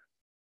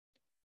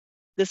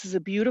 This is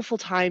a beautiful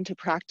time to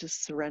practice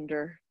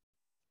surrender.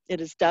 It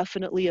is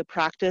definitely a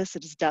practice.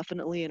 It is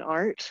definitely an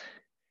art.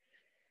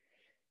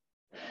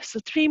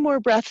 So 3 more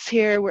breaths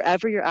here,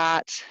 wherever you're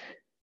at.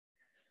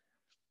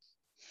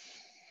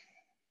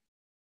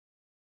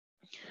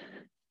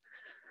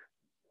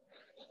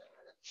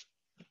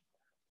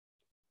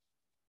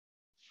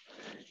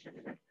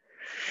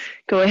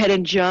 Go ahead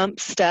and jump,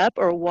 step,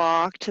 or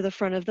walk to the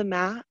front of the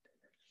mat,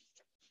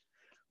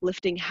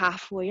 lifting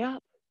halfway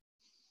up.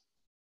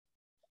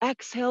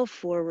 Exhale,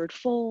 forward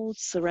fold,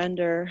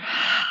 surrender.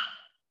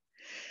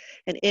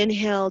 And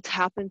inhale,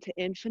 tap into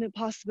infinite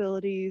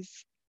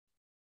possibilities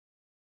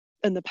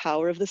and the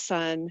power of the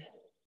sun.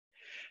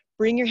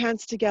 Bring your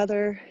hands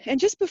together. And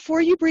just before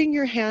you bring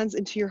your hands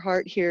into your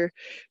heart here,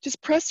 just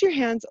press your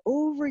hands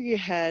over your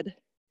head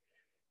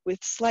with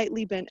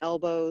slightly bent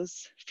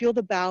elbows. Feel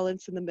the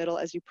balance in the middle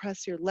as you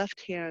press your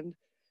left hand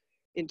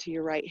into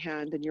your right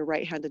hand and your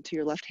right hand into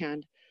your left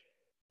hand.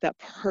 That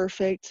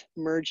perfect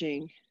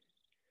merging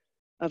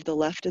of the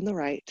left and the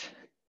right.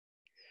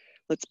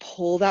 Let's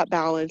pull that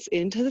balance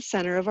into the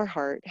center of our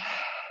heart.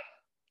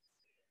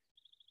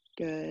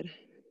 Good.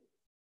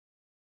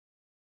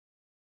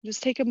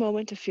 Just take a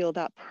moment to feel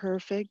that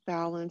perfect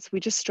balance. We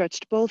just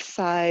stretched both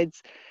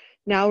sides.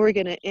 Now we're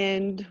going to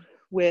end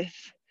with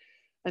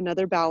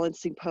another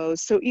balancing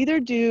pose. So either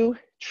do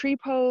tree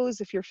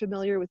pose if you're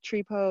familiar with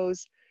tree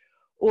pose,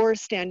 or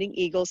standing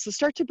eagle. So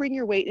start to bring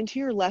your weight into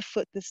your left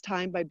foot this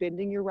time by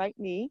bending your right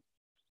knee.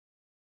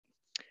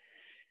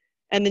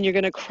 And then you're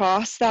going to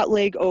cross that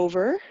leg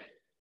over,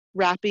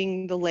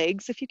 wrapping the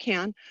legs if you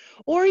can,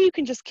 or you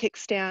can just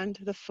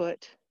kickstand the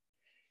foot.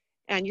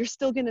 And you're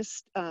still going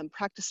to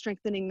practice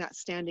strengthening that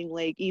standing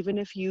leg, even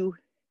if you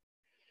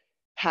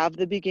have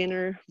the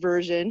beginner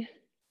version.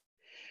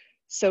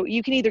 So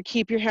you can either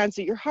keep your hands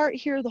at your heart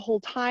here the whole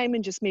time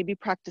and just maybe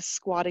practice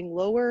squatting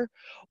lower,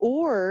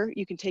 or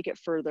you can take it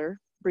further.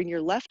 Bring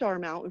your left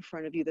arm out in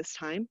front of you this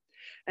time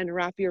and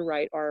wrap your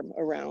right arm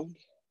around.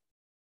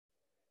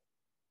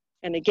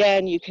 And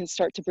again, you can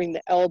start to bring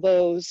the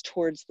elbows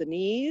towards the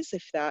knees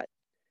if that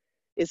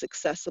is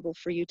accessible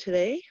for you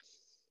today.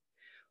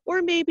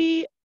 Or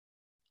maybe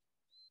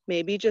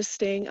just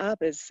staying up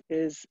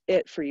is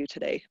it for you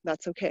today.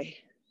 That's okay.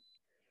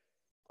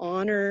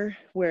 Honor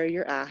where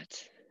you're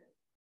at.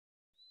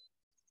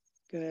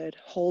 Good.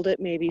 Hold it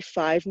maybe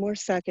 5 more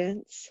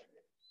seconds.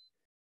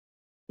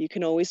 You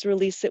can always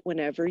release it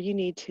whenever you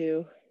need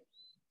to.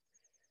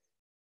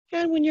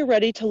 And when you're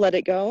ready to let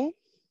it go,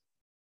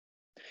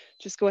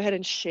 just go ahead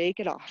and shake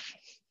it off.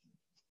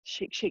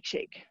 Shake, shake,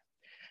 shake.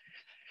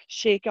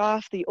 Shake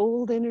off the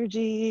old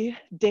energy,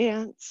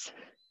 dance.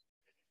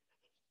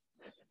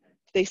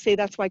 They say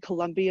that's why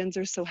Colombians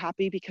are so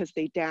happy, because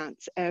they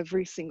dance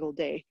every single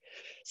day.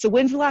 So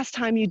when's the last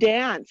time you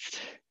danced?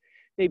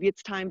 Maybe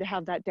it's time to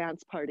have that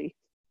dance party.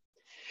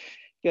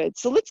 Good,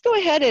 so let's go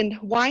ahead and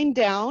wind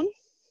down.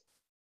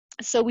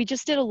 So we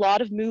just did a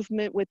lot of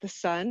movement with the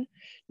sun.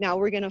 Now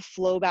we're gonna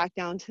flow back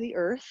down to the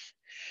earth.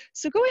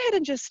 So go ahead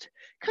and just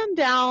come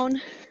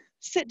down,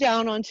 sit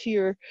down onto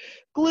your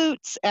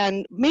glutes,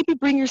 and maybe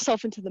bring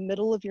yourself into the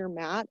middle of your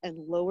mat and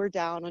lower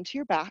down onto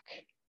your back.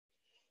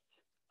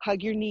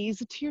 Hug your knees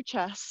to your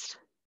chest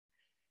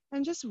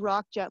and just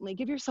rock gently.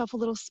 Give yourself a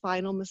little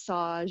spinal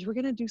massage. We're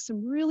gonna do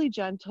some really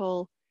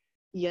gentle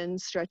yin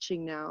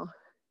stretching now.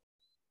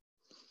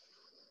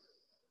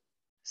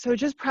 So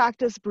just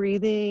practice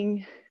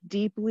breathing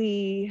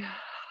deeply.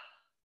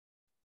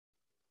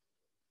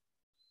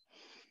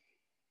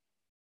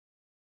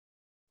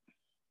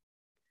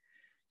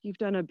 You've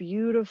done a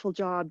beautiful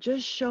job.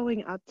 Just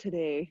showing up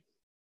today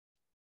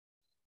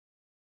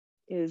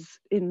is,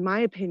 in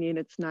my opinion,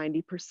 it's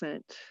 90%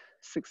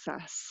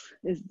 success.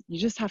 You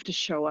just have to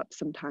show up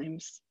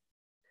sometimes.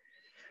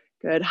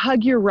 Good.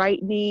 Hug your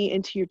right knee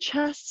into your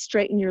chest,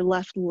 straighten your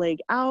left leg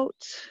out.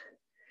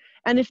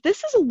 And if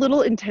this is a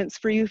little intense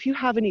for you, if you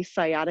have any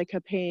sciatica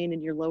pain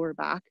in your lower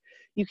back,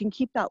 you can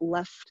keep that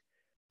left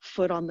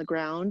foot on the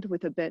ground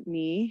with a bent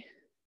knee.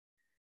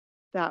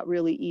 That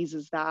really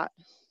eases that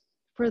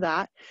for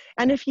that.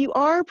 And if you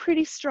are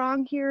pretty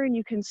strong here and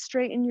you can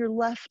straighten your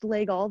left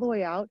leg all the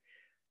way out,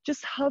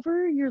 just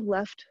hover your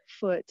left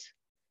foot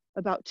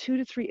about 2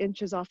 to 3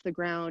 inches off the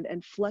ground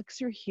and flex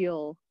your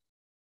heel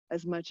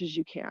as much as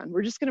you can.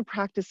 We're just going to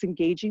practice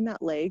engaging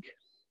that leg.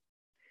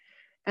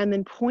 And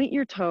then point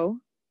your toe.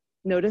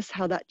 Notice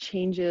how that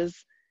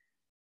changes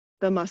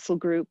the muscle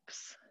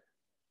groups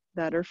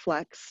that are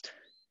flexed.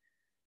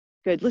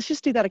 Good. Let's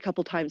just do that a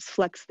couple times.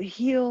 Flex the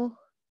heel,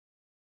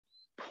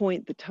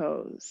 point the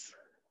toes.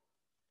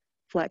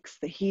 Flex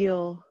the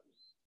heel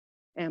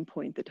and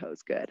point the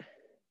toes. Good.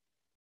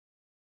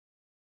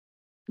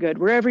 Good.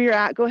 Wherever you're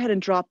at, go ahead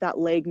and drop that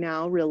leg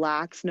now.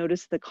 Relax.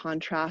 Notice the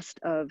contrast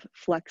of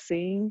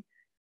flexing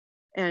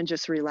and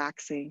just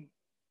relaxing.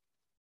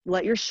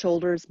 Let your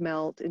shoulders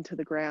melt into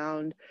the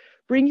ground.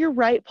 Bring your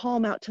right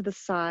palm out to the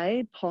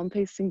side, palm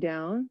facing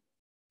down.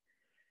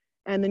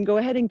 And then go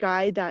ahead and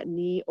guide that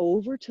knee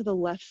over to the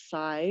left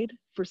side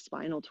for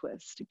spinal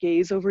twist.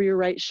 Gaze over your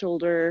right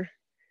shoulder.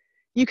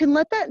 You can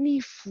let that knee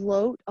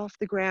float off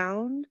the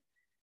ground.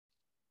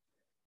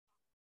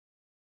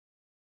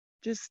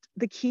 Just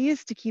the key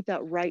is to keep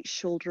that right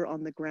shoulder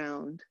on the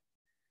ground.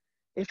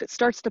 If it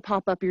starts to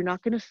pop up, you're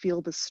not going to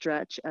feel the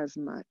stretch as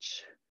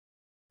much.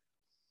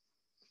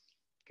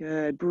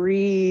 Good.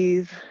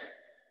 Breathe.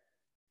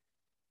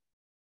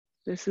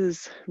 This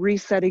is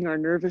resetting our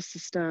nervous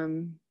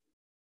system.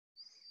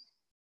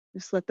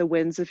 Just let the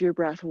winds of your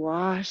breath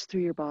wash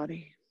through your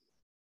body.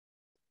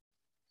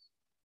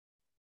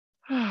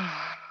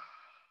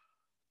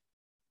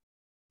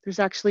 There's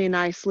actually a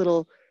nice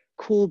little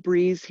cool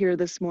breeze here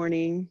this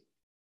morning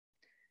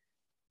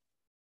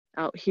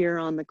out here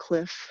on the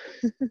cliff.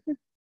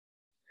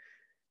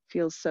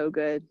 Feels so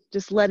good.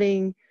 Just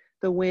letting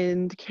the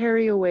wind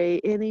carry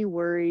away any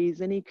worries,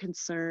 any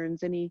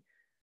concerns, any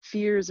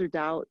fears or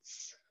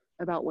doubts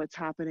about what's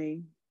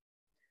happening.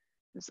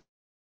 Just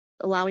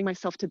allowing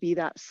myself to be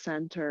that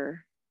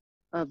center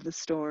of the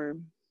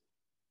storm.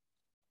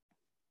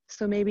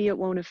 So maybe it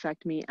won't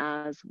affect me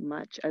as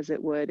much as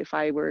it would if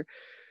I were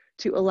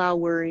to allow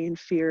worry and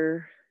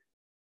fear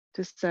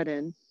to set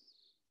in.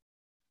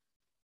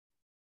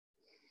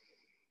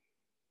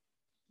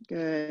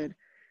 Good.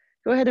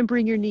 Go ahead and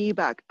bring your knee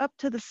back up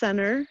to the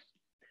center.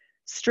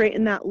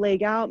 Straighten that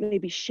leg out,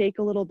 maybe shake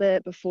a little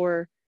bit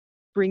before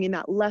bringing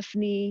that left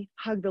knee.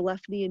 Hug the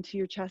left knee into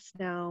your chest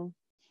now.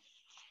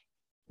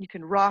 You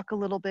can rock a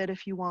little bit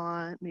if you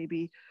want,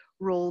 maybe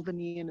roll the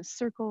knee in a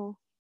circle.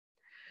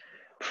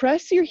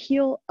 Press your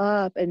heel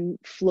up and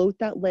float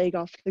that leg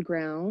off the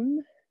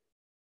ground.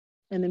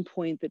 And then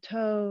point the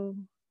toe,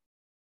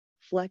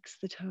 flex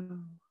the toe,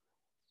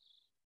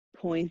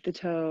 point the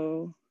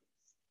toe,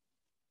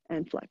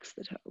 and flex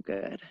the toe.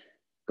 Good.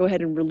 Go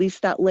ahead and release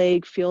that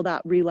leg, feel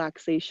that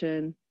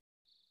relaxation.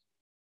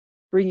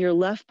 Bring your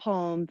left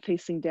palm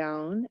facing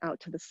down out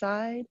to the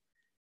side.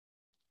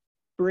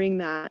 Bring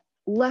that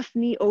left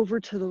knee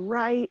over to the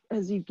right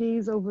as you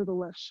gaze over the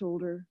left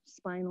shoulder,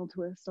 spinal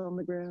twist on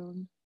the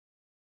ground.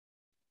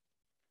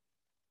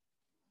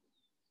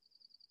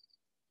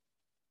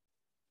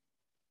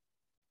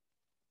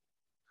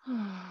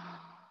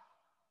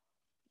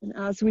 And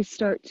as we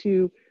start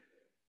to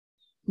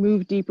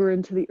move deeper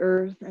into the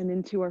earth and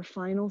into our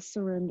final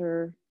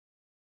surrender,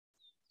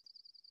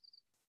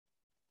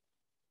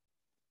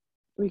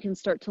 we can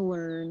start to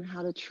learn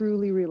how to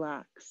truly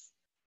relax,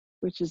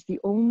 which is the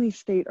only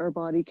state our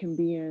body can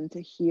be in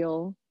to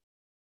heal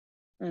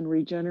and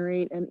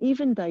regenerate and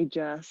even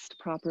digest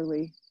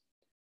properly.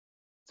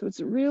 So it's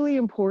really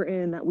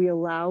important that we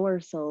allow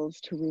ourselves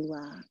to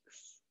relax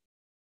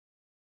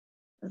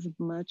as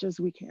much as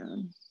we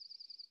can.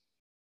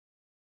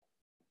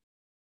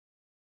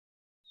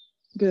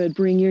 Good.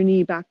 Bring your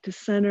knee back to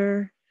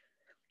center.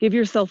 Give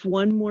yourself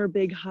one more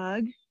big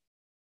hug.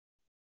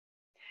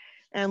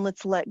 And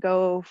let's let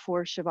go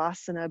for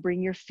Shavasana.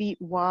 Bring your feet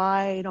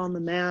wide on the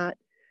mat,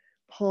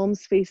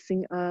 palms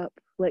facing up.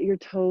 Let your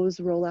toes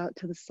roll out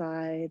to the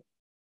side.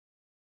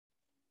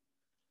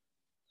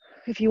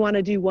 If you want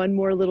to do one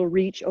more little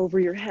reach over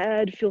your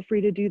head, feel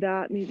free to do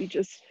that. Maybe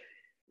just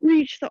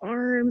reach the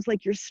arms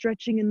like you're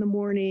stretching in the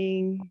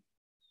morning.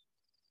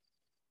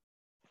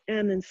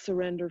 And then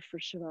surrender for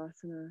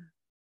Shavasana.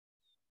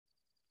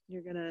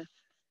 You're going to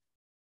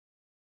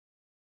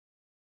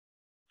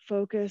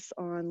focus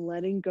on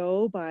letting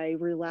go by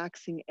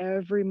relaxing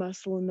every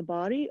muscle in the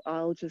body.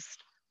 I'll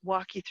just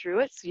walk you through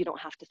it so you don't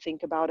have to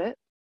think about it.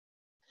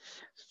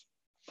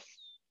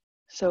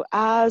 So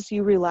as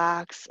you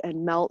relax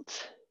and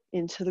melt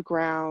into the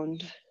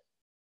ground,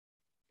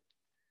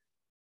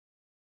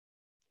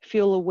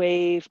 feel a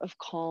wave of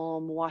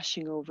calm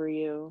washing over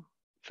you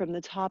from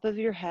the top of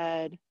your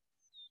head,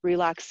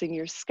 relaxing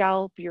your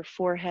scalp, your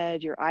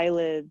forehead, your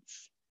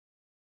eyelids,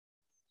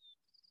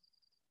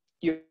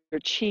 your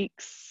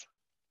cheeks,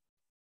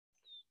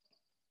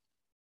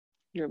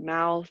 your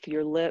mouth,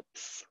 your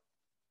lips.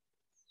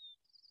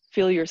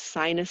 Feel your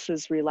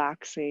sinuses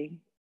relaxing.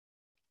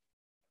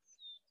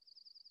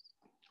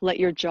 Let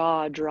your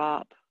jaw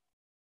drop.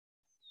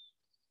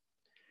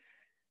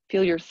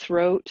 Feel your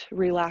throat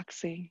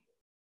relaxing.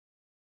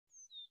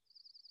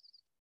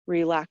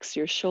 Relax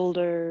your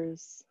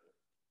shoulders.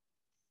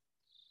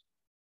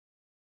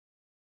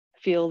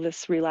 Feel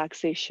this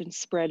relaxation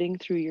spreading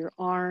through your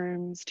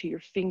arms to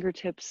your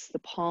fingertips, the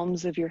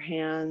palms of your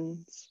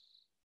hands,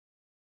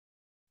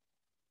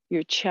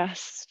 your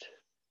chest,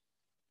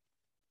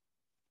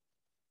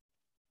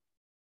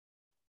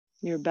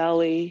 your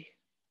belly.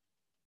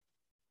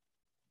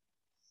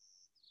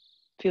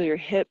 Feel your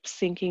hips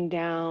sinking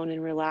down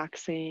and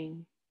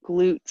relaxing,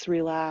 glutes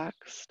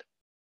relaxed,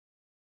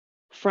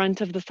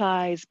 front of the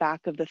thighs,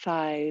 back of the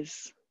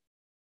thighs,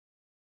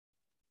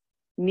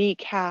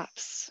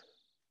 kneecaps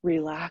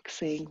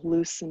relaxing,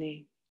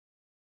 loosening,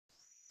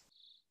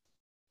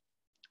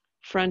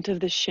 front of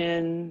the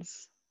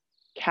shins,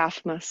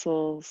 calf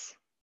muscles,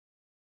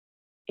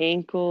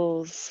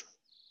 ankles,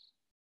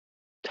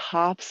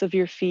 tops of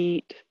your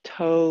feet,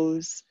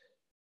 toes,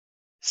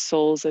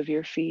 soles of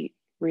your feet,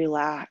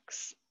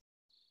 relax.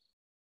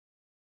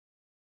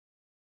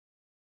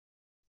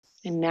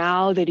 And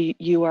now that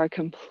you are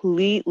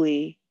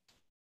completely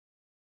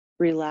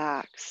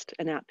relaxed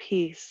and at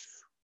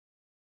peace,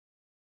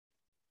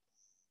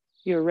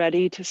 you're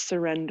ready to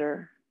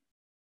surrender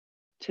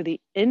to the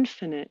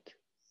infinite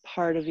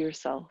part of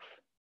yourself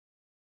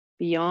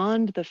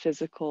beyond the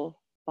physical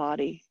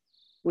body.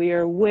 We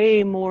are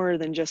way more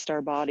than just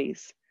our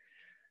bodies.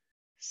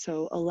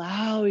 So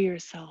allow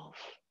yourself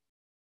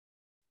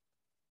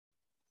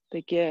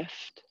the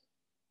gift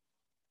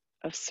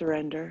of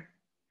surrender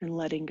and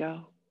letting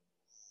go.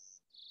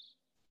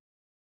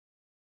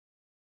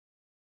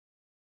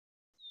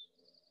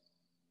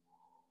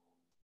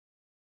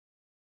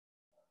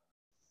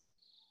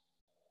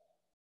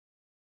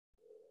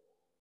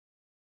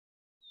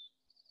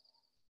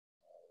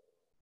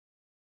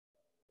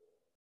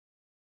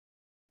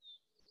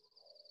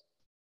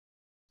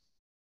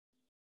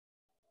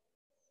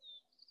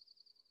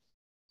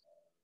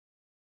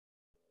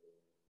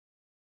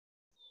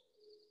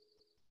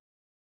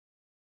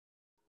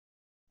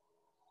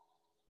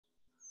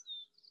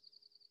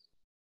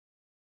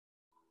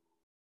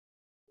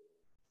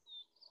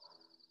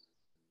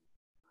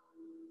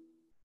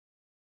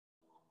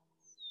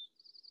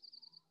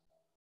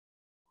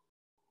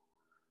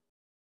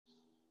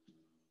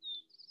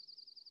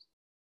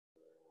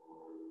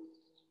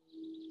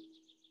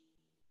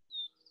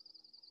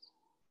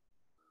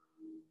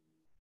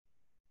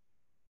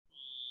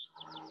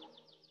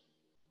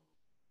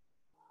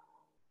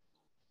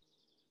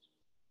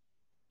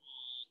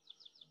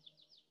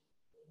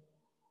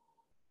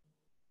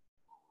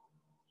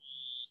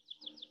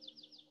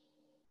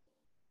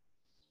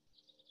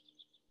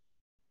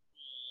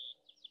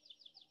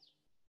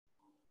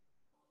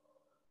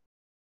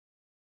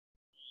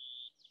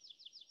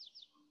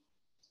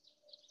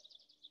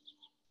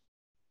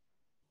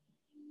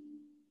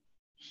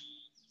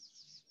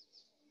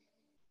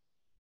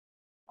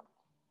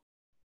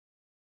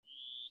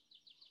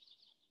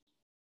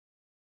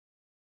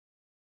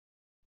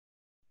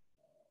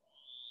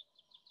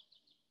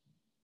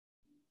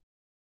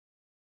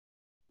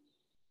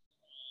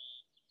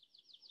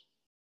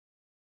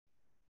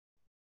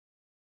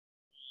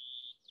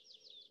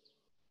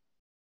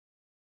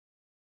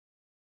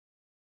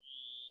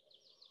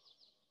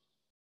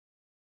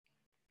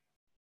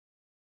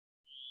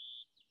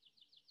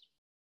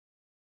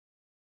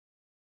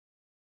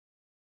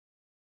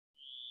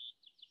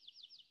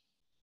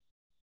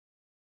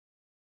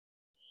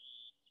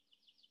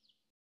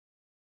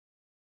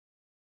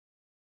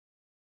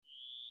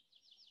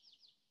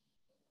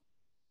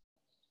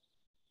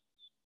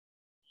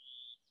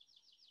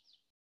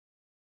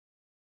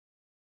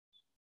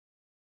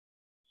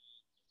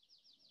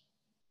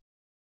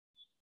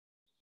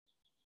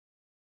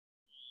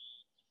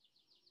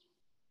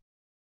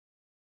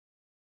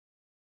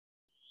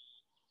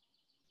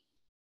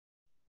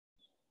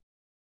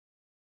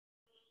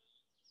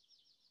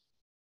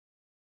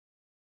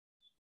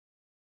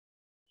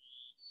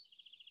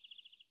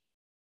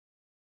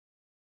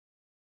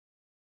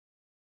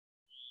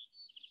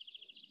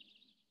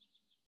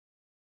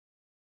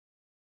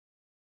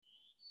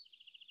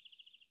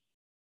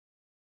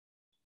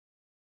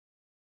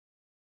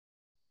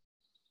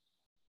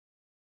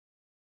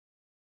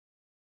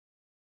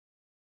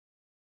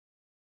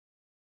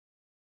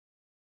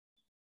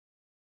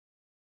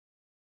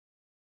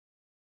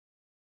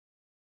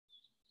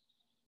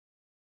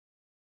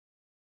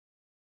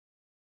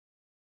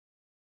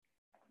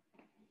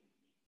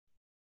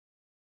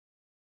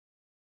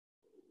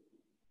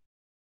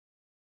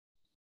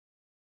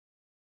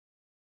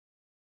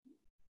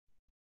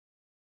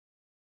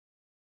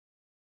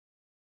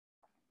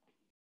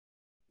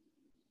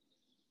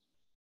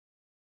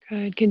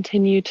 Good.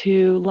 Continue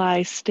to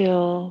lie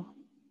still,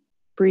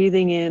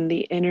 breathing in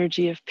the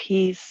energy of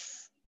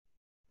peace,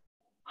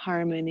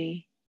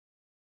 harmony,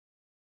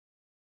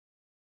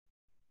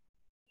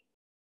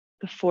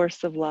 the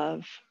force of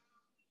love,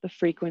 the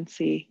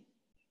frequency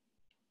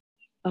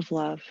of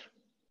love.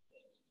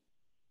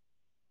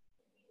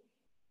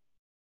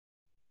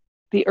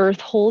 The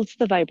earth holds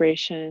the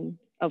vibration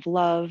of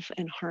love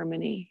and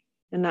harmony,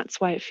 and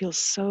that's why it feels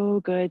so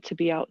good to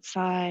be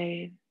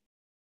outside.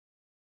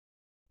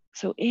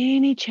 So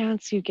any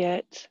chance you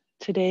get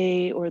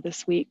today or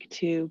this week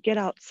to get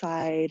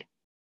outside,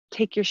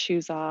 take your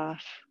shoes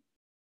off,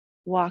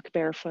 walk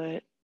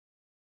barefoot,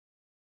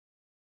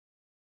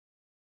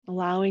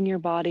 allowing your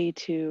body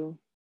to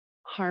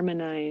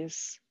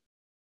harmonize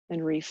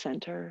and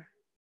recenter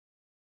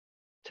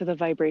to the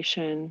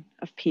vibration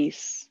of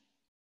peace.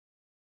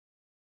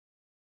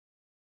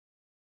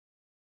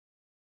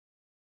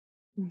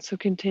 And so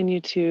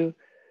continue to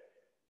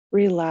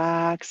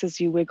relax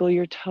as you wiggle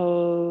your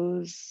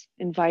toes,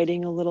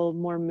 inviting a little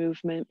more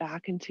movement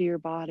back into your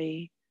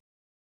body.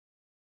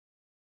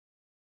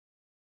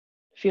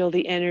 Feel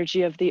the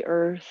energy of the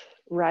earth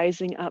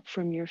rising up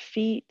from your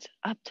feet,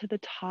 up to the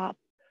top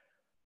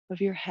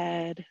of your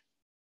head,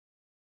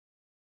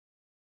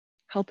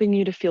 helping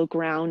you to feel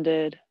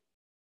grounded,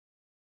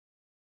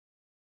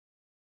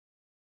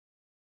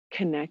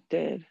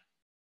 connected.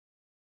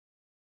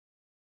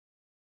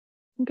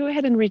 And go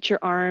ahead and reach your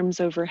arms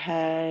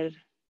overhead,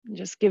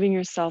 just giving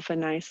yourself a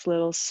nice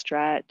little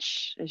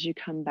stretch as you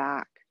come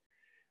back.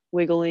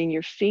 Wiggling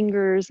your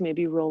fingers,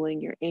 maybe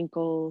rolling your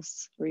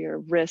ankles or your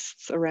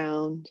wrists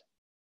around.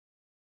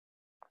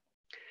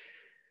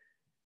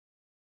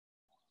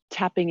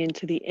 Tapping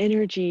into the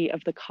energy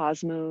of the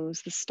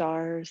cosmos, the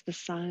stars, the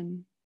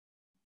sun.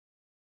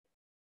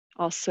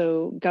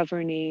 Also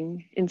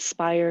governing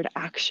inspired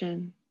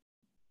action.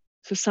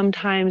 So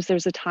sometimes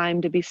there's a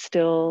time to be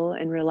still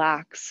and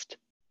relaxed,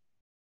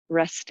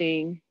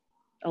 resting,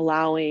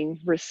 allowing,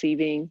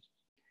 receiving.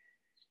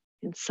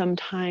 And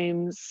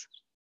sometimes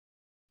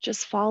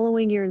just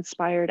following your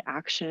inspired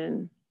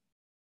action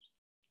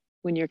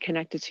when you're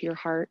connected to your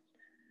heart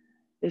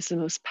is the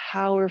most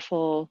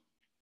powerful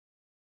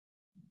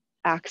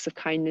acts of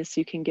kindness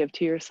you can give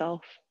to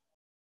yourself.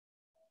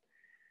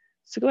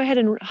 So go ahead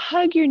and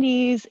hug your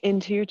knees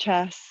into your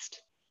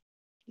chest.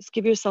 Just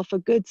give yourself a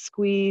good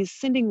squeeze,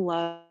 sending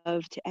love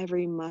to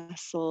every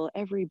muscle,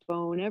 every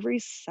bone, every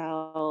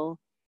cell.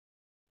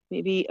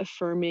 Maybe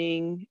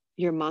affirming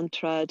your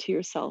mantra to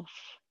yourself.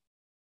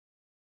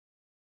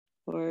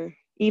 Or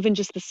even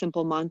just the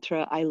simple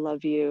mantra, I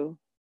love you.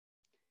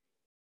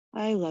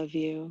 I love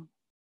you.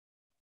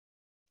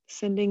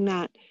 Sending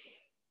that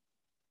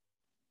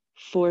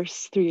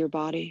force through your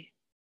body.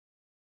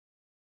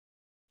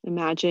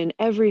 Imagine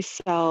every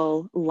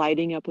cell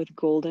lighting up with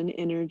golden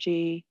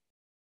energy,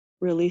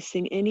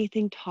 releasing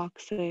anything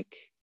toxic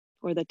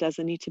or that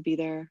doesn't need to be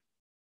there.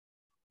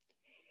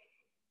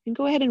 And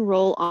go ahead and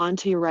roll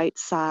onto your right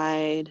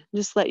side.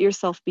 Just let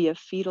yourself be a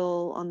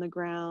fetal on the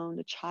ground,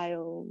 a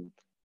child,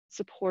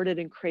 supported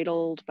and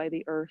cradled by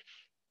the earth.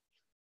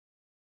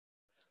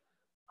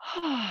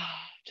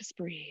 Just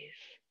breathe.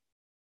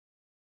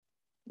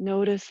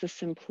 Notice the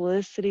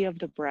simplicity of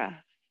the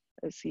breath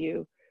as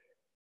you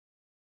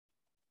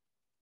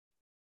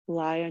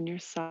lie on your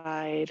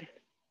side,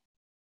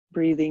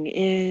 breathing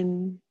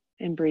in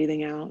and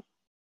breathing out.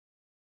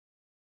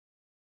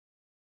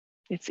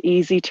 It's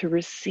easy to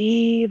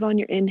receive on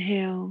your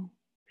inhale,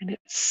 and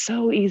it's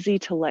so easy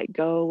to let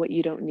go what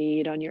you don't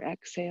need on your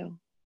exhale.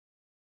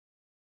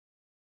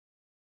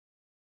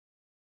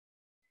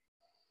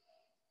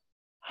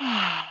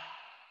 And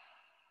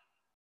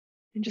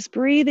just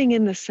breathing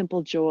in the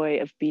simple joy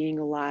of being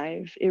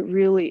alive. It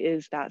really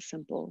is that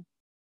simple.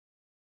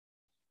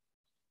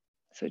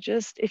 So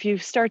just if you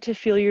start to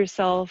feel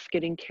yourself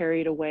getting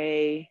carried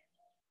away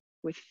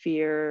with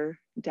fear,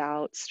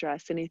 doubt,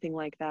 stress, anything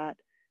like that,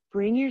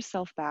 bring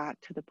yourself back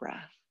to the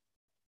breath.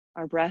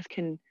 Our breath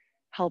can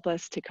help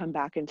us to come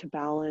back into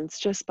balance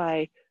just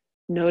by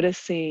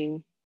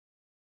noticing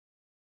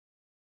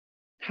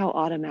how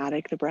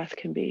automatic the breath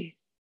can be.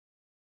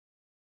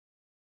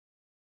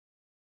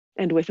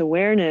 And with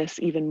awareness,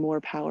 even more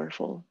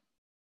powerful.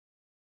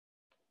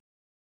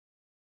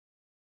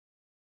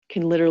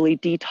 Can literally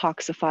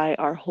detoxify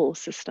our whole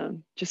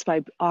system just by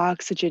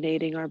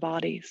oxygenating our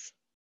bodies.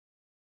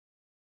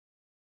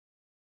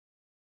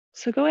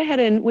 So go ahead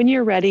and when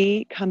you're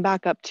ready, come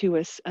back up to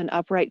an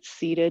upright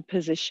seated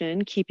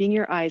position, keeping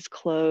your eyes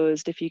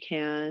closed if you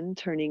can,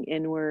 turning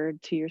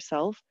inward to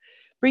yourself.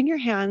 Bring your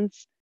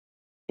hands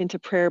into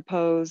prayer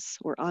pose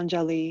or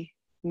Anjali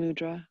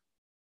Mudra.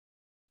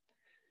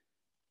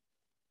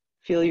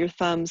 Feel your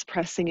thumbs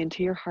pressing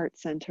into your heart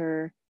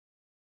center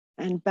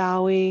and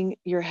bowing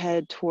your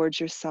head towards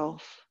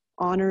yourself,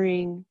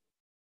 honoring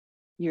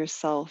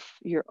yourself,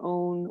 your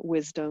own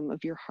wisdom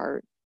of your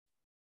heart.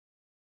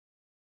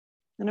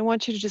 And I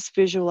want you to just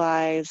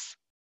visualize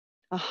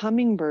a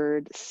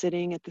hummingbird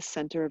sitting at the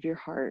center of your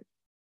heart.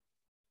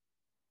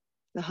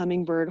 The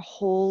hummingbird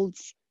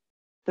holds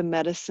the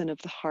medicine of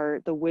the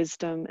heart, the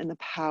wisdom and the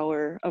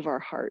power of our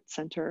heart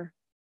center.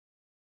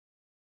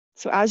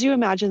 So as you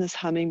imagine this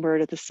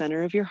hummingbird at the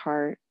center of your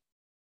heart,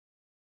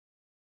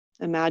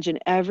 imagine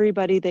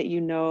everybody that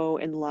you know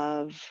and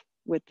love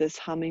with this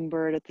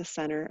hummingbird at the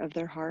center of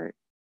their heart.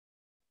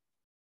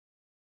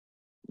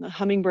 The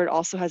hummingbird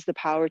also has the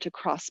power to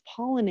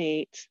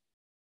cross-pollinate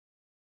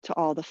to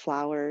all the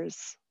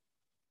flowers,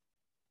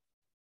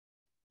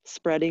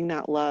 spreading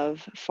that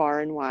love far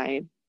and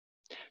wide.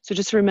 So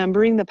just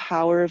remembering the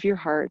power of your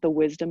heart, the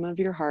wisdom of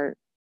your heart,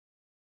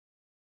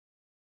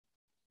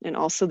 and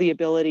also the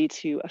ability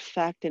to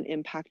affect and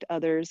impact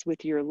others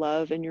with your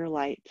love and your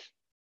light.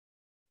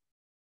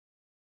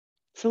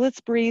 So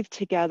let's breathe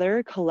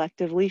together,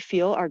 collectively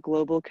feel our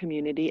global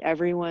community,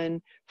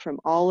 everyone from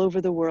all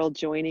over the world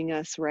joining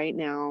us right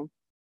now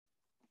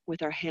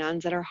with our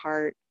hands at our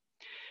heart.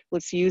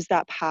 Let's use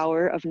that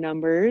power of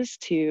numbers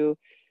to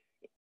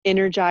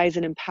energize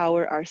and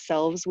empower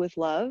ourselves with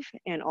love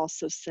and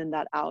also send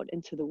that out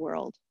into the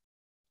world,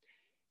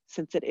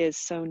 since it is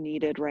so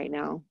needed right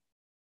now.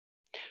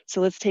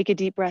 So let's take a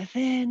deep breath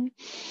in.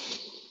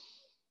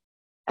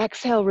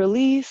 Exhale,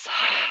 release.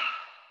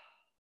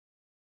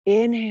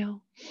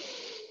 Inhale.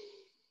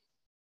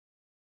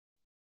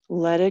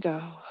 Let it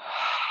go.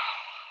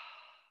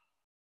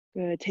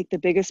 Good. Take the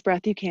biggest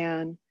breath you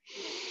can.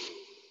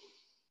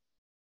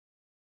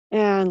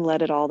 And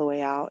let it all the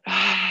way out.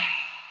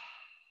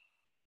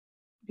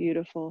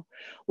 Beautiful.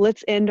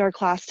 Let's end our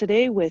class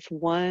today with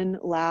one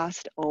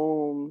last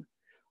Om.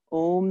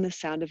 Om, the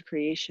sound of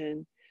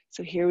creation.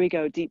 So here we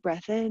go. Deep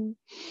breath in.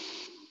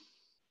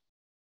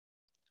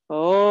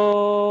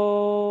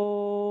 Om.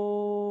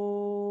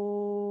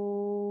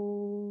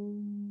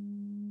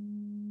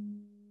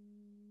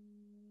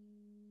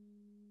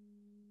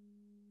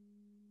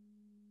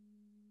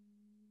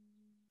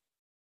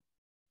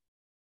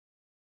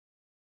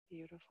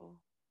 Beautiful.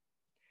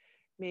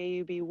 May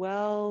you be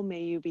well.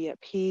 May you be at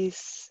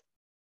peace.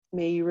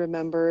 May you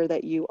remember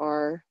that you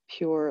are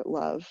pure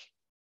love.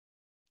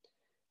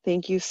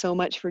 Thank you so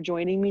much for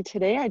joining me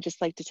today. I'd just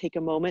like to take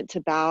a moment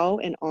to bow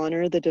and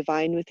honor the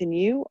divine within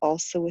you,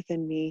 also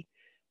within me,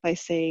 by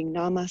saying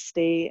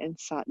Namaste and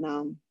Sat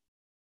Nam.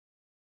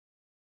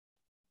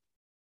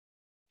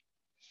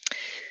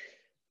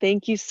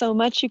 Thank you so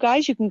much, you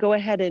guys. You can go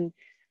ahead and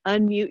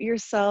unmute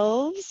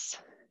yourselves.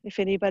 If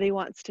anybody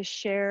wants to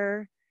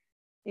share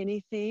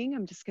anything,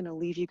 I'm just going to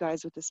leave you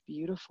guys with this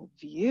beautiful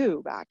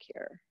view back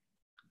here.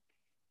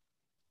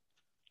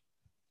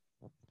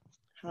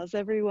 How's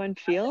everyone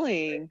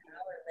feeling?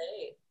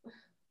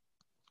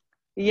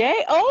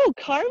 Yay. Oh,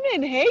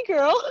 Carmen. Hey,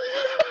 girl.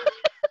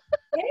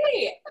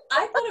 Hey,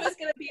 I thought it was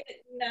going to be at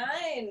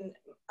 9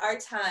 our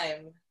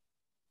time.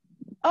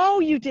 Oh,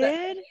 you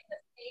did? The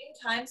same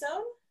time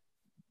zone?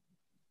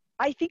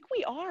 I think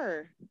we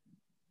are.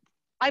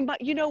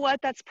 You know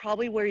what? That's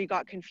probably where you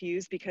got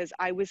confused, because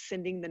I was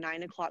sending the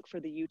 9 o'clock for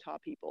the Utah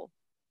people.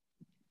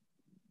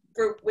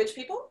 For which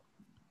people?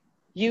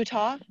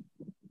 Utah.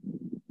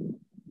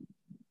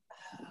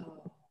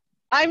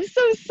 I'm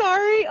so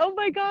sorry. Oh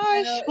my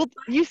gosh. No, well,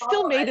 you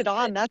still made it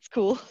on. That's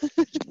cool.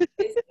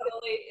 It's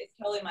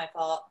totally my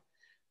fault.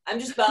 I'm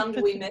just bummed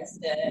we missed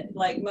it,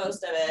 like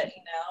most of it,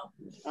 you know?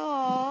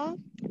 Aw.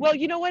 Well,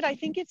 you know what? I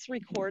think it's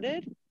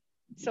recorded,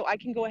 so I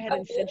can go ahead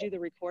and send you the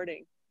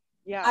recording.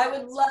 Yeah. I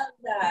would love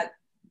that.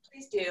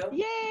 Please do.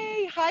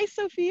 Yay. Hi,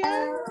 Sophia.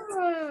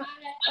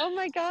 Oh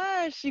my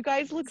gosh. You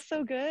guys look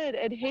so good.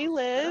 And hey,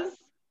 Liz.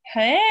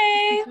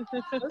 Hey,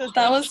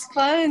 that was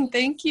fun.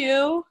 Thank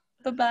you,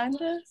 the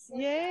bandits.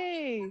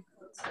 Yay.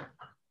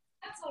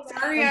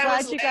 Sorry, I'm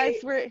glad you guys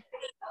were.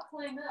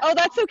 Oh,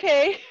 that's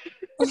okay.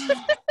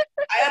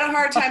 I had a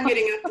hard time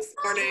getting up this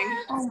morning.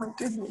 Oh my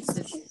goodness.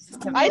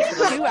 I did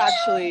too,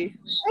 actually.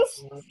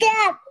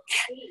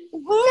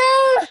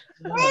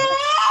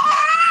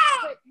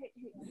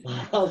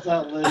 How's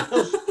that, Liz?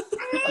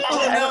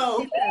 Oh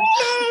no.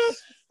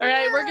 All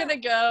right, we're gonna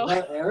go.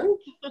 Eric?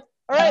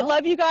 All right,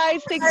 love you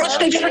guys. Thanks for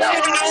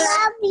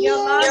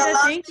Yolanda,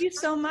 thank you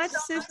so much,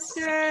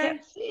 sister.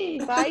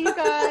 Bye, you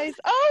guys.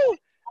 Oh,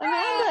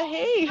 Amanda,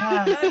 hey.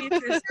 Love you,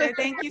 sister.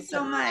 Thank you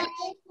so much.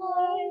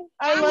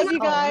 I love you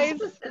guys.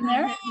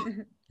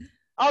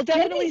 I'll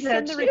definitely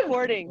send the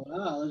recording.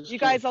 Wow, You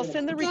guys, I'll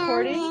send the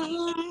recording.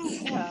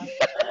 Yeah.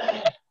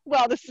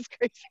 Wow, this is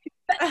crazy.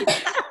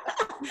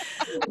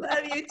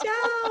 Love you.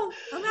 Ciao.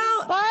 I'm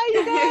out. Bye,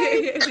 you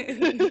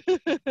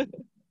guys.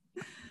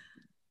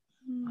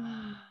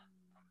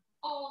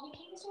 All the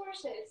king's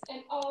horses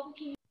and all the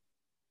king's...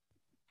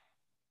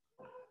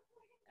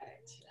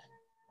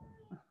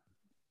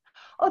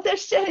 Oh,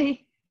 there's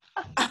Jenny.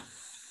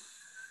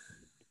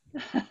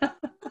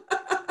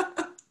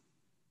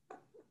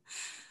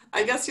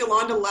 I guess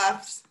Yolanda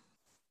left.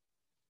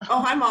 Oh,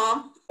 hi,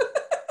 Mom.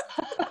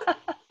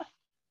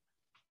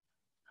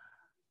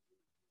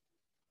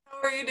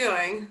 How are you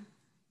doing?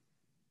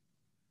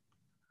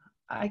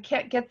 I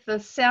can't get the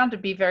sound to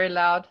be very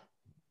loud.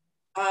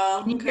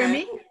 Oh, Can you hear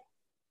me?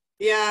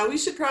 Yeah, we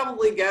should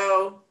probably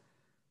go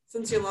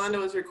since Yolanda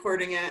was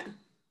recording it.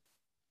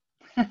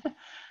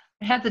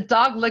 I had the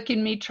dog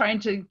licking me, trying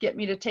to get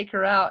me to take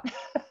her out.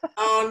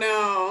 Oh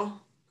no.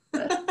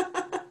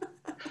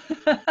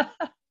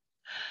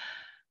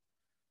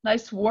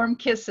 Nice warm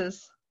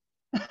kisses.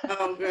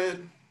 Oh,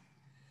 good.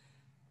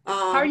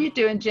 How are you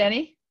doing,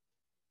 Jenny?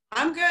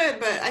 I'm good,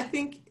 but I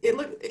think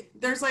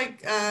there's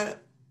like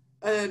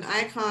an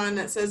icon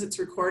that says it's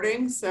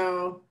recording,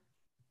 so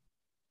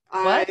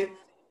What?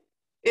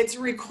 It's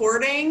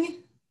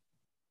recording.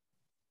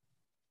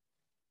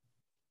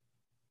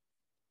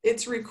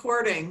 It's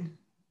recording.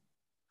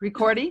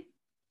 Recording?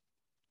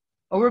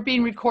 Oh, we're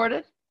being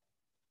recorded?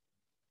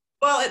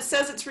 Well, it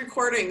says it's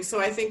recording, so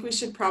I think we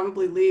should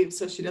probably leave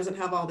so she doesn't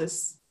have all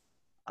this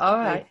All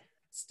right.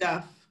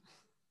 stuff.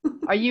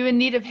 Are you in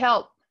need of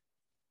help?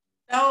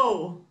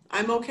 No,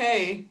 I'm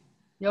okay.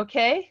 You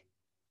okay?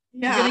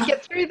 Yeah. You're going to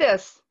get through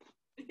this.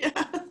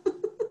 Yeah.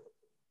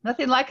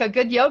 Nothing like a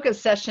good yoga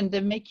session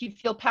to make you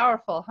feel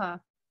powerful, huh?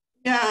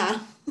 Yeah.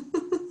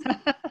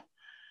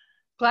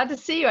 Glad to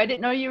see you. I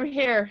didn't know you were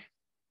here.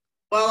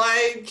 Well,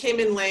 I came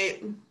in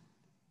late.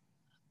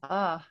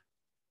 Ah.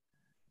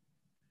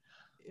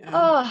 Yeah.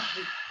 Oh,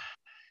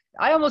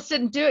 I almost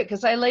didn't do it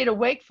because I laid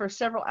awake for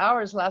several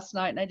hours last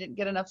night and I didn't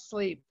get enough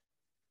sleep.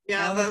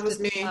 Yeah, that was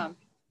me. Huh?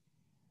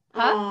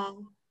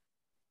 Oh,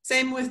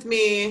 same with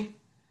me.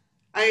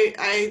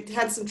 I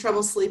had some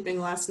trouble sleeping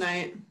last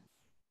night,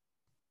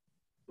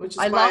 which is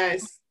I why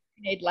lost my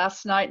hearing aid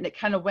last night and it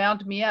kind of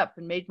wound me up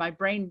and made my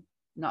brain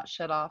not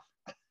shut off.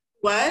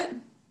 What?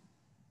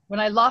 When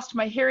I lost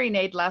my hearing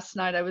aid last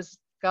night, I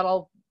got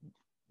all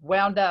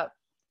wound up.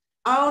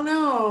 Oh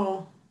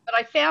no. But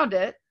I found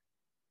it,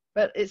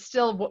 but it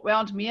still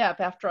wound me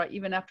up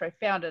even after I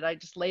found it. I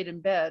just laid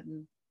in bed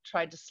and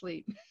tried to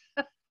sleep.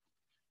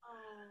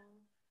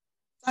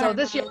 So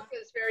this yoga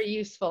is very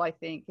useful, I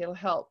think. It'll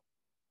help.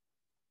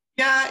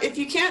 Yeah, if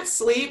you can't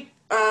sleep,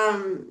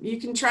 you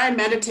can try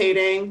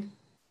meditating.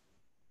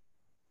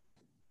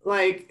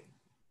 Like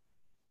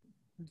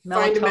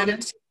find a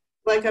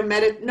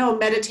Melatonin?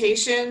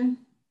 meditation.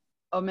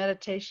 Oh,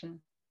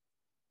 meditation.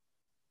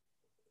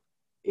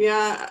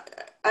 Yeah,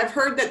 I've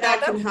heard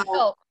that can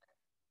help.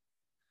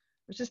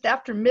 It was just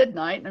after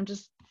midnight and I'm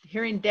just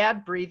hearing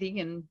Dad breathing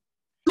and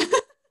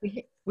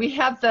we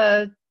have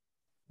the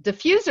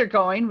diffuser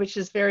going, which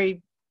is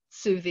very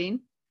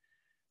soothing.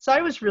 So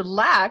I was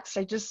relaxed.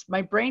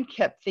 My brain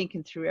kept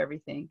thinking through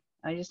everything.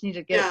 I just need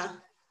to get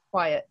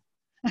quiet.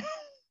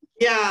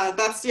 Yeah,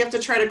 you have to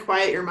try to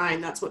quiet your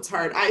mind. That's what's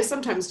hard. I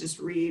sometimes just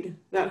read.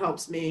 That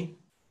helps me.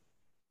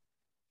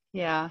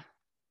 Yeah,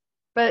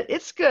 but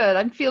it's good.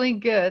 I'm feeling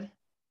good.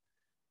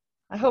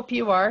 I hope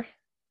you are.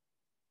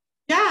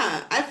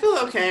 Yeah, I feel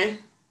okay.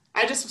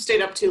 I just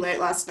stayed up too late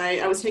last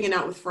night. I was hanging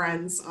out with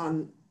friends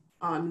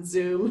on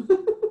Zoom.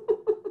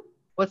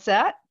 What's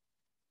that?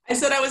 I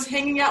said I was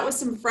hanging out with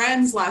some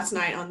friends last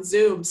night on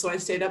Zoom, so I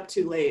stayed up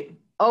too late.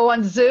 Oh,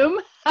 on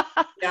Zoom?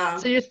 Yeah.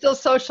 So you're still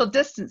social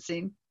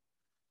distancing?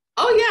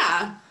 Oh,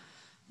 yeah.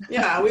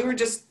 Yeah, we were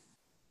just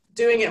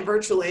doing it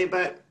virtually,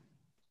 but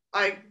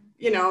I,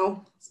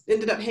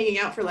 ended up hanging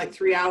out for like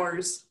 3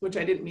 hours, which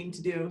I didn't mean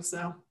to do,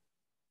 so.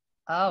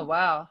 Oh,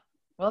 wow.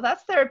 Well,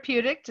 that's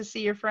therapeutic to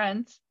see your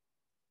friends.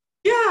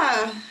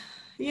 Yeah.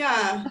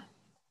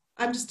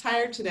 I'm just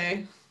tired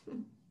today.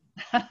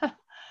 I'm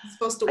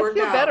supposed to work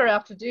out. I feel better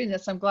after doing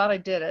this. I'm glad I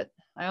did it.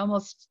 I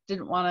almost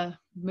didn't want to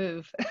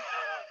move.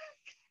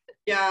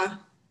 Yeah.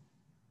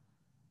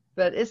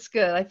 But it's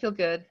good. I feel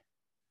good.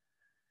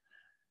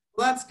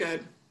 Well, that's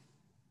good.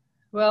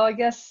 Well, I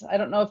guess, I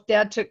don't know if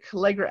Dad took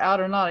Allegra out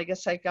or not. I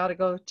guess I got to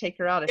go take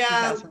her out if he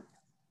hasn't.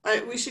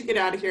 We should get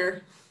out of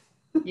here.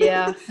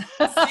 Yeah.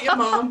 See you,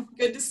 Mom.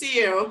 Good to see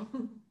you.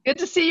 Good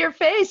to see your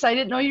face. I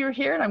didn't know you were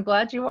here, and I'm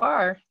glad you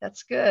are.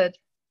 That's good.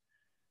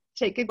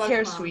 Take good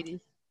care, Mom.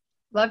 sweetie.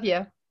 Love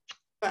you.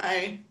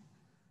 Bye.